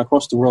Europe and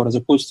across the world as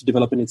opposed to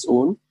developing its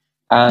own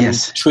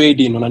and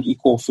trading on an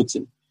equal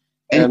footing.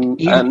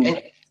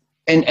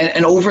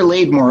 And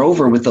overlaid,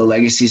 moreover, with the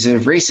legacies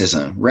of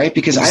racism, right?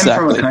 Because I'm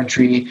from a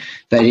country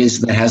that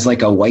has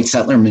like a white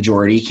settler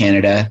majority,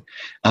 Canada,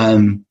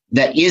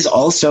 that is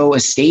also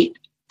a state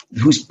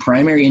whose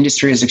primary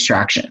industry is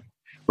extraction,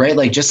 right?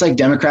 Like just like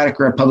Democratic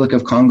Republic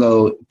of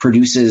Congo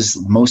produces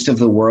most of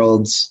the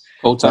world's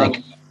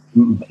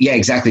Yeah,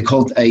 exactly.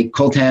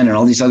 Coltan and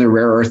all these other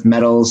rare earth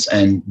metals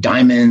and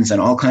diamonds and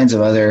all kinds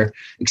of other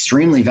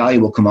extremely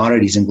valuable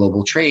commodities in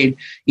global trade.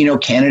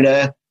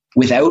 Canada,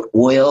 without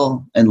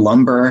oil and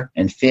lumber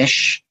and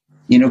fish,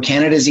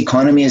 Canada's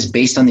economy is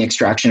based on the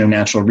extraction of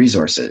natural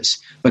resources.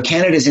 But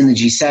Canada's in the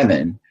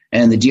G7,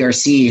 and the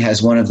DRC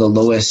has one of the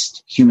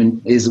lowest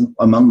is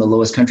among the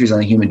lowest countries on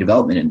the Human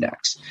Development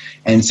Index.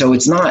 And so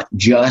it's not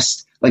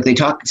just like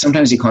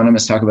sometimes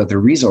economists talk about the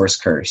resource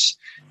curse.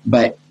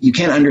 But you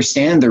can't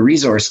understand the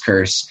resource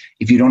curse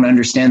if you don't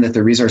understand that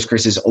the resource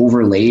curse is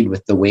overlaid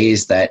with the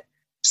ways that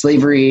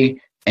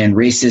slavery and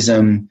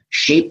racism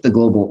shape the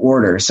global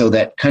order, so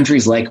that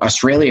countries like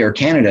Australia or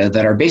Canada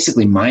that are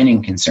basically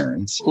mining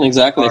concerns.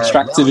 Exactly,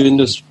 extractive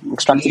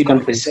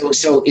countries.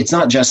 So it's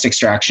not just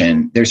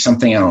extraction. There's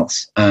something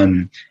else.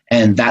 And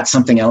that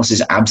something else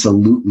is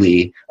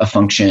absolutely a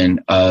function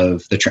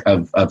of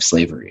of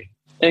slavery.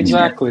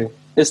 Exactly.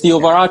 It's the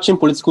overarching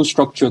political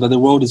structure that the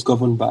world is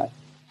governed by,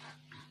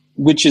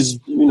 which is,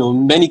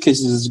 in many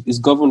cases is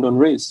governed on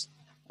race.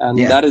 And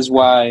that is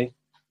why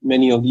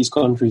many of these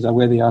countries are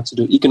where they are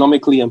today,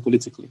 economically and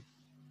politically.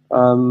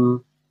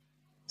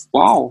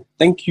 Wow.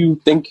 Thank you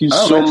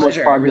so much.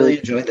 I really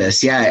enjoyed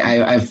this.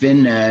 Yeah, I've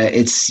been,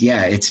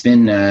 it's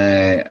been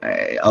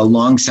a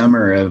long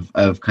summer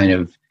of kind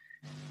of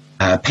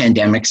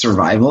pandemic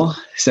survival.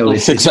 So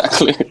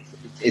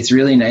it's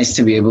really nice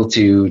to be able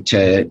to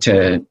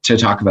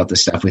talk about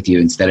this stuff with you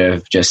instead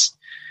of just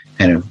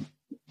kind of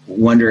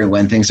wondering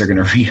when things are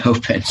going to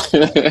reopen.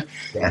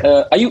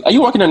 Are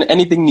you working on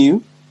anything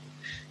new?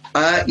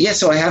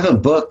 So I have a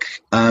book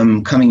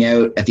coming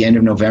out at the end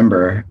of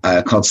November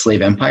called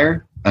Slave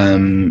Empire.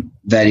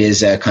 That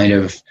is a kind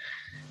of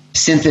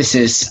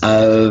synthesis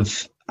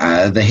of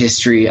the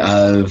history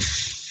of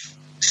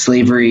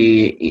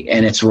slavery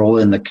and its role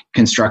in the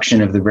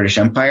construction of the British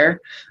Empire,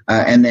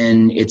 and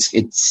then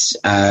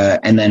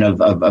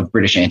of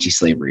British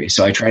anti-slavery.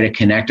 So I try to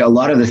connect. A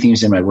lot of the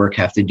themes in my work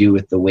have to do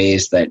with the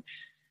ways that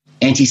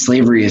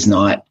anti-slavery is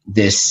not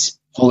this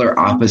polar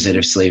opposite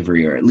of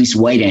slavery, or at least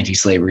white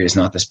anti-slavery is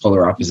not this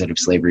polar opposite of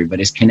slavery, but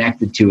is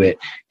connected to it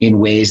in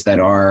ways that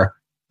are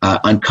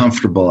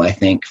uncomfortable, I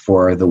think,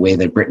 for the way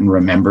that Britain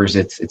remembers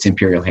its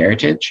imperial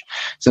heritage.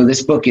 So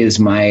this book is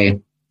my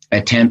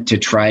attempt to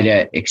try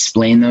to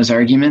explain those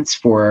arguments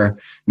for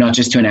not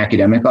just to an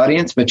academic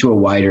audience, but to a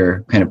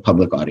wider kind of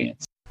public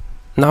audience.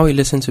 Now we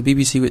listen to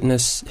BBC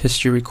Witness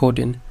history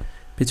recording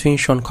between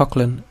Sean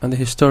Coughlin and the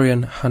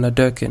historian Hannah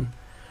Durkin,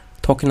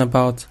 talking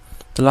about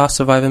the last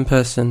surviving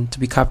person to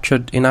be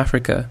captured in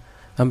Africa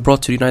and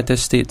brought to the United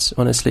States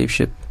on a slave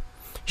ship.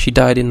 She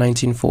died in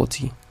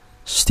 1940,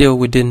 still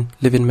within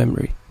living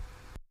memory.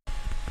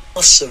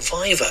 Last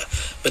survivor,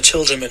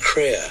 Matilda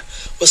McCrea,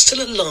 was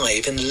still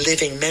alive in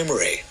living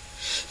memory.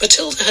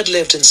 Matilda had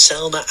lived in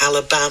Selma,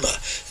 Alabama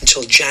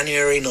until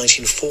January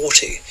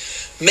 1940,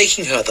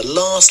 making her the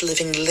last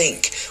living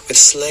link with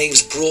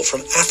slaves brought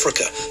from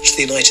Africa to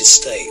the United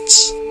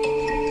States.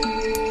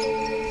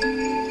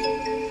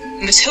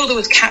 Matilda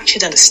was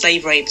captured under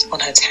slave raids on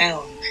her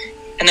town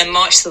and then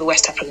marched to the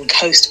West African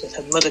coast with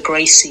her mother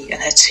Gracie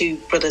and her 2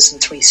 brothers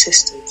and 3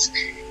 sisters.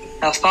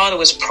 Her father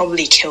was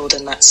probably killed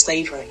in that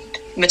slave raid.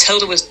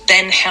 Matilda was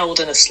then held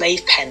in a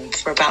slave pen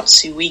for about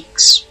 2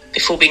 weeks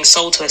before being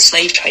sold to a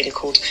slave trader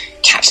called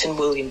Captain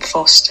William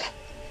Foster.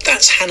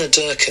 That's Hannah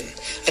Durkin,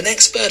 an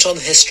expert on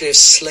the history of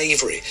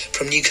slavery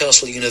from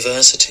Newcastle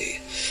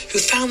University, who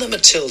found that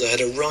Matilda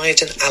had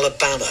arrived in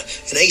Alabama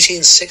in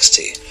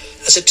 1860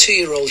 as a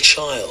 2-year-old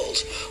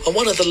child on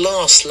one of the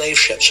last slave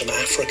ships from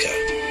Africa.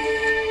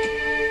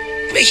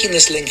 Making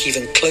this link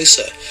even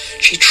closer,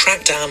 she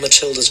tracked down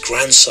Matilda's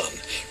grandson,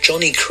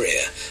 Johnny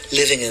Crea,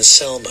 living in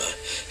Selma,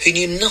 who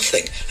knew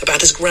nothing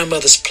about his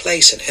grandmother's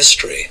place in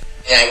history.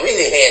 And I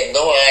really had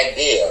no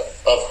idea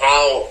of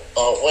how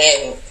or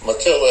when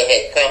Matilda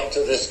had come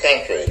to this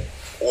country.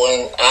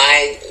 When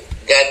I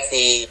got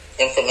the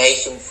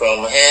information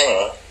from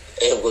Hannah,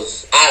 it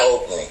was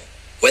eye-opening.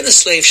 When the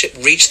slave ship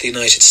reached the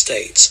United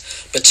States,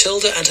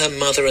 Matilda and her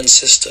mother and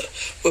sister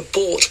were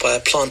bought by a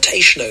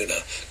plantation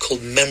owner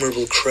called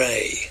Memorable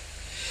Cray.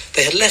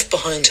 They had left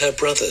behind her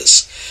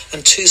brothers,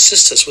 and 2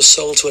 sisters were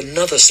sold to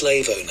another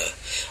slave owner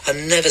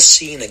and never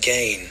seen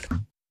again.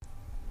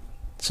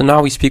 So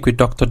now we speak with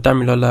Dr.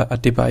 Damilola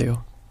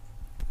Adebayo.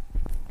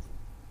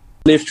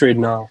 Slave trade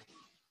now.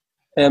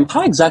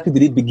 How exactly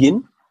did it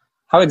begin?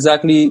 How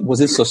exactly was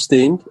it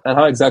sustained? And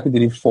how exactly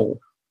did it fall?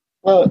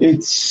 Well,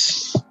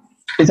 it's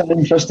an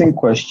interesting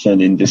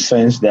question in the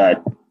sense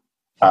that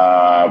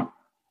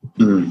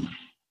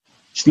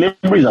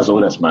slavery is as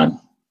old as man,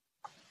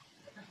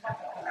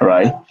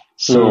 right?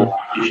 So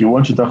if you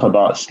want to talk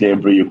about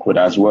slavery, you can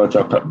as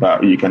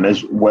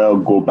well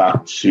go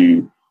back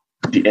to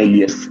the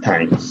earliest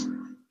times.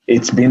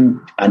 It's been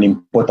an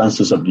important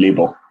source of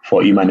labor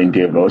for human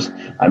endeavors.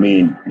 I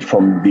mean,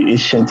 from the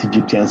ancient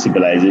Egyptian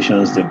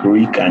civilizations, the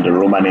Greek and the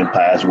Roman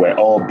empires were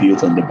all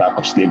built on the back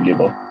of slave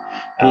labor.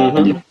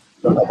 And you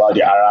talk about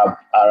the Arab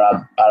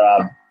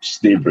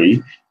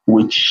slavery,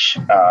 which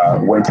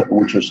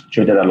was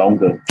traded along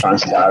the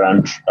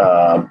trans-Saharan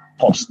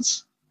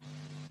costs.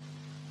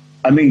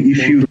 I mean,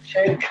 if you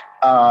check,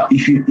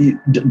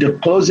 the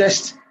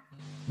closest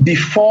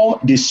before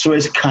the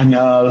Suez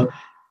Canal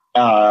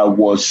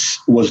was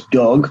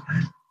dug,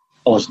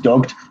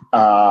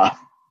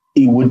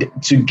 it would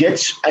to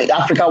get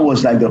Africa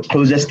was like the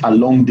closest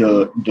along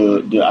the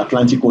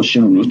Atlantic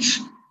Ocean route.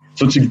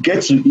 So to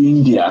get to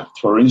India,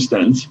 for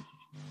instance,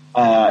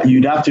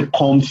 you'd have to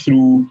come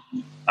through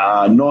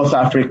North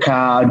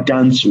Africa,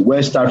 down to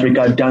West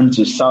Africa, down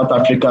to South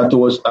Africa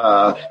towards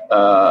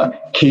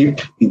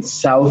Cape in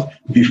South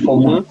before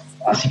moving to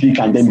the Pacific,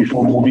 and then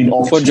before moving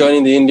up before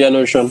joining the Indian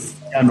Ocean.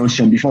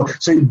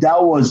 So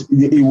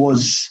it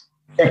was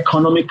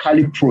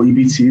economically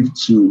prohibitive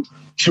to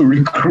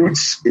recruit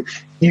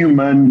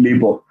human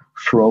labor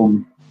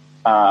from.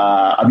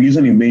 I'm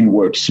using the main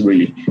words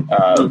really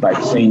by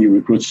saying you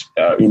recruit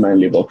human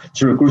labor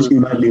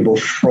human labor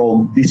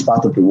from this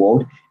part of the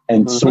world.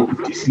 And so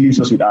this leaves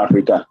us with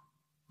Africa.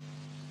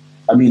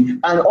 I mean,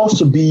 and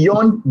also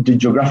beyond the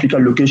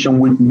geographical location,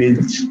 which made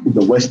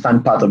the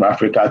western part of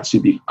Africa to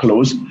be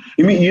closed.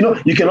 I mean,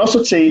 you can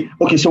also say,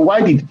 okay, so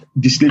why did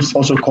the slaves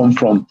also come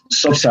from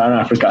sub-Saharan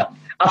Africa?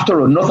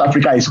 After all, North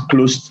Africa is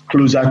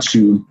closer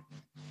to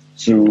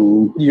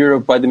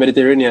Europe by the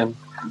Mediterranean.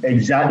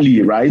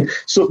 Exactly, right?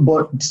 So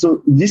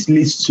this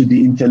leads to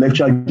the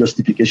intellectual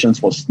justifications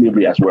for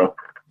slavery as well.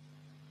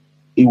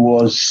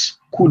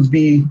 Could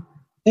be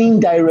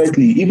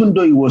indirectly, even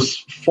though were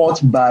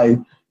fought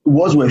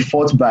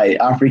by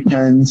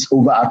Africans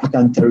over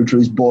African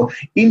territories, but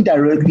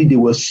indirectly they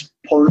were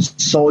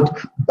sponsored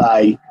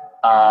by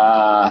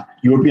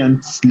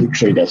European slave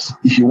traders,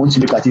 if you want to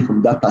look at it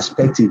from that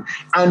perspective.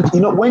 And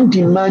when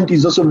demand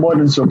is also more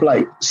than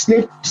supply,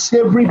 slaves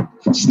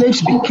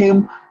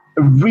became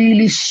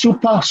really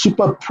super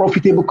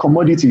profitable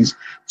commodities.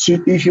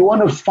 If you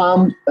want to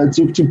farm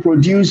to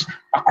produce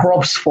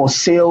crops for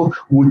sale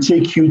will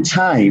take you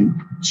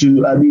time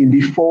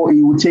before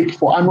it will take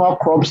for annual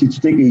crops, it will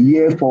take a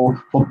year. For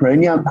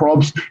perennial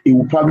crops, it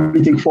will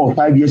probably take 4 or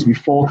 5 years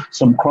before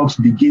some crops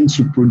begin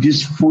to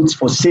produce fruits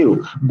for sale.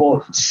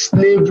 But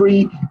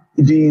slavery,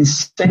 the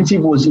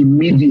incentive was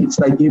immediate.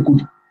 Like you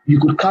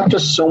could capture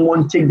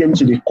someone, take them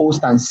to the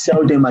coast and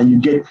sell them, and you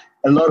get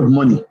a lot of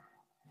money.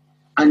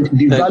 And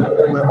the value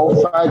that were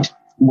offered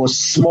was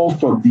small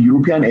from the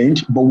European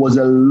end, but was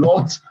a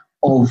lot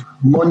of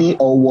money,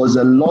 or was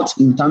a lot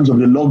in terms of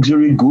the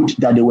luxury good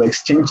that they were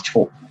exchanged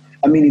for.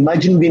 I mean,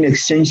 imagine being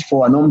exchanged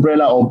for an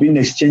umbrella or being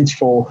exchanged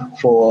for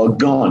a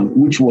gun,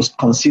 which was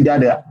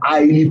considered a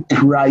highly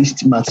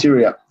priced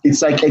material.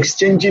 It's like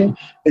exchanging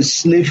a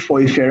slave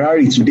for a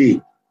Ferrari today.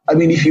 I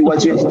mean, if you were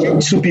to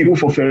exchange 2 people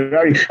for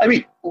Ferrari, I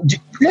mean,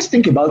 let's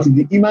think about it,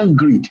 the human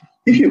greed.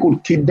 If you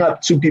could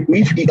kidnap 2 people,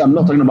 I'm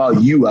not talking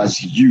about you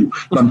as you,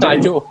 but I'm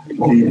talking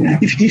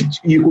if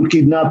you could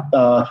kidnap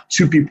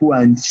 2 people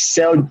and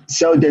sell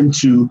them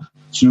to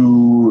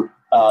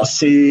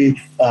say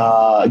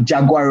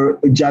Jaguar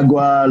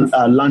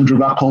Land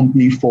Rover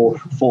company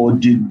for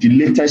the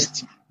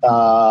latest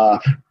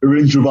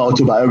Range Rover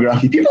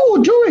autobiography, people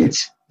will do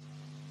it.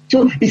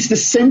 So it's the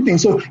same thing.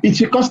 So it's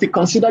because they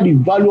consider the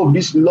value of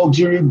this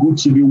luxury good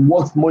to be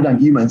worth more than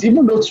humans,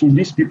 even though to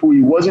these people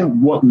it wasn't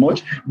worth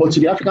much, but to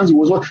the Africans it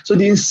was worth. So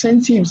the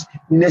incentives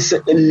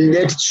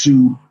led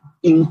to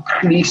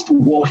increased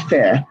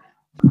warfare.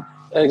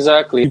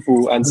 Exactly,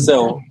 and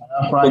sell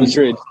for the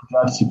trade.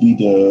 That to be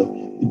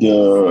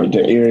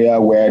the area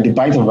where the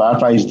Bight of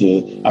Biafra is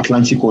the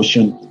Atlantic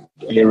Ocean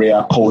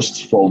area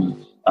coast from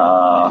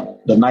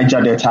the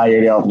Niger Delta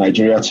area of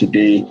Nigeria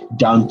today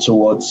down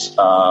towards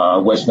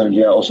Western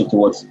Nigeria, also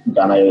towards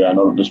Ghana area and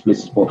all of those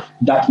places. But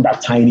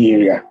that tiny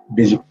area,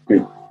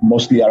 basically,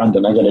 mostly around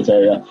the Niger Delta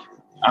area,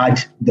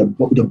 had the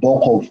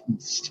bulk of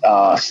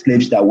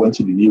slaves that went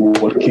to the New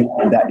World came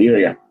from that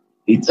area.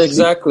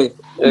 Exactly.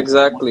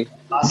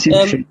 Massive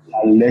trade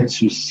that led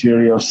to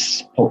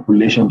serious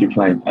population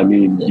decline. I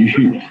mean,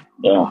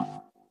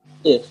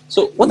 Yeah.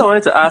 So what I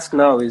wanted to ask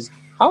now is,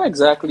 how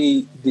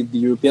exactly did the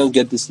Europeans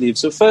get the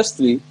slaves? So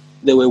firstly,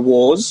 there were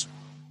wars,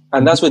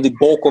 and that's where the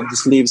bulk of the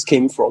slaves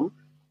came from,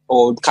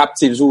 or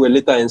captives who were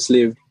later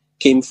enslaved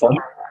came from.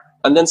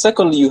 And then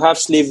secondly, you have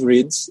slave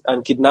raids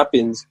and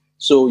kidnappings.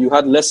 So you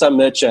had lesser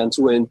merchants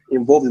who were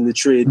involved in the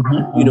trade,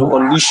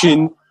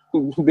 unleashing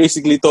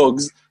basically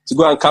thugs to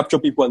go and capture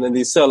people, and then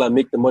they sell and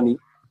make the money.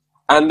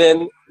 And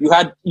then you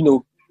had,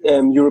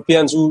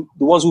 Europeans the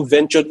ones who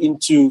ventured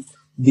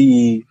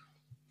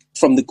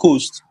from the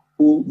coast,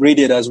 who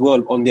raided as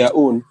well on their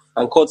own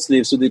and caught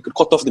slaves so they could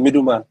cut off the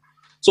middleman.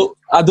 So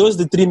are those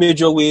the 3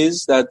 major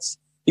ways that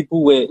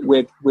people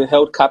were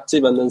held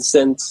captive and then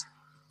sent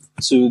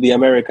to the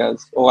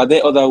Americas? Or are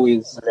there other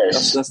ways?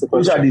 Yes. That's the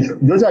question.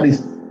 Those are the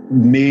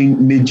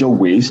main major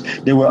ways.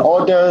 There were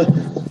other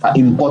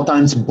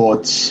important,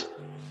 but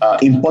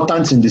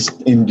important in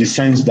the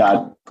sense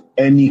that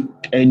any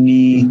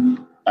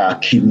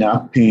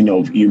kidnapping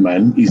of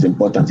human is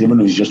important, even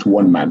though it's just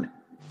one man.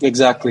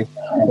 Exactly.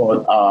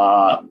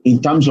 But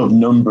in terms of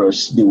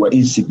numbers, they were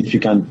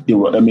insignificant.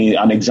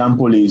 An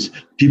example is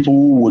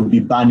people would be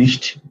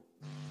banished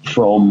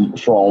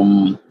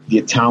from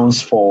their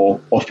towns for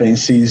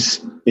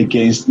offenses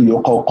against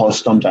local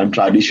customs and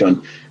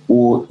tradition,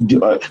 or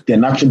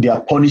their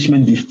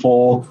punishment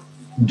before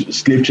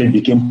slave trade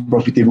became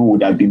profitable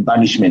would have been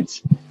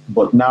banishment.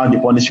 But now the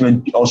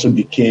punishment also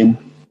became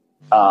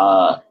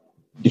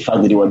the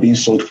fact that they were being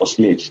sold as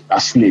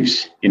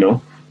slaves.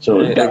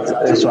 So that's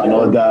also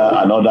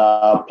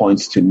another point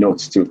to note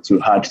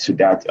to add to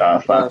that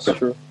fact. That's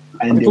true.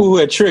 And people who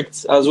were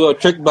tricked as well,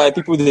 tricked by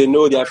people they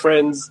know, their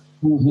friends,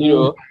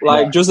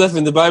 like Joseph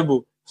in the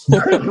Bible.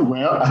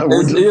 Well, I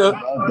would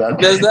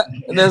there's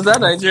that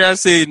Nigerian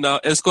saying now,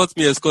 escort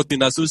me,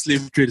 that's so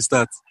slave trade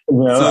starts.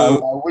 Well,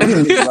 So,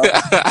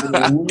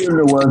 I wouldn't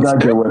know whether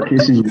there were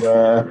cases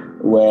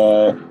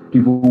where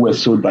people were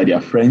sold by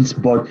their friends,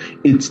 but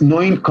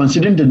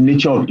considering the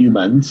nature of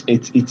humans,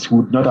 it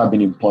would not have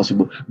been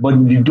impossible.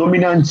 But the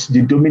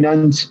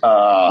dominant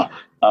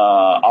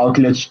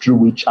outlets through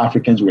which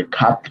Africans were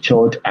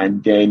captured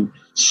and then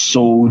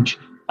sold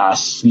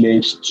as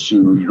slaves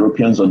to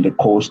Europeans on the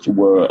coast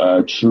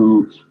were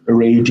through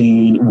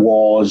raiding,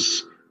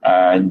 wars,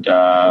 and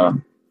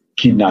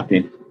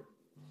kidnapping.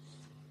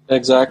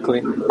 exactly.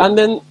 And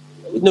then,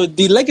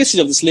 the legacy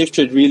of the slave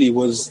trade really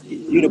was,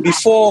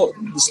 before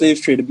the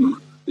slave trade,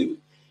 the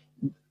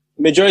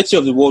majority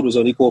of the world was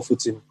on equal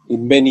footing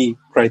in many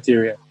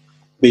criteria,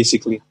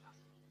 basically.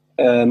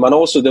 And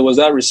also there was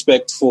that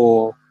respect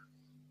for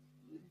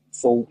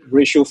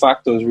racial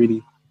factors,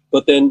 really.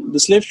 But then the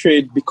slave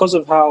trade, because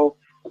of how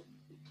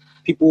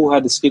people who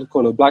had the skin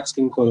color, black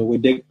skin color,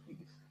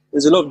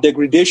 there's a lot of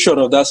degradation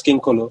of that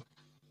skin color.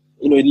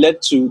 It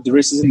led to the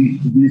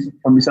racism.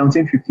 From the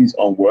 1750s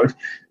onward,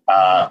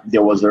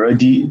 there was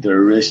already the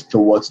race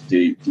towards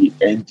the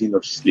ending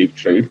of slave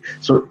trade.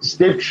 So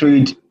slave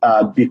trade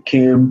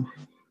became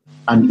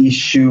an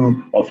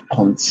issue of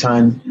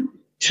concern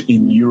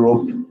in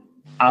Europe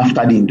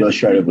after the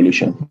Industrial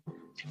Revolution.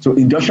 So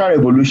Industrial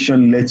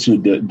Revolution led to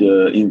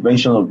the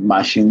invention of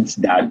machines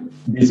that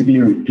basically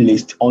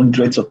replaced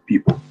hundreds of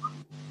people.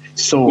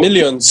 So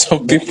Millions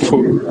of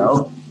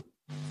people.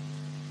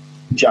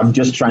 I'm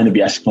just trying to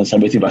be as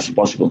conservative as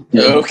possible.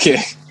 Okay.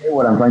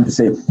 What I'm trying to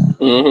say.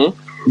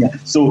 Mm-hmm. Yeah.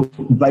 So,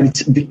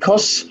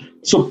 because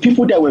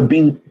people that were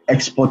being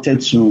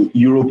exported to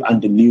Europe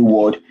and the New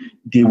World,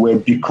 they were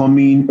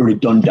becoming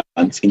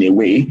redundant in a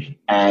way,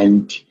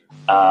 and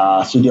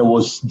so there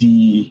was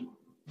the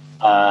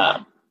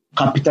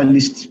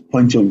capitalist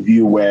point of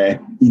view where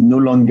it no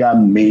longer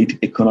made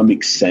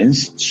economic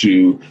sense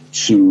to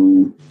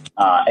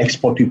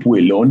export people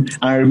alone.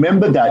 And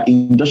remember that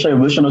Industrial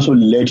Revolution also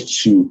led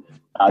to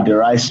the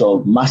rise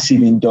of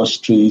massive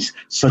industries,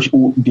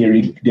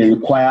 they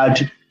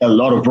required a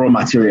lot of raw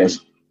materials,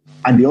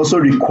 and they also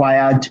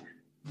required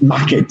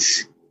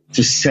markets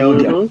to sell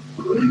them.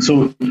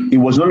 So it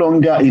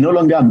no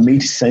longer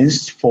made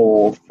sense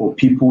for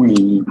people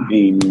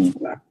in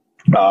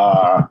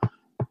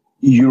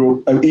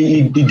Europe.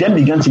 It then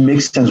began to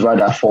make sense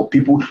rather for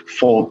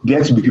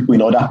there to be people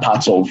in other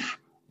parts of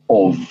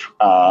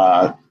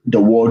the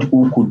world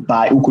who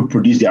could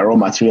produce their raw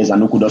materials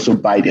and who could also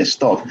buy their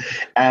stuff.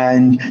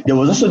 And there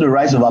was also the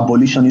rise of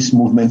abolitionist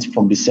movements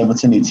from the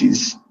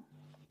 1780s,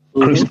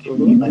 Christian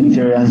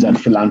humanitarians and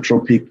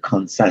philanthropic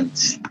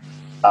concerns.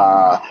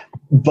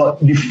 But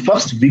the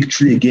first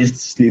victory against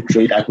slave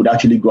trade, I could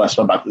actually go as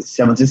far back as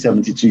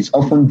 1772. It's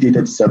often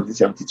dated to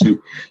 1772,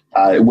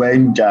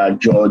 when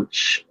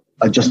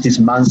Justice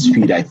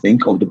Mansfield, I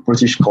think, of the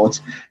British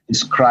court,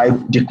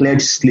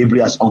 declared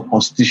slavery as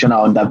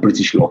unconstitutional under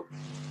British law.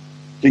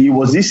 So it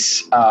was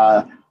this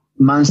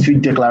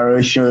Mansfield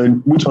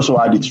Declaration, which also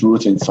had its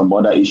roots in some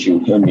other issue.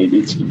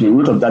 The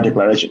root of that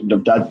declaration,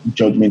 of that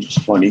judgment, was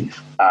funny.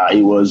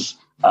 It was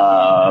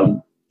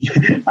an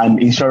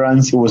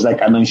insurance. It was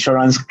like an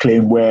insurance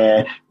claim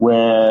where.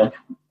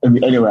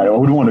 Anyway, I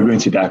wouldn't want to go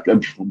into that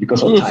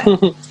because of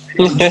time.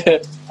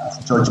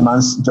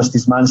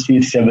 Justice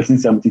Mansfield,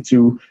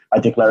 1772,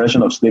 a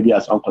declaration of slavery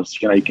as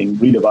unconstitutional. You can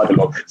read about the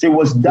law. So it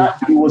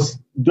was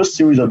those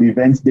series of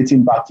events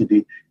dating back to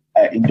the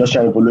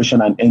Industrial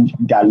Revolution and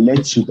that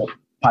led to the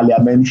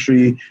Parliament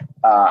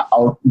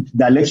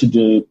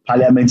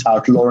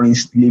outlawing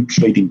slave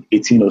trade in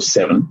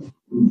 1807.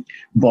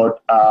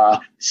 But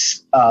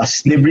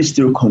slavery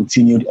still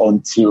continued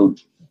until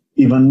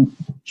even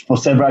for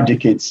several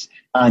decades,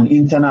 and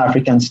internal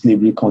African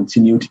slavery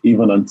continued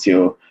even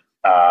until.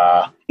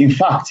 In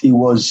fact, it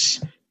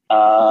was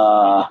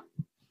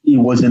in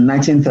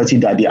 1930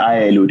 that the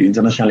ILO, the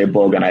International Labour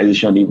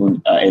Organization,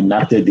 even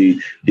enacted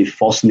the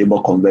Forced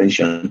Labour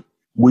Convention,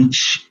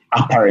 which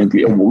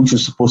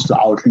is supposed to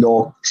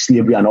outlaw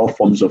slavery and all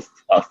forms of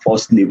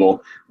forced labour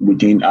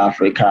within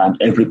Africa and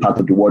every part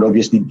of the world.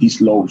 Obviously,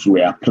 these laws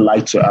were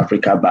applied to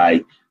Africa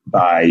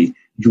by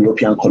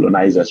European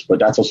colonizers, but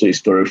that's also a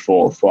story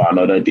for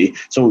another day.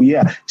 So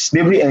yeah,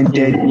 slavery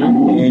ended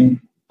and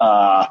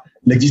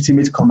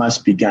legitimate commerce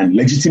began.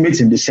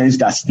 Legitimate in the sense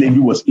that slavery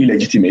was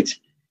illegitimate,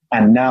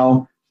 and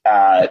now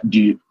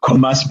the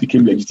commerce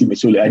became legitimate.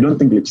 So I don't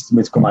think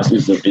legitimate commerce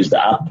is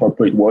the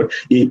appropriate word.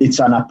 It's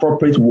an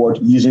appropriate word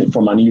using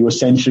from an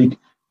Eurocentric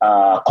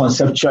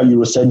conceptual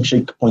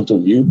Eurocentric point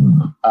of view,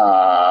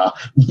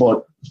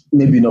 but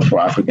maybe not for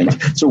Africans.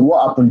 So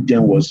what happened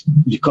then was,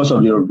 because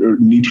of the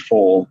need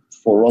for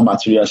raw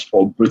materials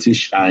for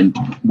British, and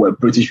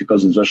British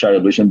because the Industrial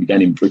Revolution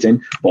began in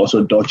Britain, but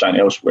also Dutch and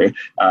elsewhere,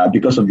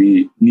 because of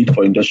the need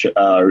for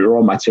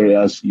raw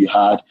materials, you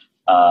had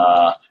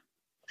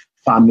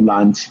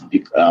farmland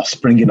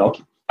springing up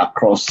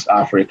across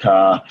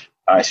Africa,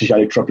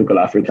 especially tropical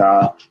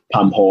Africa,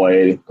 palm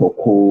oil,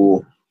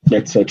 cocoa,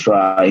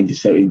 etc. in the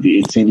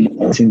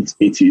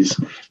 1880s.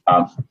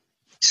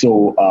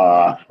 So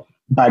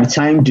by the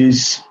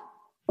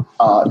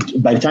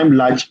time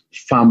large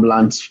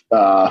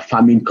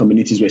farming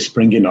communities were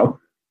springing up,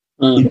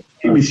 it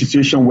became a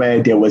situation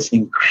where there was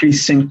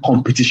increasing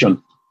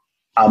competition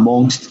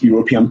amongst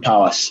European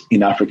powers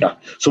in Africa.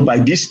 So by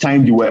this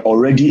time, they were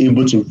already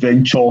able to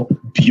venture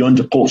beyond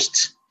the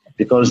coast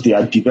because they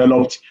had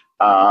developed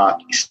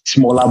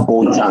smaller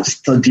boats and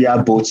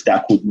sturdier boats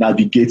that could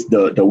navigate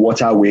the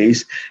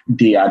waterways.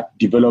 They had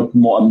developed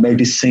more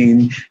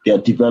medicine. They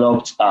had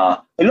developed a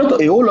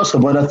whole lot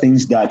of other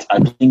things that I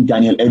think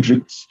Daniel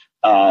Edrick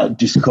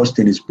discussed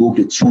in his book,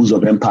 The Tools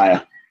of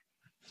Empire.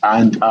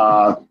 And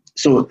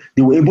so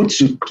they were able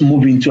to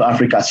move into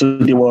Africa. So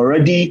they were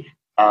already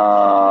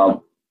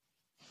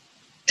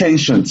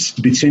tensions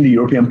between the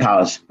European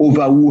powers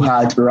over who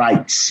had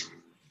rights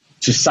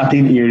to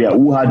certain area,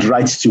 who had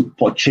rights to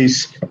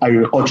purchase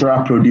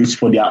agricultural produce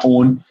for their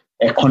own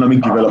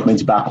economic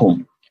development back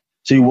home.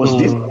 So it was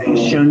this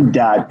tension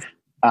that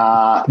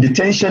the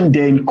tension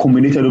then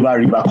culminated over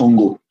River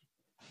Congo.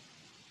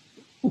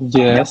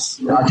 Yes.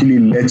 That actually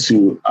led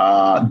to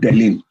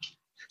Berlin.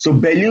 So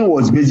Berlin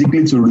was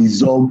basically to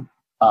resolve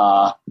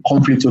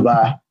conflict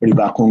over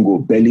River Congo,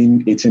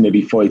 Berlin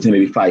 1884,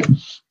 1885.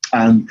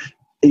 And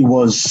it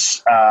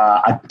was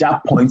at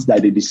that point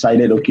that they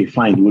decided, okay,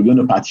 fine, we're going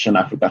to partition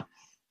Africa.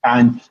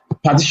 And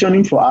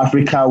partitioning for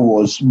Africa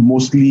was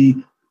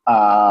mostly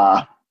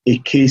a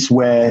case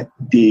where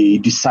they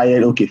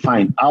decided, okay,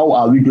 fine, how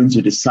are we going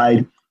to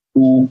decide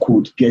who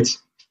could get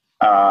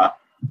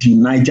the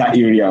Niger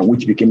area,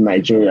 which became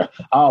Nigeria?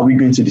 How are we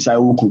going to decide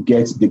who could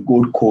get the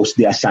Gold Coast,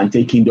 the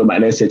Ashanti Kingdom,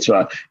 and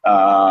etc.,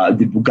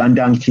 the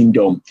Ugandan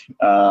Kingdom,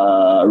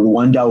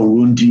 Rwanda,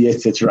 Urundi,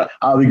 etc.?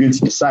 How are we going to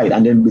decide?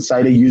 And then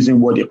decided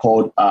using what they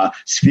called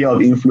sphere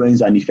of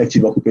influence and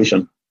effective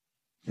occupation.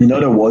 In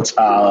other words,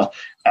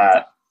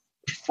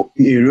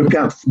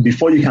 European,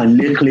 before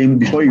European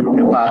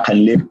power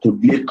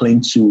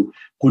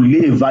could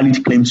lay a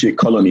valid claim to a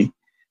colony,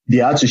 they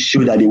had to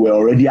show that they were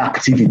already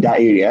active in that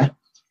area,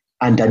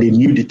 and that they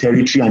knew the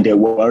territory and they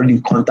were already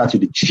in contact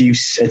with the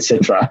chiefs,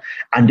 etc.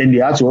 And then they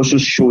had to also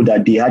show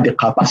that they had the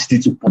capacity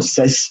to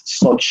possess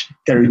such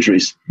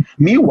territories.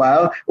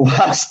 Meanwhile,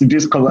 whilst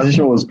this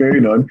conversation was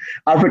going on,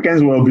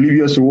 Africans were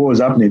oblivious to what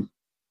was happening,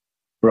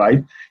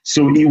 right?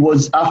 So it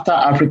was after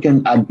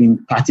African had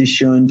been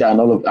partitioned and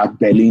all of at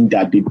Berlin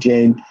that the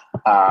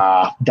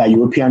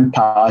European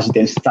powers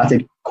then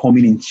started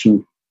coming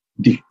into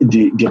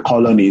the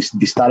colonies.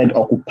 They started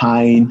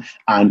occupying,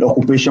 and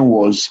occupation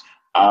was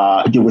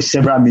there were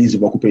several means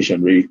of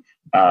occupation, really,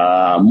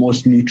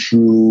 mostly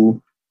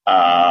through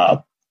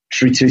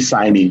treaty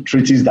signing,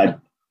 treaties that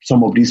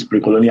some of these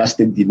pre-colonial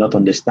states did not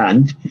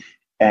understand,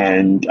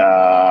 and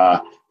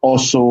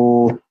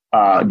also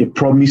the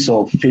promise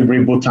of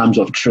favorable terms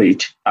of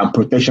trade and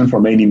protection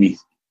from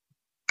enemies.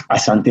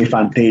 Asante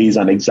Fante is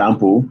an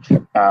example.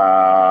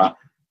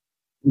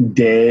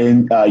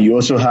 Then you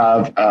also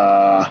have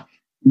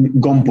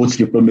gunboat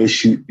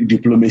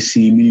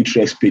diplomacy,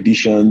 military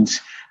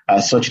expeditions,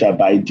 such that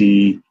by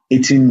the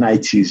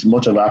 1890s,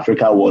 much of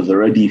Africa was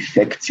already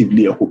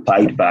effectively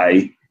occupied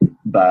by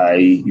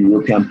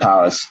European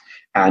powers.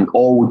 And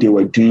all they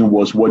were doing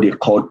was what they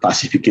called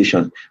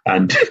pacification.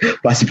 And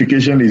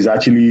pacification is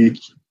actually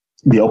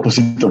the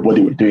opposite of what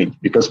they were doing,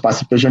 because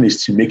pacification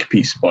is to make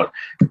peace, but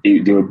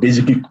they were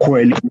basically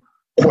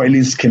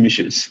quelling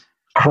skirmishes,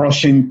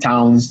 crushing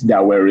towns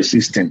that were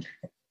resisting.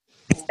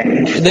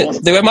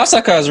 They were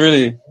massacres,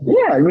 really.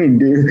 Yeah, I mean,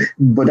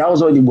 but that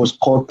was what it was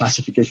called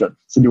pacification.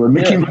 So they were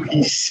making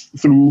peace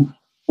through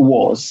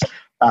wars.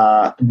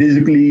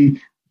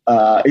 Basically,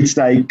 it's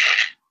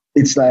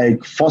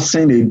like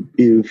forcing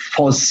a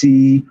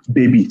fussy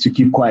baby to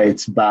keep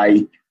quiet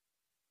by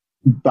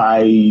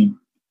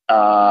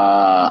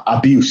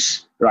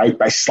abuse, right?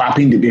 By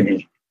slapping the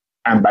baby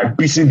and by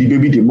beating the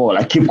baby the more,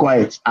 like keep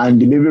quiet.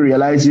 And the baby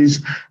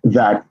realizes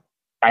that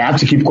I have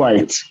to keep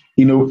quiet.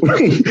 You know,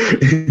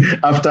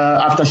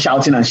 after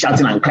shouting and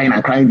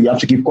crying, you have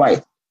to keep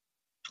quiet.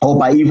 Or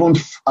by even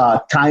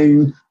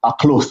tying a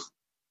cloth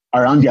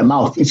around their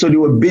mouth. So they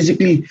were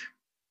basically,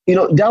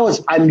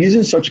 I'm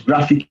using such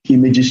graphic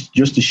images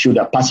just to show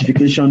that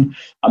pacification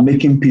and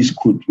making peace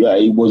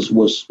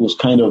was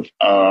kind of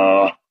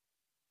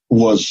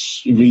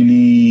was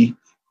really,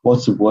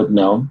 what's the word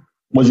now?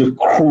 Was a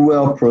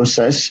cruel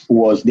process.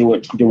 They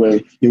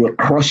were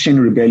crushing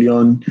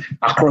rebellion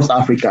across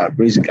Africa,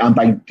 basically, and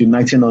by the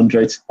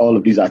 1900s, all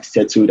of these are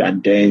settled,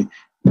 and then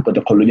but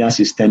the colonial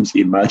systems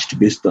emerged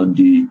based on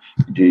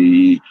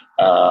the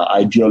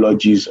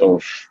ideologies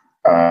of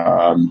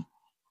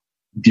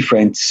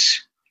different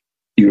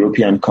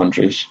European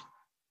countries.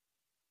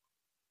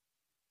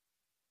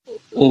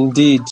 Indeed.